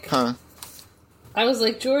Huh. I was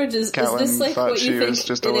like, George, is Catelyn this thought what you she think was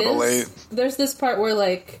just a it little is? late. There's this part where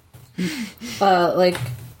Catelyn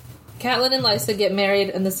and Lysa get married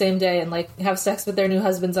in the same day and have sex with their new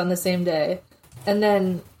husbands on the same day, and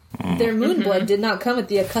then their moon blood did not come at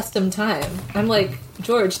the accustomed time. I'm like,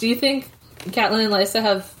 George, do you think Catelyn and Lysa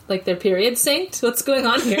have their period synced? What's going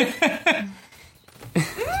on here?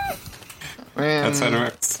 Man, That's how it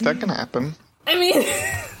works. that can happen. I mean,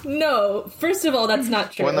 no. First of all, that's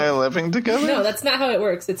not true. When they're living together? No, that's not how it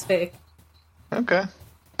works. It's fake. Okay.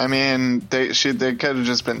 I mean, they could have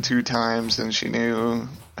just been 2 times and she knew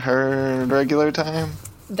her regular time.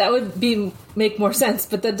 That would make more sense,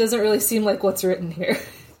 but that doesn't really seem like what's written here.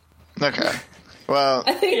 Okay. Well,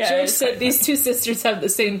 I think Yeah, George it's said these 2 sisters have the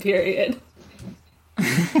same period.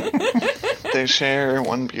 they share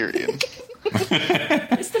one period.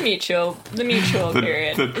 It's the mutual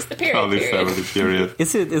period. It's the period Holy period. family period.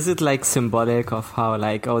 Is it symbolic of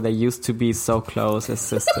how they used to be so close as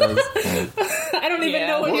sisters? I don't even Yeah.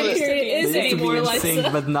 know what Well, your it- period is They used to be anymore, in sync,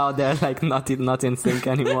 Lysa. but now they're not in sync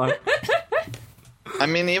anymore. I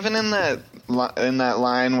mean, even in that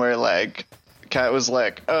line where Kat was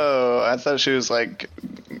like, "Oh, I thought she was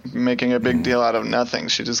making a big deal out of nothing.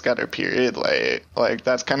 She just got her period late."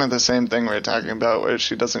 That's kind of the same thing we're talking about, where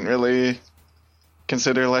she doesn't really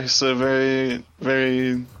consider Lysa very,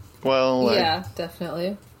 very well. Yeah,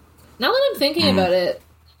 definitely. Now that I'm thinking about it,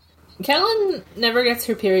 Catelyn never gets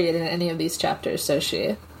her period in any of these chapters, does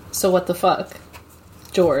she? So what the fuck?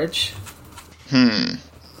 George.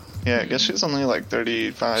 Yeah, I guess she's only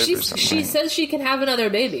 35 or something. She says she can have another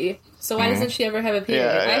baby. So why doesn't she ever have a period?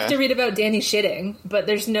 Yeah, I have to read about Dany shitting, but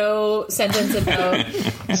there's no sentence about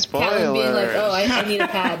Catelyn being like, "Oh, I need a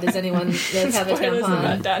pad. Does anyone have a Spoilers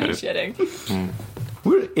about tampon?" Danny shitting.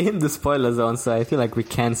 We're in the spoiler zone, so I feel like we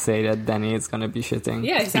can say that Danny is gonna be shitting.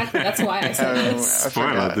 Yeah, exactly. That's why I said Oh, this. I Spoiler,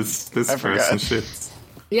 forgot. this I forgot. person shits.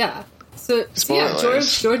 Yeah. So yeah,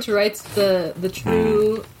 Spoilers. George writes the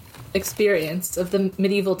true experience of the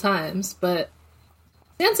medieval times, but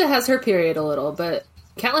Sansa has her period a little, but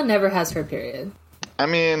Catelyn never has her period. I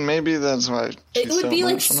mean, maybe that's why she's It would so be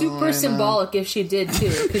emotional super right now. symbolic if she did too,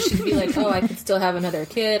 because she'd be like, "Oh, I could still have another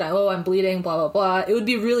kid. Oh, I'm bleeding. Blah blah blah." It would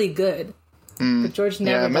be really good. But George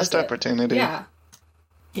never. Yeah, does missed it. opportunity. Yeah,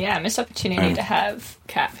 Yeah, missed opportunity to have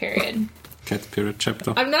cat period. Cat period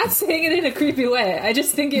chapter. I'm not saying it in a creepy way. I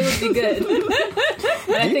just think it would be good.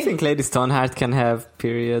 And I Do you think Lady Stoneheart can have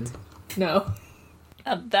period? no.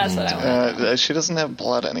 That's what I want. She doesn't have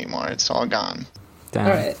blood anymore. It's all gone. Damn.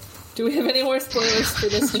 All right. Do we have any more spoilers for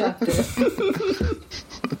this chapter?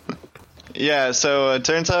 Yeah, so it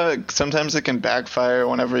turns out sometimes it can backfire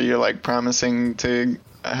whenever you're promising to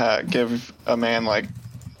give a man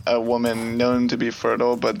a woman known to be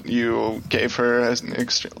fertile, but you gave her a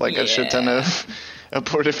shit ton of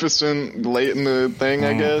abortifacient late in the thing.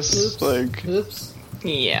 I guess Oops.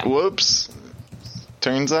 Yeah. whoops.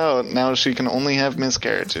 Turns out now she can only have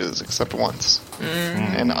miscarriages except once,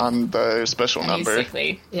 and on the special number.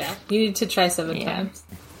 Basically. Yeah, you need to try 7 Yeah. times.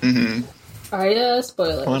 Mm-hmm. Arya,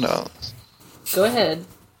 spoilers. What else? Go ahead.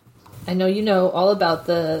 I know you know all about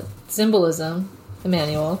the symbolism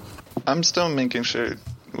Emmanuel. I'm still making sure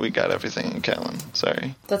we got everything in Catelyn.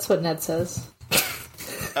 Sorry. That's what Ned says.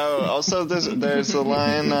 Oh, also there's a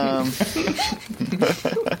line.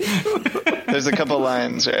 There's a couple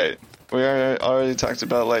lines, right? We already talked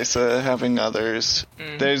about Lysa having others.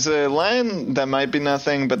 There's a line that might be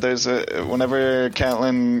nothing, but whenever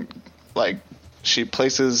Catelyn, like, she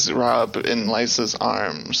places Robb in Lysa's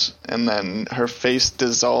arms, and then her face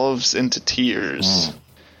dissolves into tears,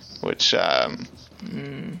 which I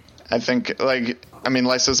think, like, I mean,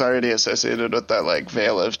 Lysa's already associated with that, like,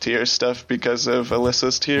 Veil of Tears stuff because of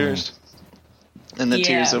Alyssa's tears. And the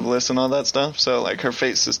tears of Lys and all that stuff. So, like, her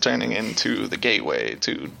face is turning into the gateway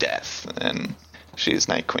to death. And she's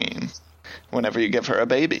Night Queen whenever you give her a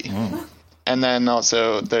baby. And then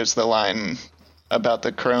also there's the line about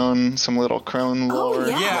the crone, some little crone lore.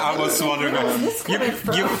 Yeah, I was wondering.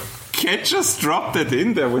 You can't just drop that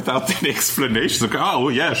in there witut any explanation. Like, oh,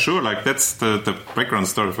 yeah, sure. Like, that's the background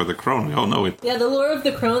story for the crone. We all know it. Yeah, the lore of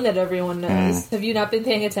the crone that everyone knows. Have you not been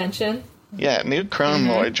paying attention? Yeah, new crone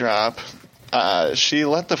lore drop. She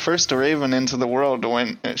let the first raven into the world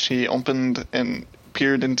when she opened and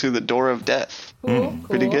peered into the door of death. Cool.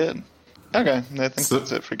 Pretty good. Okay, I think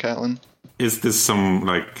that's it for Catelyn. Is this some,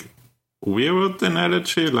 like, weird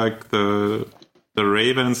analogy? Like, the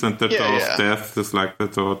ravens and the door of death is like the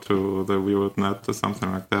door to the weird net or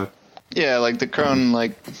something like that? Yeah, like the crone,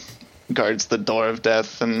 like, guards the door of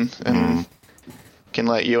death and can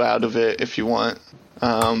let you out of it if you want.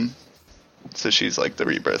 So she's like the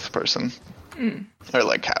rebirth person. Or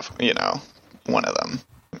like half, one of them.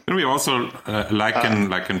 Can we also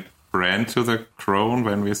liken Bran to the crone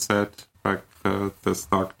when we said like the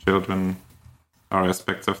Stark children are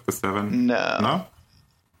aspects of the Seven? No?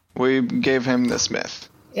 We gave him this myth.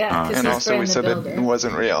 Yeah, and also we said it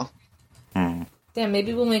wasn't real. Damn,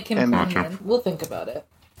 maybe we'll make him crone then. We'll think about it.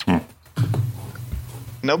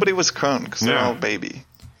 Nobody was crone because they're all baby.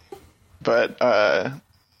 But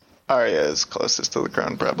Arya is closest to the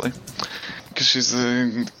crone probably. Because she's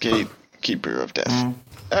the gatekeeper of death.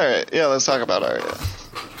 Alright, yeah, let's talk about Arya.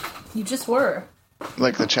 You just were.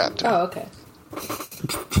 Like the chapter. Oh, okay.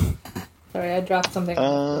 Sorry, I dropped something.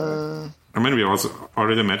 I mean, we also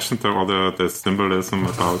already mentioned all the symbolism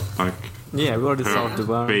about, like... Yeah, we already solved the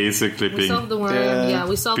worm. Basically we solved the worm,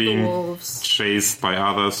 we solved the wolves. Chased by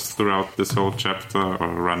others throughout this whole chapter, or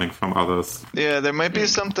running from others. Yeah, there might be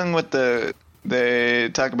something with they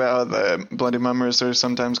talk about how the Bloody Mummers are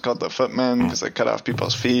sometimes called the footmen because they cut off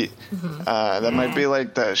people's feet. That might be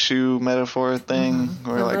like the shoe metaphor thing,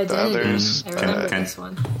 or like the others. I remember this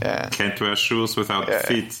one. Yeah. Can't wear shoes without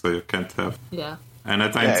feet, so you can't have an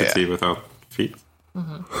identity without feet.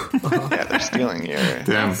 Yeah, they're stealing your...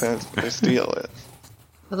 They steal it.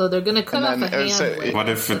 Although they're going to cut off a hand. What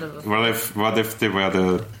if they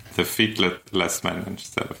were the feetless man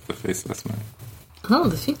instead of the faceless man? Oh,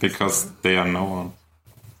 the feet. Because they are no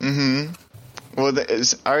one. Well,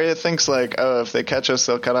 Arya thinks like, oh, if they catch us,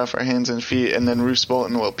 they'll cut off our hands and feet, and then Roose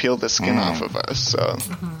Bolton will peel the skin off of us, so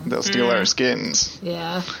they'll steal our skins.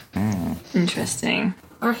 Yeah. Interesting.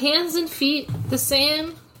 Are hands and feet the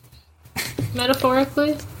same?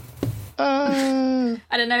 Metaphorically? I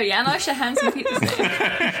don't know. Janosch, are hands and feet the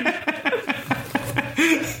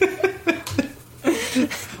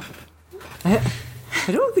same?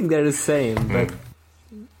 I don't think they're the same, but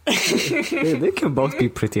they can both be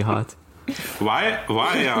pretty hot.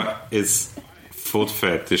 Why is foot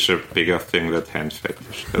fetish a bigger thing than hand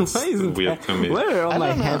fetish? That's weird to me. Where are all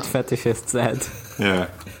my hand fetishists at? Yeah.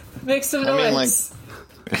 Make some noise.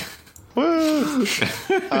 Nobody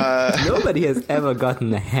has ever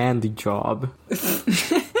gotten a hand job.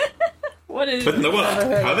 What is? But no one.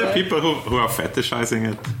 Are there people who are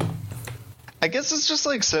fetishizing it? I guess it's just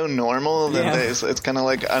like so normal that it's kind of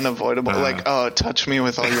like unavoidable. Like, oh, touch me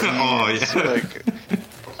with all your hands. Like,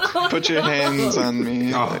 put your hands on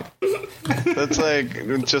me. Like, that's like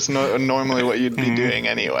just normally what you'd be doing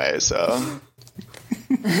anyway. So.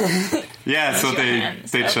 Yeah, so they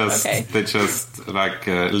just like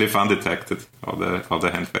live undetected, all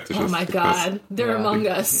the hand fetishes. Oh my god, they're among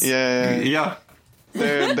us. Yeah.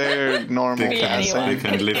 They're normal. They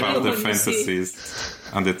can live out their fantasies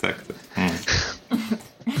undetected.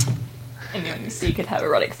 Anyone you see could have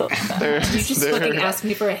erotic thoughts. You just fucking asked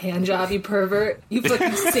me for a hand job, you pervert. You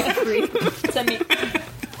fucking sick freak.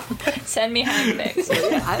 Send me hand pics.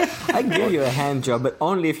 I give you a hand job, but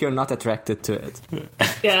only if you're not attracted to it.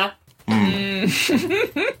 Yeah.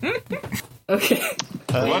 Okay.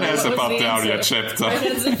 What else about the Arya chapter? Are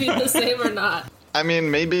hands and feet the same or not? I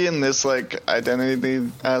mean, maybe in this like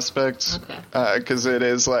identity aspect, because it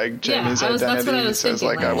is like Jaime's identity. That's what I was says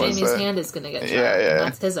thinking. Like I was Jaime's hand is going to get chopped. Yeah.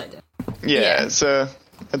 That's his identity. Yeah, Yeah. so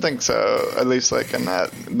I think so. At least like in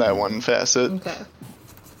that one facet. Okay.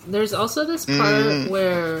 There's also this part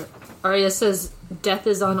where Arya says, "Death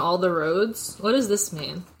is on all the roads." What does this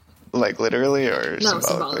mean? Like literally or No,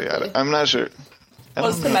 symbolically? symbolically. I'm not sure.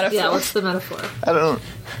 What's the metaphor? Yeah, what's the metaphor? I don't.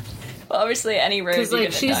 Well, obviously, any road Because you're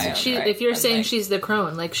like gonna die on, she right? if you're And, saying like, she's the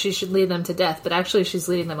crone, like she should lead them to death, but actually she's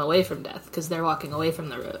leading them away from death because they're walking away from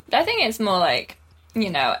the road. I think it's more like,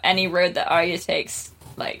 any road that Arya takes,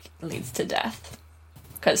 like, leads to death.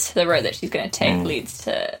 Because the road that she's going to take leads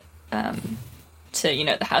to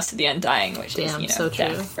the House of the Undying, which Damn, is, so true.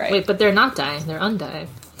 death, right? Wait, but they're not dying; they're undying.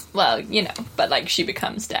 Well, but, like, she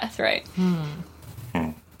becomes death, right?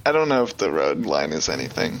 I don't know if the road line is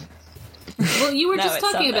anything. Well, you were No, just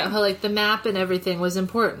it's talking about something. how like the map and everything was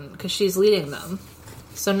important because she's leading them.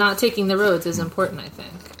 So not taking the roads is important, I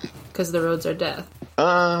think, because the roads are death.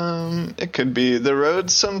 It could be. The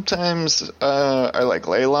roads sometimes are like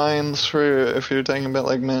ley lines for if you're talking about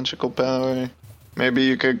like magical power. Maybe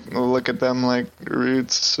you could look at them like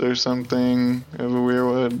roots or something of a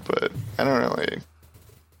weirwood, but I don't really.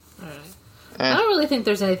 All right. Eh. I don't really think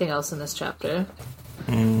there's anything else in this chapter.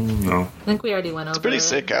 No. I think we already went over. It's pretty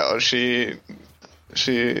sick how she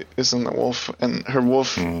is in the wolf and her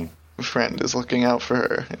wolf friend is looking out for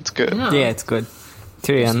her. It's good. No, Yeah, it's good.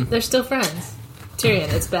 Tyrion. they're still friends.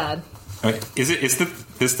 Tyrion, it's bad. Is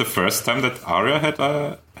this the first time that Arya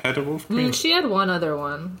had a wolf queen? She had one other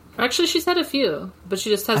one. Actually, she's had a few, but she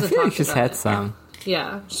just I hasn't feel like talked she's about had it. some.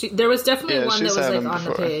 Yeah, there was definitely Yeah, one that she's was had like them on the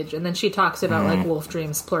before. page, and then she talks about like wolf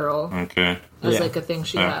dreams plural Okay. as Yeah. like a thing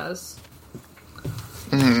she Yeah. has.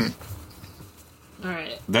 All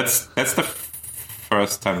right. That's the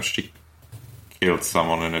first time she killed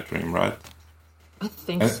someone in a dream, right? I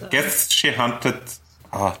think I so. guess she hunted.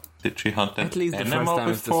 Did she hunt an At least the first animal time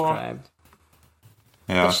it's before? described.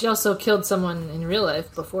 Yeah. But she also killed someone in real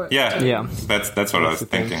life before. Yeah. Yeah. That's what I was That's the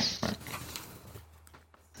thing. thinking. Like,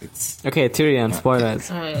 it's Okay, Tyrion,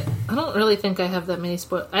 spoilers. All right. I don't really think I have that many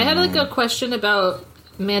spoilers. I had like a question about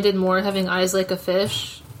Mandon Moore having eyes like a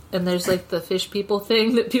fish, and there's like the fish people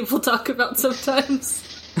thing that people talk about sometimes.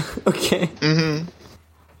 Okay.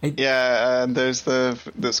 Yeah, there's the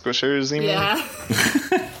squishers. You mean?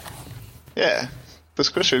 Yeah. Yeah. The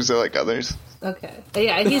squishers are like others. Okay.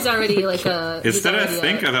 Yeah, he's already like a. is he's that a already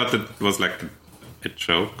thing? I thought it was like a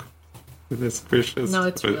joke. With the squishes. No,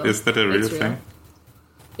 it's But real. Is that a real It's real. thing?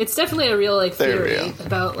 It's definitely a real like They're theory real.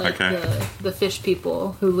 about like Okay. the fish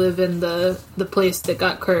people who live in the place that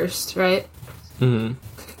got cursed, right?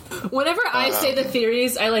 Whenever I say the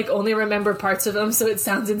theories, I like only remember parts of them, so it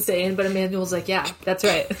sounds insane. But Emmanuel's like, "Yeah, that's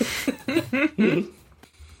right."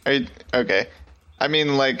 Okay. I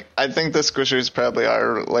mean, like, I think the squishers probably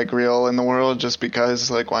are, like, real in the world just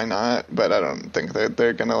because, like, why not? But I don't think that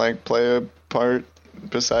they're gonna, like, play a part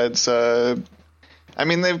besides, I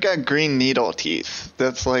mean, they've got green needle teeth.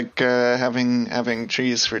 That's like, having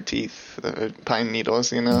trees for teeth. Pine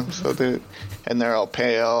needles, you know? So they're all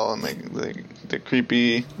pale and they're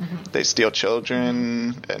creepy. They steal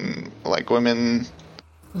children and, like, women.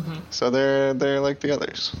 So they're like the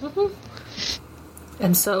others.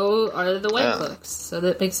 And so are the White Yeah. Cloaks. So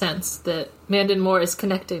that makes sense that Mandon Moore is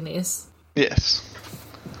connecting these. Yes.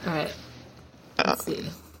 All right. Let's see.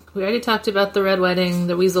 We already talked about the Red Wedding,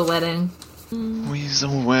 the Weasel Wedding.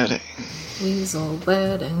 Weasel wedding. Weasel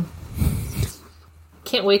Wedding.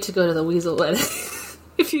 Can't wait to go to the Weasel Wedding.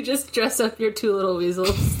 If you just dress up your two little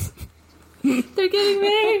weasels. They're getting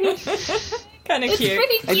married. Kind of It's cute.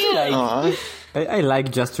 pretty I do cute. like. Aw. I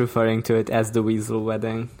like just referring to it as the Weasel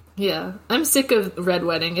Wedding. Yeah. I'm sick of Red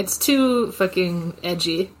Wedding. It's too fucking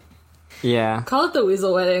edgy. Yeah. Call it the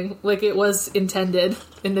Weasel Wedding, like it was intended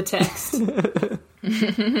in the text.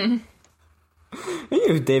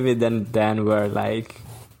 If David and Dan were like,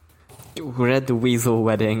 read the Weasel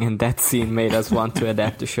Wedding, and that scene made us want to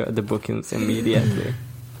adapt the book immediately.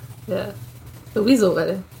 Yeah. The Weasel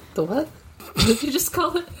Wedding. The what? What did you just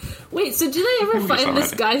call it? Wait, so do they ever find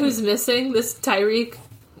this Wedding. guy who's missing? This Tyreek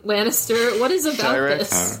Lannister? What is about Tyrek?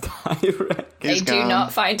 this? They He's do gone.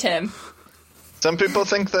 not find him. Some people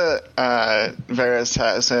think that Varys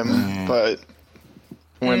has him, but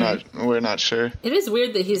we're not sure. It is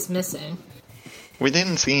weird that he's missing. We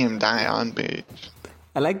didn't see him die on page.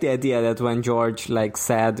 I like the idea that when George like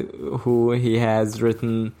said who he has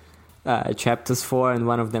written chapters for, and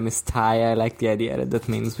one of them is Ty. I like the idea that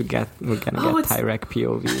means we're gonna Oh, get it's- Tyrek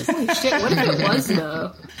POVs. Holy shit, what if it was,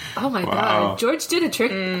 though? Oh my god. George did a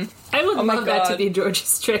trick. I would Oh my love that to God. be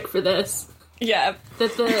George's trick for this. Yeah.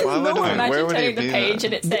 That the Why would where Imagine would he turning the be page then?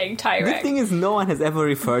 and it's saying The Tyrek. thing is, no one has ever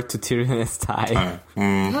referred to Tyrion as Ty.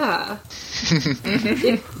 Yeah.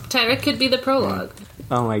 Tyrek could be the prologue.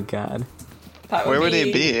 Oh my god. Where would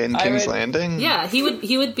he be? In King's Landing? Yeah, he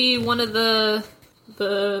would be one of the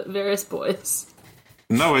Varys boys.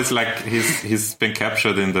 No, it's like he's been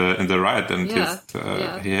captured in the riot, and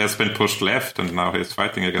Yeah. he has been pushed left, and now he's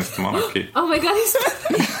fighting against the monarchy. Oh my god, he's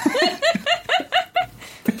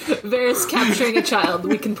Varys capturing a child.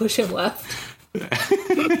 We can push him left. We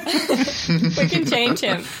can change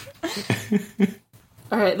him.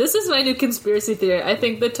 All right, this is my new conspiracy theory. I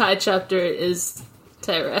think the Ty chapter is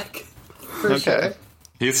Tyrek. For sure.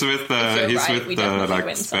 He's with we definitely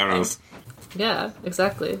win sparrows. Yeah,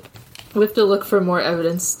 exactly. We have to look for more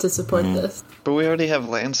evidence to support this. But we already have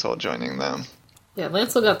Lancel joining them. Yeah,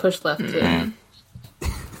 Lancel got pushed left too. I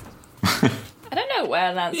don't know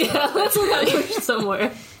where that's. Yeah, Lancel got pushed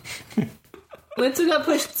somewhere. Lancel got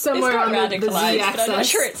pushed somewhere on the Z radicalized, but I'm not axis.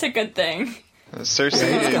 sure it's a good thing.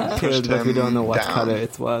 Cersei pushed But we don't know him what down. color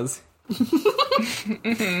it was.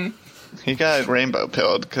 He got rainbow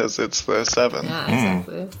pilled because it's the 7. Yeah,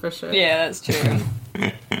 exactly, for sure. Yeah, that's true.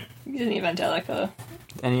 He's an evangelical.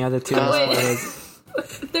 Any other two wait.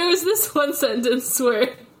 spoilers? There was this one sentence where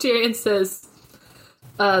Tyrion says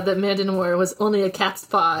that Mandon Moore was only a cat's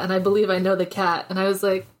paw, and I believe I know the cat. And I was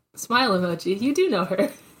like, smile emoji, you do know her.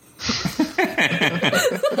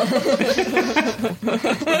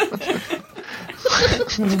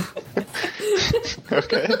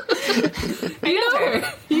 Okay. You know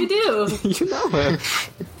her. You do. You know her.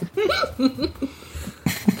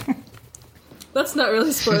 That's not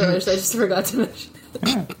really spoilers, I just forgot to mention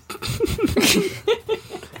it.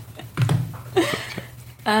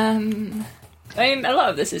 I mean, a lot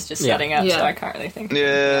of this is just Yeah. setting up, Yeah. so I can't really think.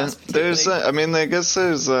 Yeah, else there's. particularly. I mean, I guess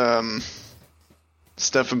there's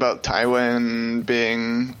stuff about Tywin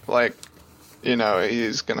being like, you know,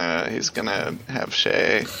 he's gonna have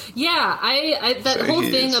Shay. Yeah, I that So whole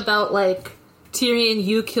he's- thing about, like, Tyrion,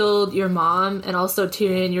 you killed your mom, and also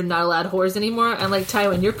Tyrion, you're not allowed whores anymore. I'm like,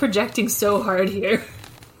 Tywin, you're projecting so hard here.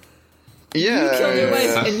 Yeah, You killed your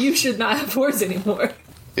yeah, wife, and you should not have whores anymore.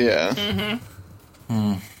 yeah.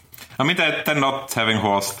 I mean, that the not having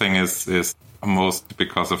horse thing is most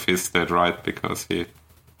because of his dead, right? Because he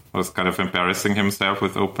was kind of embarrassing himself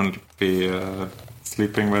with openly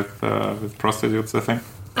sleeping with prostitutes, I think.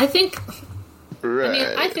 I think Right. I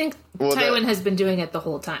mean, I think Well, Tywin has been doing it the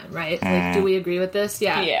whole time, right? Like, do we agree with this?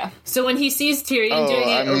 Yeah. Yeah. So when he sees Tyrion Oh, doing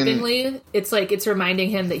it I mean- openly, it's like it's reminding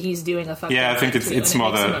him that he's doing a fucking Yeah, I think act too, it's and it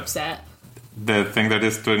more makes him the- upset. The thing that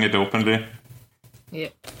is doing it openly. Yeah.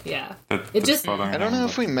 Yeah. That, It just- I don't know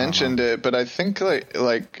if we mentioned it, but I think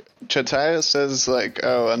like Chataya says like,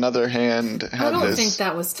 oh, another hand had I don't this think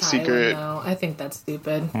that was Tywin, secret. though. I think that's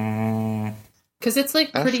stupid. Because it's like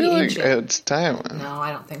I pretty feel like ancient. it's Tywin. No,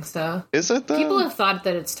 I don't think so. Is it though? People have thought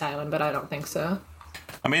that it's Tywin, but I don't think so.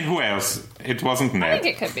 I mean, who else? It wasn't I Ned.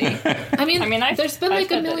 think it could be. I mean, I've there's been like a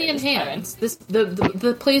said that million it is Tywin. hands.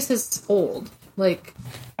 The place is old. Like,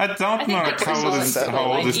 I don't I know think like, how old is possible,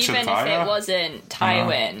 how old is even if Chataya? it wasn't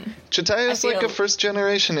Tywin, Chataya's I like a feel- first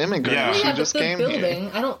generation immigrant. Yeah. She yeah, but just the came here.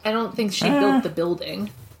 building. I don't think she built the building.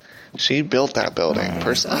 She built that building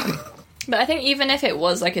personally. but I think even if it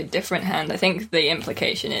was like a different hand, I think the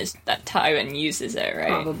implication is that Tywin uses it, right?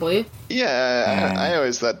 Probably. Yeah, I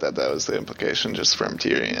always thought that was the implication just from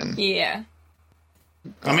Tyrion. Yeah.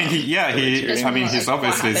 I mean, he's Just obviously like what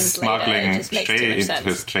happens later, smuggling it just makes too Shay much into sense.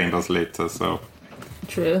 his chambers later. So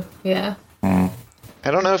True. Yeah. I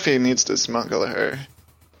don't know if he needs to smuggle her.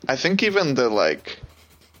 I think even the like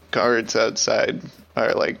guards outside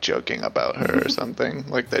are like joking about her or something.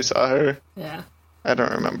 Like they saw her. Yeah. I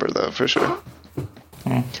don't remember though for sure.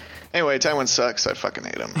 Anyway, Tywin sucks. I fucking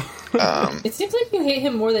hate him. It seems like you hate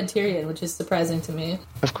him more than Tyrion, which is surprising to me.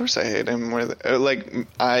 Of course, I hate him more than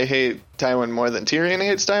I hate Tywin more than Tyrion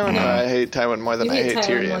hates Tywin. Or I hate Tywin more than You I hate hate Tywin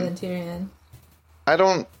Tyrion. more than Tyrion. I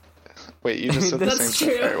don't. Wait, you just said the same That's thing.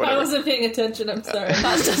 true. Alright, I whatever. wasn't paying attention. I'm sorry.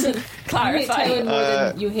 That doesn't You hate clarify. Tywin more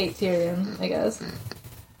than you hate Tyrion, I guess.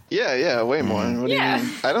 Yeah, way more. What Yeah. do you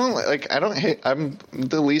mean? I don't hate. I'm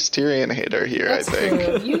the least Tyrion hater here. That's I think.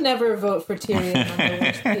 true. You never vote for Tyrion on the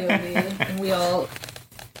worst POV, and we all.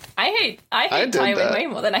 I hate did Tywin that. way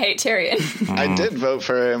more than I hate Tyrion. I did vote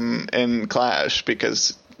for him in Clash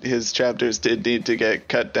because his chapters did need to get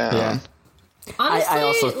cut down. Yeah. Honestly, I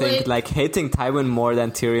also think like hating Tywin more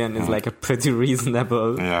than Tyrion is like a pretty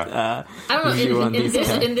reasonable. Yeah. I don't view know. on In these this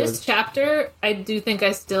characters. chapter, I do think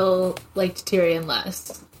I still liked Tyrion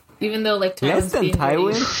less, even though like Tywin's Less than being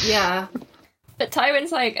really- Tywin? yeah. But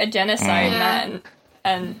Tywin's like a genocide Yeah. man,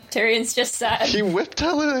 and Tyrion's just sad. He whipped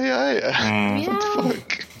Talia. Yeah.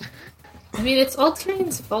 Fuck. I mean, it's all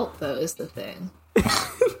Tyrion's fault, though, is the thing.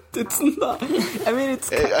 It's not. I mean,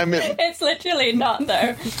 It's literally not,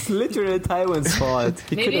 though. it's literally Tywin's fault.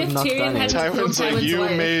 He Maybe could have if not Tyrion done it. hadn't- Tywin's like, Tywin's you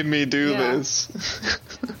wife. made me do Yeah. this.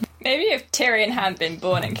 Maybe if Tyrion hadn't been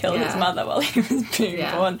born and killed his Yeah. mother while he was being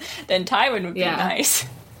Yeah. born, then Tywin would be Yeah. nice.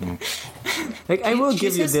 Like, I will She's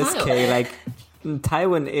give you his this, style. Kay. Like,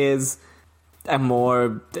 Tywin is a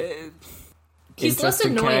more He's less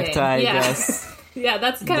interesting annoying. character, I Yeah. guess. Yeah,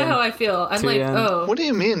 that's kind of Then how I feel. I'm like, Tyrion- oh, What do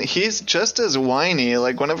you mean? He's just as whiny.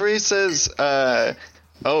 Like, whenever he says,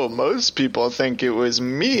 oh, most people think it was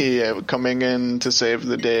me coming in to save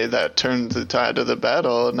the day that turned the tide of the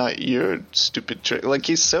battle, not your stupid trick. Like,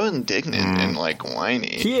 he's so indignant and, like,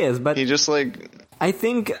 whiny. He is, but He just, like... I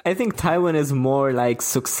think Tywin is more like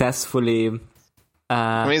successfully.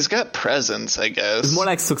 I mean, he's got presence, I guess. It's more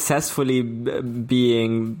like successfully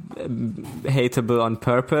being hateable on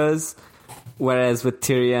purpose. Whereas with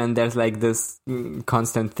Tyrion, there's like this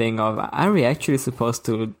constant thing of, are we actually supposed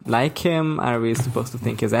to like him? Are we supposed to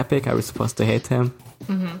think he's epic? Are we supposed to hate him?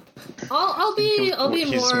 I'll be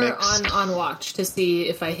He's more mixed. on watch to see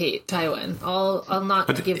if I hate Tywin. I'll not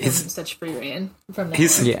But give him he's- such free reign from now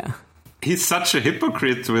He's on. Yeah. he's such a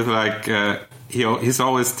hypocrite with like he's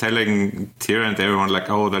always telling Tyrion and everyone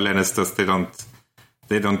like, oh, the Lannisters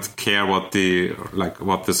they don't care what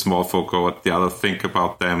the small folk or what the others think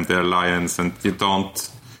about them, they're lions, and you don't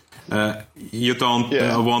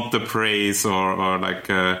Yeah. want the praise or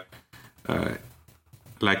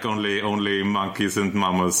like only monkeys and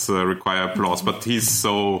mammals require applause. But he's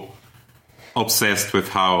so obsessed with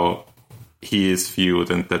how he is viewed,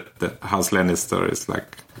 and that the House Lannister is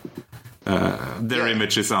like their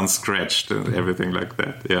image is unscratched and everything like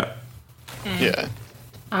that. Yeah. Yeah.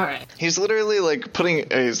 All right. He's literally, like,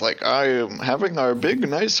 he's like, I am having our big,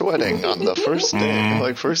 nice wedding on the first day,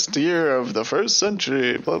 like, first year of the first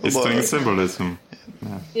century, blah, blah, He's blah. doing symbolism.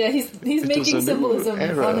 Yeah, he's was making a new symbolism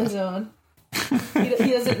era. on his own.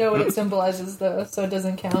 He doesn't know what it symbolizes though, so it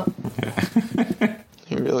doesn't count.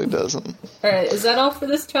 He really doesn't. All right, is that all for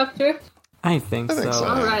this chapter? I think so. so.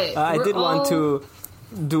 All right. I we're did want all- to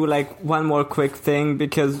do like one more quick thing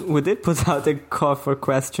because we did put out a call for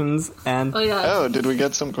questions, and Oh yeah. Oh, did we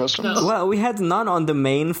get some questions? No. well, we had none on the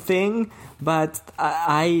main thing, but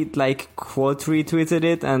I like quote retweeted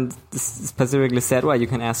it and specifically said, well, you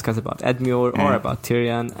can ask us about Edmure or about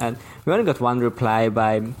Tyrion, and we only got one reply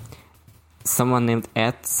by someone named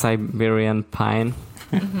 @Siberian Pine,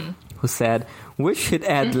 who said, we should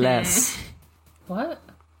add less. What?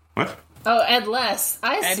 What? Oh, Ed Less.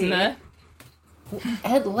 I see. Edna.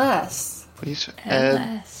 Ed Less. Please, Ed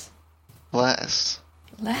Less. Less.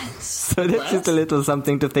 So that's just a little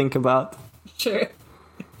something to think about. Sure.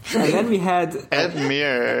 And then we had Ed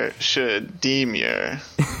Muir should demure.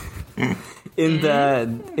 in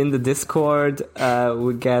the Discord,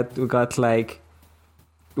 we got like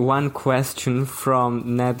one question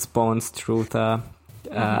from Ned's Bones Truther,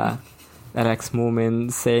 Alex Moomin,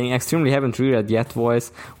 saying, extremely haven't reread yet,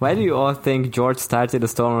 voice. Why do you all think George started a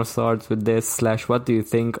Storm of Swords with this? / what do you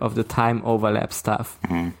think of the time overlap stuff?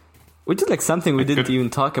 Which is like something we didn't good even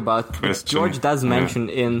talk about. question. George does mention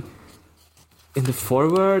in the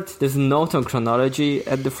foreword, there's a note on chronology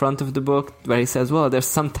at the front of the book where he says, well, there's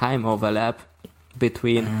some time overlap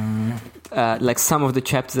between like some of the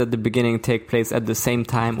chapters at the beginning take place at the same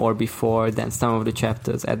time or before, then some of the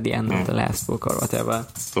chapters at the end of the last book or whatever.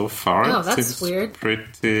 So far, Oh, it that's seems weird.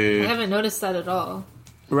 pretty. I haven't noticed that at all.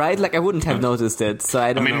 Right? Like I wouldn't have noticed it, so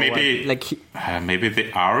I don't mean, know. maybe- Maybe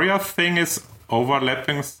the Arya thing is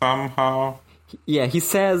overlapping somehow. he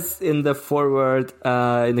says in the foreword,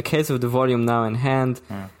 in the case of the volume now in hand,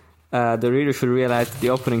 the reader should realize that the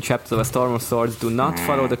opening chapters of A Storm of Swords do not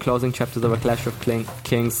follow the closing chapters of A Clash of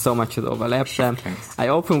Kings so much as overlap them. Kings. I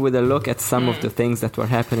open with a look at some of the things that were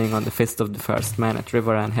happening on the Fist of the First Man at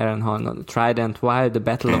Riverrun, Harrenhal, on the Trident, while the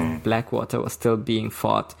Battle of Blackwater was still being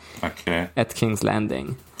fought Okay. at King's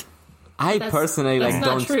Landing. I personally that's not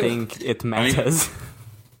don't true. think it matters.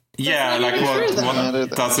 Yeah, not like even true, though. what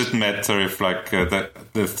does it matter if like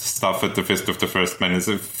the stuff at the Fist of the First Man is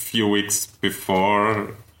a few weeks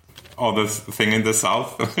before all this thing in the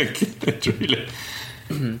south? Like it really.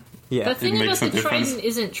 Yeah. The thing about makes a the difference. Trident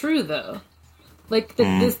isn't true, though. Like,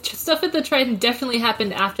 the stuff at the Trident definitely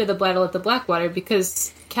happened after the battle at the Blackwater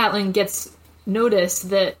because Catelyn gets notice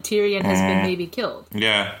that Tyrion has been maybe killed.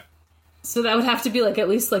 Yeah. So that would have to be, like, at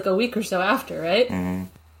least, like, a week or so after, right?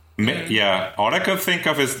 Yeah, all I can think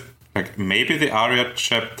of is like maybe the Arya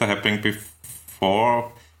chapter happened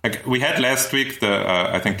before. Like we had last week,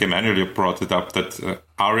 I think Emmanuel you brought it up that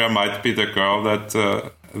Arya might be the girl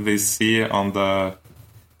that they see on the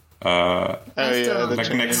Oh, yeah, the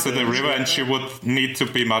like next to the river, and she would need to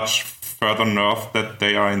be much further north that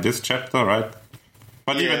they are in this chapter, right?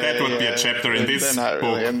 But even that would be a chapter in this book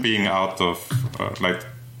really being out of,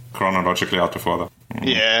 chronologically out of order.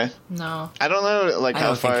 Yeah. No. I don't know,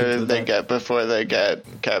 how far they get before they get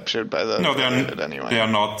captured by the... No, they are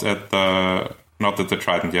not at the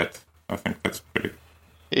Trident yet. I think that's pretty...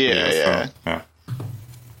 Yeah. Yeah.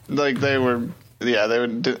 They were... Yeah, they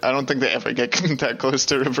would. I don't think they ever get that close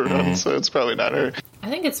to River Run, so it's probably not her. I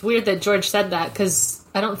think it's weird that George said that, because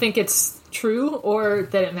I don't think it's true or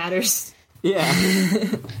that it matters. Yeah.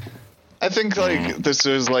 I think, this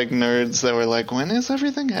was, nerds that were like, when is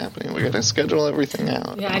everything happening? We gotta schedule everything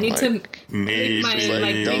out. Yeah, I need to maybe make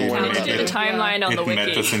my don't worry about do the timeline on the it wiki.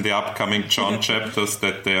 matters in the upcoming John chapters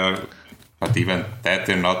that they are, but even that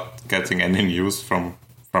they're not getting any news from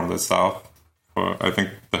the south for, I think,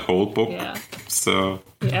 the whole book. Yeah. So,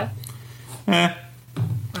 Yeah.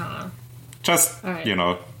 just,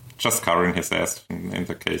 right. just covering his ass in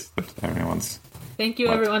the case that everyone's... Thank you,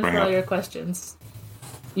 Let's everyone, bring for all up- your questions.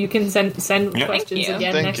 You can send Yeah. questions Thank you.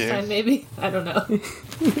 again Thank next you. time, maybe. I don't know.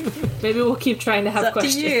 Maybe we'll keep trying to have It's up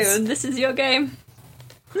questions. to you. This is your game.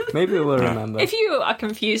 Maybe we'll remember. If you are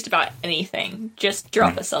confused about anything, just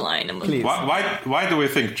drop us a line and we'll... Please. Why do we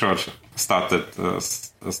think George started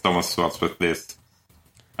Storm of Swords with this?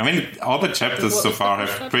 I mean, all the chapters What so was far the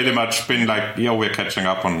have first pretty chapter? much been like, we're catching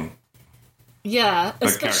up on... Yeah,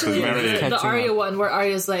 especially characters very- the Arya one where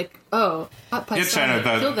Arya's like, "Oh, Hot Pie Yeah,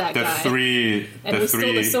 China, killed that the guy, three... and we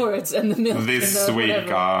stole the swords and the milk this and the week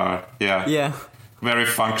whatever." are Yeah. very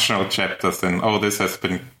functional chapters, and this has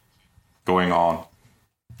been going on,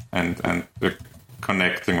 and we're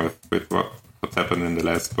connecting with what happened in the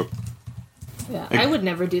last book. Yeah, I would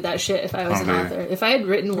never do that shit if I was an Okay. author. If I had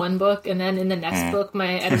written one book and then in the next book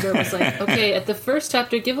my editor was like, "Okay, at the first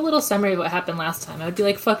chapter, give a little summary of what happened last time," I would be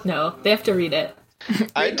like, "Fuck no, they have to read it."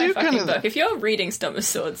 I Read my do fucking kind of... book. If you're reading Storm of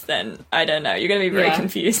Swords, then I don't know. You're going to be very Yeah.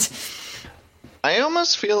 confused. I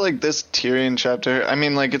almost feel like this Tyrion chapter, I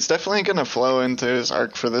mean, it's definitely going to flow into his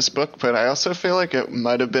arc for this book, but I also feel like it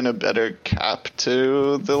might have been a better cap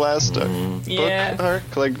to the last book Yeah.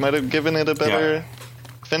 arc. Might have given it a better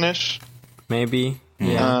finish. Maybe.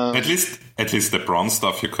 Yeah. At least the bronze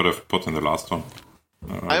stuff you could have put in the last one.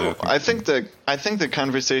 I think the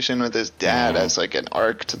conversation with his dad as an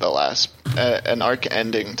arc to the last, an arc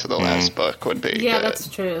ending to the last book would be Yeah, good. that's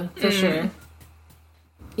true for sure.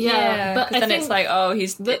 Yeah, but 'cause I then think it's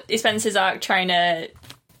like, he spends his arc trying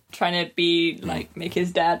to be like make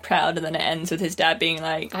his dad proud, and then it ends with his dad being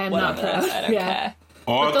like, I am not "Whatever, proud." I don't Yeah. care.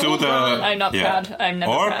 Or But the do whole the run- I'm not proud. I'm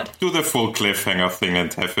never or proud." do the full cliffhanger thing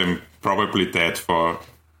and have him probably dead for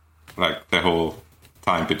the whole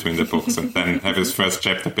time between the books, and then have his first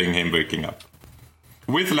chapter being him waking up.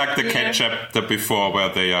 With the cat chapter before, where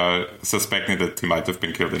they are suspecting that he might have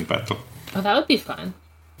been killed in battle. Oh, that would be fun.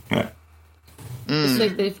 Yeah. Just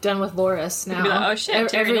like they've done with Loris now. be like, "Oh, shit, Tyrion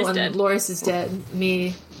is everyone, dead." Loris is dead.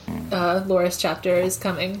 Me, Loris chapter is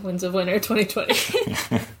coming. Winds of Winter 2020.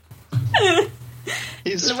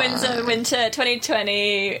 He's The Winter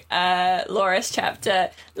 2020 Loris chapter.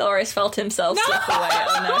 Loris felt himself slip away.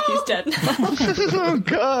 Oh no, he's dead now. Oh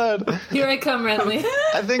God! Here I come, Renly.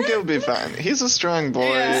 I think it'll be fine. He's a strong boy.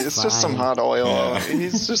 Yeah. It's just some Fine. hot oil.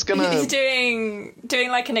 He's just gonna. He's doing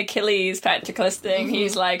like an Achilles practicalist thing.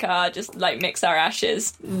 He's like, just like mix our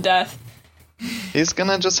ashes in death. He's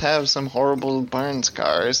gonna just have some horrible burn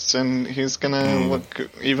scars, and he's gonna look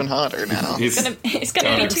even hotter now. He's gonna be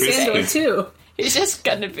Yeah, too Chris- Sandor big. too. He's just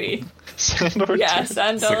gonna be Sandor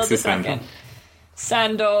Sandor Sexy the second.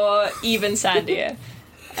 Sandor even sandier.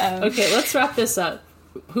 Okay, let's wrap this up.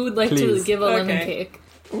 Who would like to Please. give a lemon Okay. cake?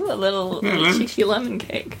 Ooh, a little cheeky lemon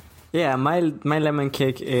cake. Yeah, my lemon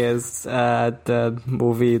cake is the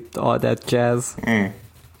movie All That Jazz,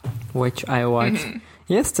 which I watched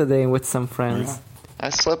yesterday with some friends. I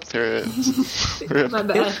slept through it. My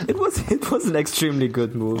bad. It was an extremely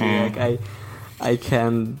good movie. I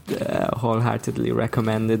can wholeheartedly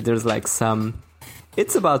recommend it. There's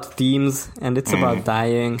it's about themes, and it's about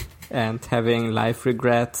dying and having life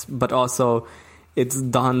regrets, but also it's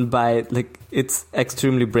done by it's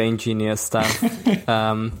extremely brain genius stuff.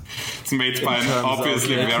 It's made by an terms of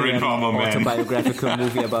obviously making very an normal man. autobiographical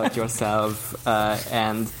movie about yourself,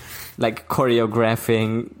 and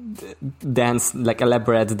choreographing dance,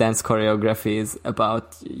 elaborate dance choreographies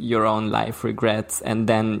about your own life regrets and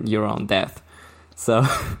then your own death. So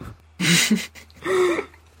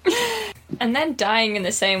And then dying in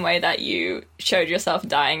the same way that you showed yourself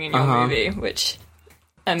dying in your movie, which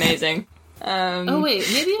amazing. Oh wait,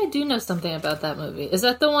 maybe I do know something about that movie. Is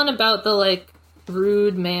that the one about the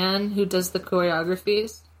rude man who does the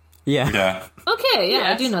choreographies? yeah. Yeah. Okay, yeah, I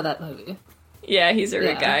Yes. do know that movie. Yeah, he's a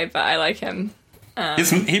rude guy, but I like him.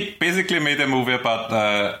 He basically made a movie about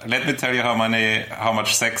let me tell you how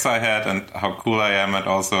much sex I had and how cool I am, and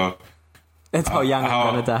also That's how young I'm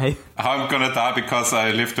gonna die. How I'm gonna die because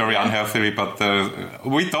I lived very unhealthily, but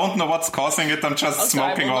we don't know what's causing it. I'm just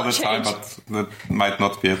smoking all the time, but that might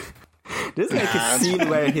not be it. There's like a scene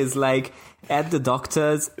where he's like at the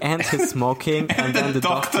doctor's and he's smoking, and then the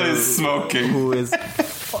doctor is smoking, who is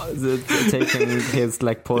taking his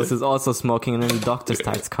like pulse is also smoking, and then the doctor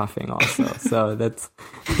starts coughing also. So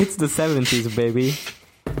it's the 70s, baby.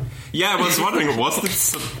 Yeah, I was wondering, was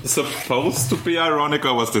this supposed to be ironic,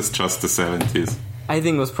 or was this just the 70s? I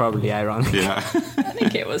think it was probably ironic. Yeah. I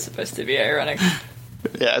think it was supposed to be ironic.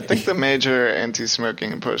 Yeah, I think the major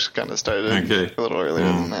anti-smoking push kind of started a little earlier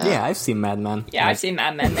than that. Yeah, I've seen Mad Men. Yeah, I've seen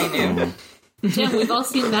Mad Men, they knew. Yeah, we've all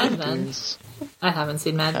seen Mad Men. I haven't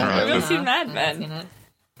seen Mad Men. We've all seen Mad Men.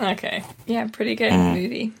 Okay. Yeah, pretty good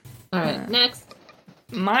movie. Alright, next.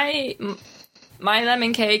 My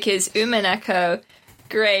lemon cake is Umineko.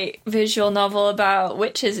 Great visual novel about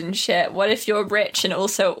witches and shit. What if you're rich and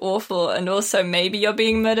also awful, and also maybe you're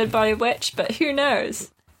being murdered by a witch, but who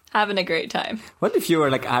knows? Having a great time. What if you were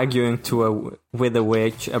like arguing with a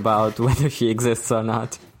witch about whether she exists or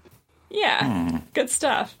not? Yeah, good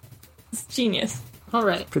stuff. It's genius.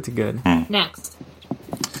 Alright. Pretty good. Next.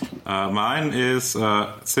 Mine is,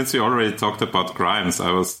 since we already talked about Grimes,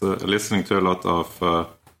 I was listening to a lot of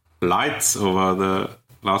Lights over the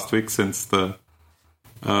last week since the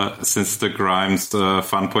Grimes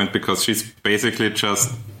fun point, because she's basically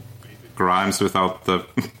just Grimes without the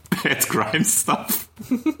bad Grimes stuff.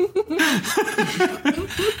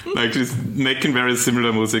 Like, she's making very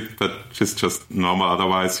similar music, but she's just normal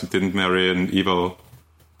otherwise. She didn't marry an evil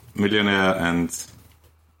millionaire, and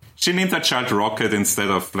she named her child Rocket instead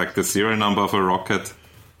of like the serial number of a rocket.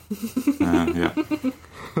 Yeah.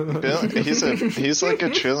 Bill, he's like a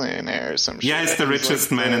trillionaire or some shit. Yeah, he's the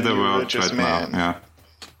richest man in the world right now. Yeah.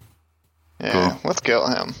 Yeah, cool. Let's kill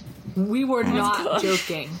him. We were not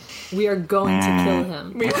joking. We are going to kill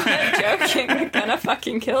him. We weren't joking. We're gonna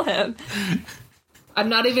fucking kill him. I'm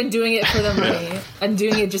not even doing it for the money. I'm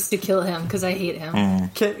doing it just to kill him because I hate him.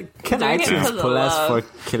 Can iTunes pull us for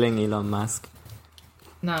killing Elon Musk?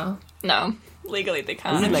 No. No. Legally they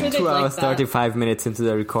can't. This is like sure 2 they'd hours, like that. 35 minutes into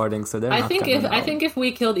the recording, so they're I not think gonna know. I think if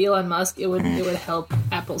we killed Elon Musk, it would help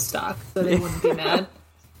Apple stock, so they wouldn't be mad.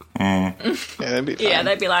 Yeah, that'd be fun. Yeah,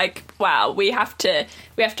 they'd be like, "Wow, we have to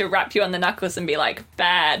wrap you on the knuckles and be like,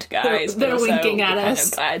 bad guys." They're but also winking at we're kind us.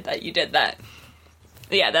 of glad that you did that.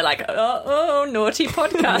 Yeah, they're like, "Oh, naughty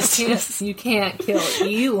podcast." You can't kill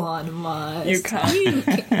Elon Musk. You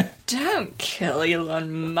can't. Don't kill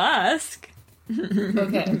Elon Musk.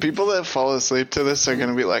 Okay. People that fall asleep to this are going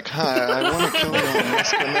to be like, "Hi, I want to kill Elon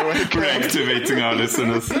Musk," when they wake We're up. activating our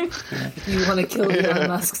listeners. You want to kill Elon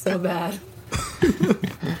Musk so bad.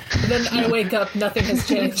 Then I wake up, nothing has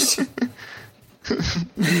changed.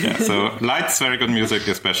 Yeah, so Lights, very good music,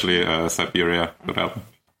 especially Siberia. Good album.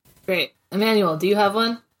 Great. Emmanuel, do you have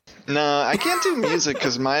one? No, I can't do music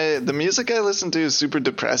because the music I listen to is super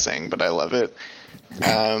depressing, but I love it.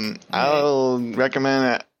 I'll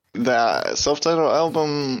recommend the self-titled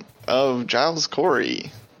album of Giles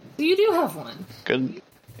Corey. You do have one. Good.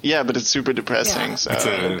 Yeah, but it's super depressing. Yeah. So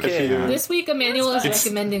Okay. This week, Emmanuel is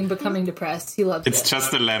recommending Becoming Depressed. He loves It's it.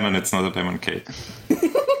 just a lemon, it's not a lemon cake.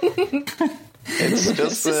 it's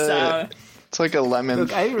just sour. it's like a lemon.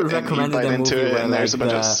 Look, I and you recommended bite a into movie it, where and there's like a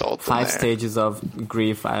bunch the of salt 5 in there. stages of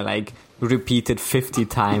grief are like repeated 50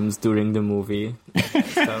 times during the movie.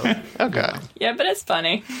 So, Okay. Yeah, but it's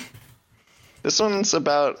funny. This one's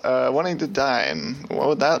about wanting to die, and what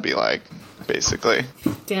would that be like, basically?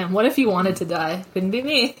 Damn, what if you wanted to die? Couldn't be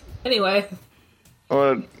me. Anyway.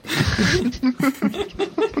 Or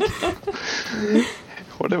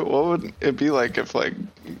what would it be like if like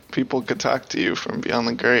people could talk to you from beyond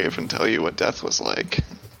the grave and tell you what death was like?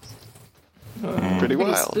 Pretty Pretty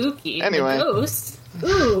wild. spooky. Anyway. The ghost.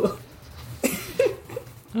 Ooh.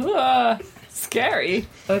 Scary.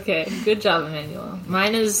 Okay, good job, Emmanuel.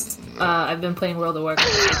 Mine is I've been playing World of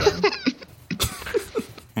Warcraft again.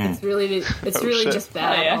 It's really shit. just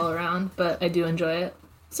bad Oh, yeah. all around, but I do enjoy it.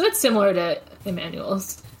 So it's similar to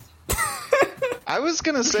Emmanuel's. I was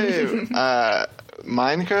gonna say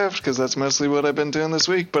Minecraft because that's mostly what I've been doing this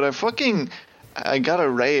week, but I got a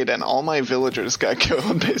raid and all my villagers got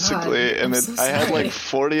killed basically, God, I'm and so I had sorry. like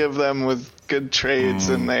 40 of them with good trades,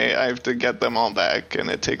 and I have to get them all back, and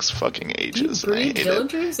it takes fucking ages. And I Breed hate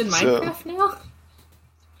villagers in So- Minecraft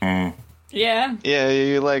now? Yeah.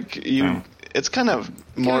 it. Yeah, it's kind of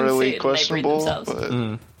morally see it and they breed questionable, themselves.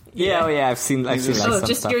 but yeah, I've seen like Oh, some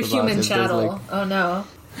just stuff your about human it. There's, chattel. like, Oh no.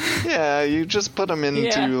 Yeah, you just put them into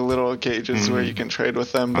Yeah. little cages where you can trade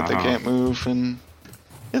with them, but they can't move, and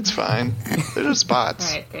it's fine. They're just bots.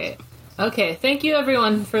 All right, great. Okay, thank you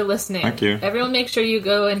everyone for listening. Thank you. Everyone make sure you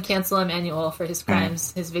go and cancel Emmanuel for his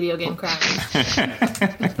crimes, his video game crimes.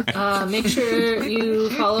 Make sure you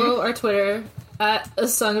follow our Twitter at A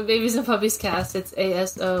Song of Babies and Puppies Cast. It's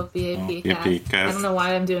ASOBAP BAP Cast. I don't know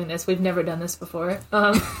why I'm doing this. We've never done this before.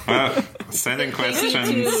 Sending Thank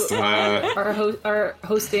you questions. to our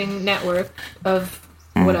hosting network of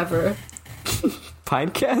whatever.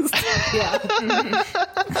 Pinecast? Yeah.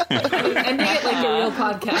 Ending it like a real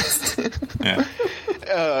podcast.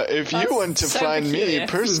 If you want to so find me peculiar.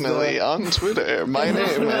 personally on Twitter, my name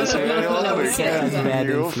is Emmanuel Ottercast. Bad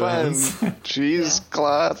You'll find influence.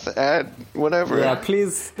 cheesecloth at whatever. Yeah,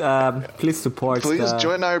 please support. Please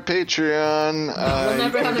join our Patreon. We'll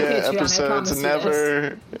never you have can a get Patreon, I episodes promise you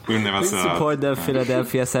never. We never Please saw. support the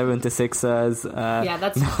Philadelphia 76ers. Yeah,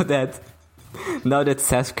 that's Now that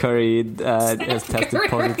Seth Curry has tested Curry.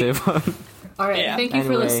 positive on all right. Yeah. Thank you for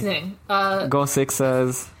Anyway. listening. Go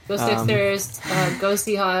Sixers. Go Sixers. Go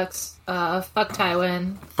Seahawks. Fuck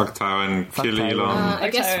Tywin. Fuck Tywin, kill Tywin. Elon. I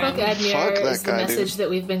guess Tywin. fuck Edmure Fuck that is the guy, message dude. that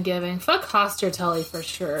we've been giving. Fuck Hoster Tully for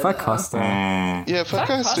sure. Fuck though. Costa. Yeah, fuck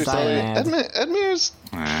Hoster Cyanide. Tully. Edmure's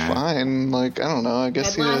fine. Like, I don't know. I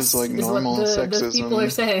guess he has like Is what normal the people are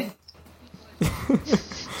sexism. saying.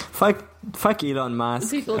 Fuck Elon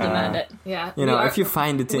Musk. People demand it. Yeah. You know, if you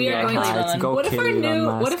find it in we your are going to- heart, go What if kill our Elon new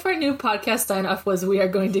Musk. What if our new podcast sign off was "We are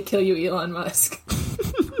going to kill you, Elon Musk"?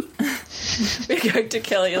 We're going to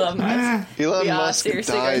kill Elon Musk. Elon We are Musk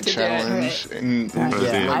seriously die going to do it. challenge and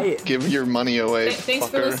Yeah, give your money away. Thanks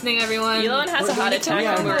for fucker. listening, everyone. Elon has a heart attack we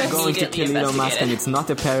and we're are going to immediately kill Elon Musk, and investigated. it's not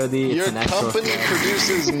a parody. It's Your an actual company threat.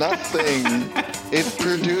 produces nothing. It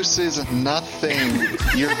produces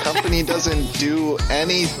nothing. Your company doesn't do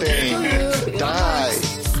anything. Die.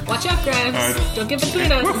 Watch out, Grimes. Alright. Don't get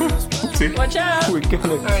between us. Watch out! We're gonna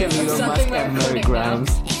kill right, Elon Musk something we're and Mary recording now.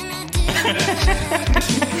 Grimes.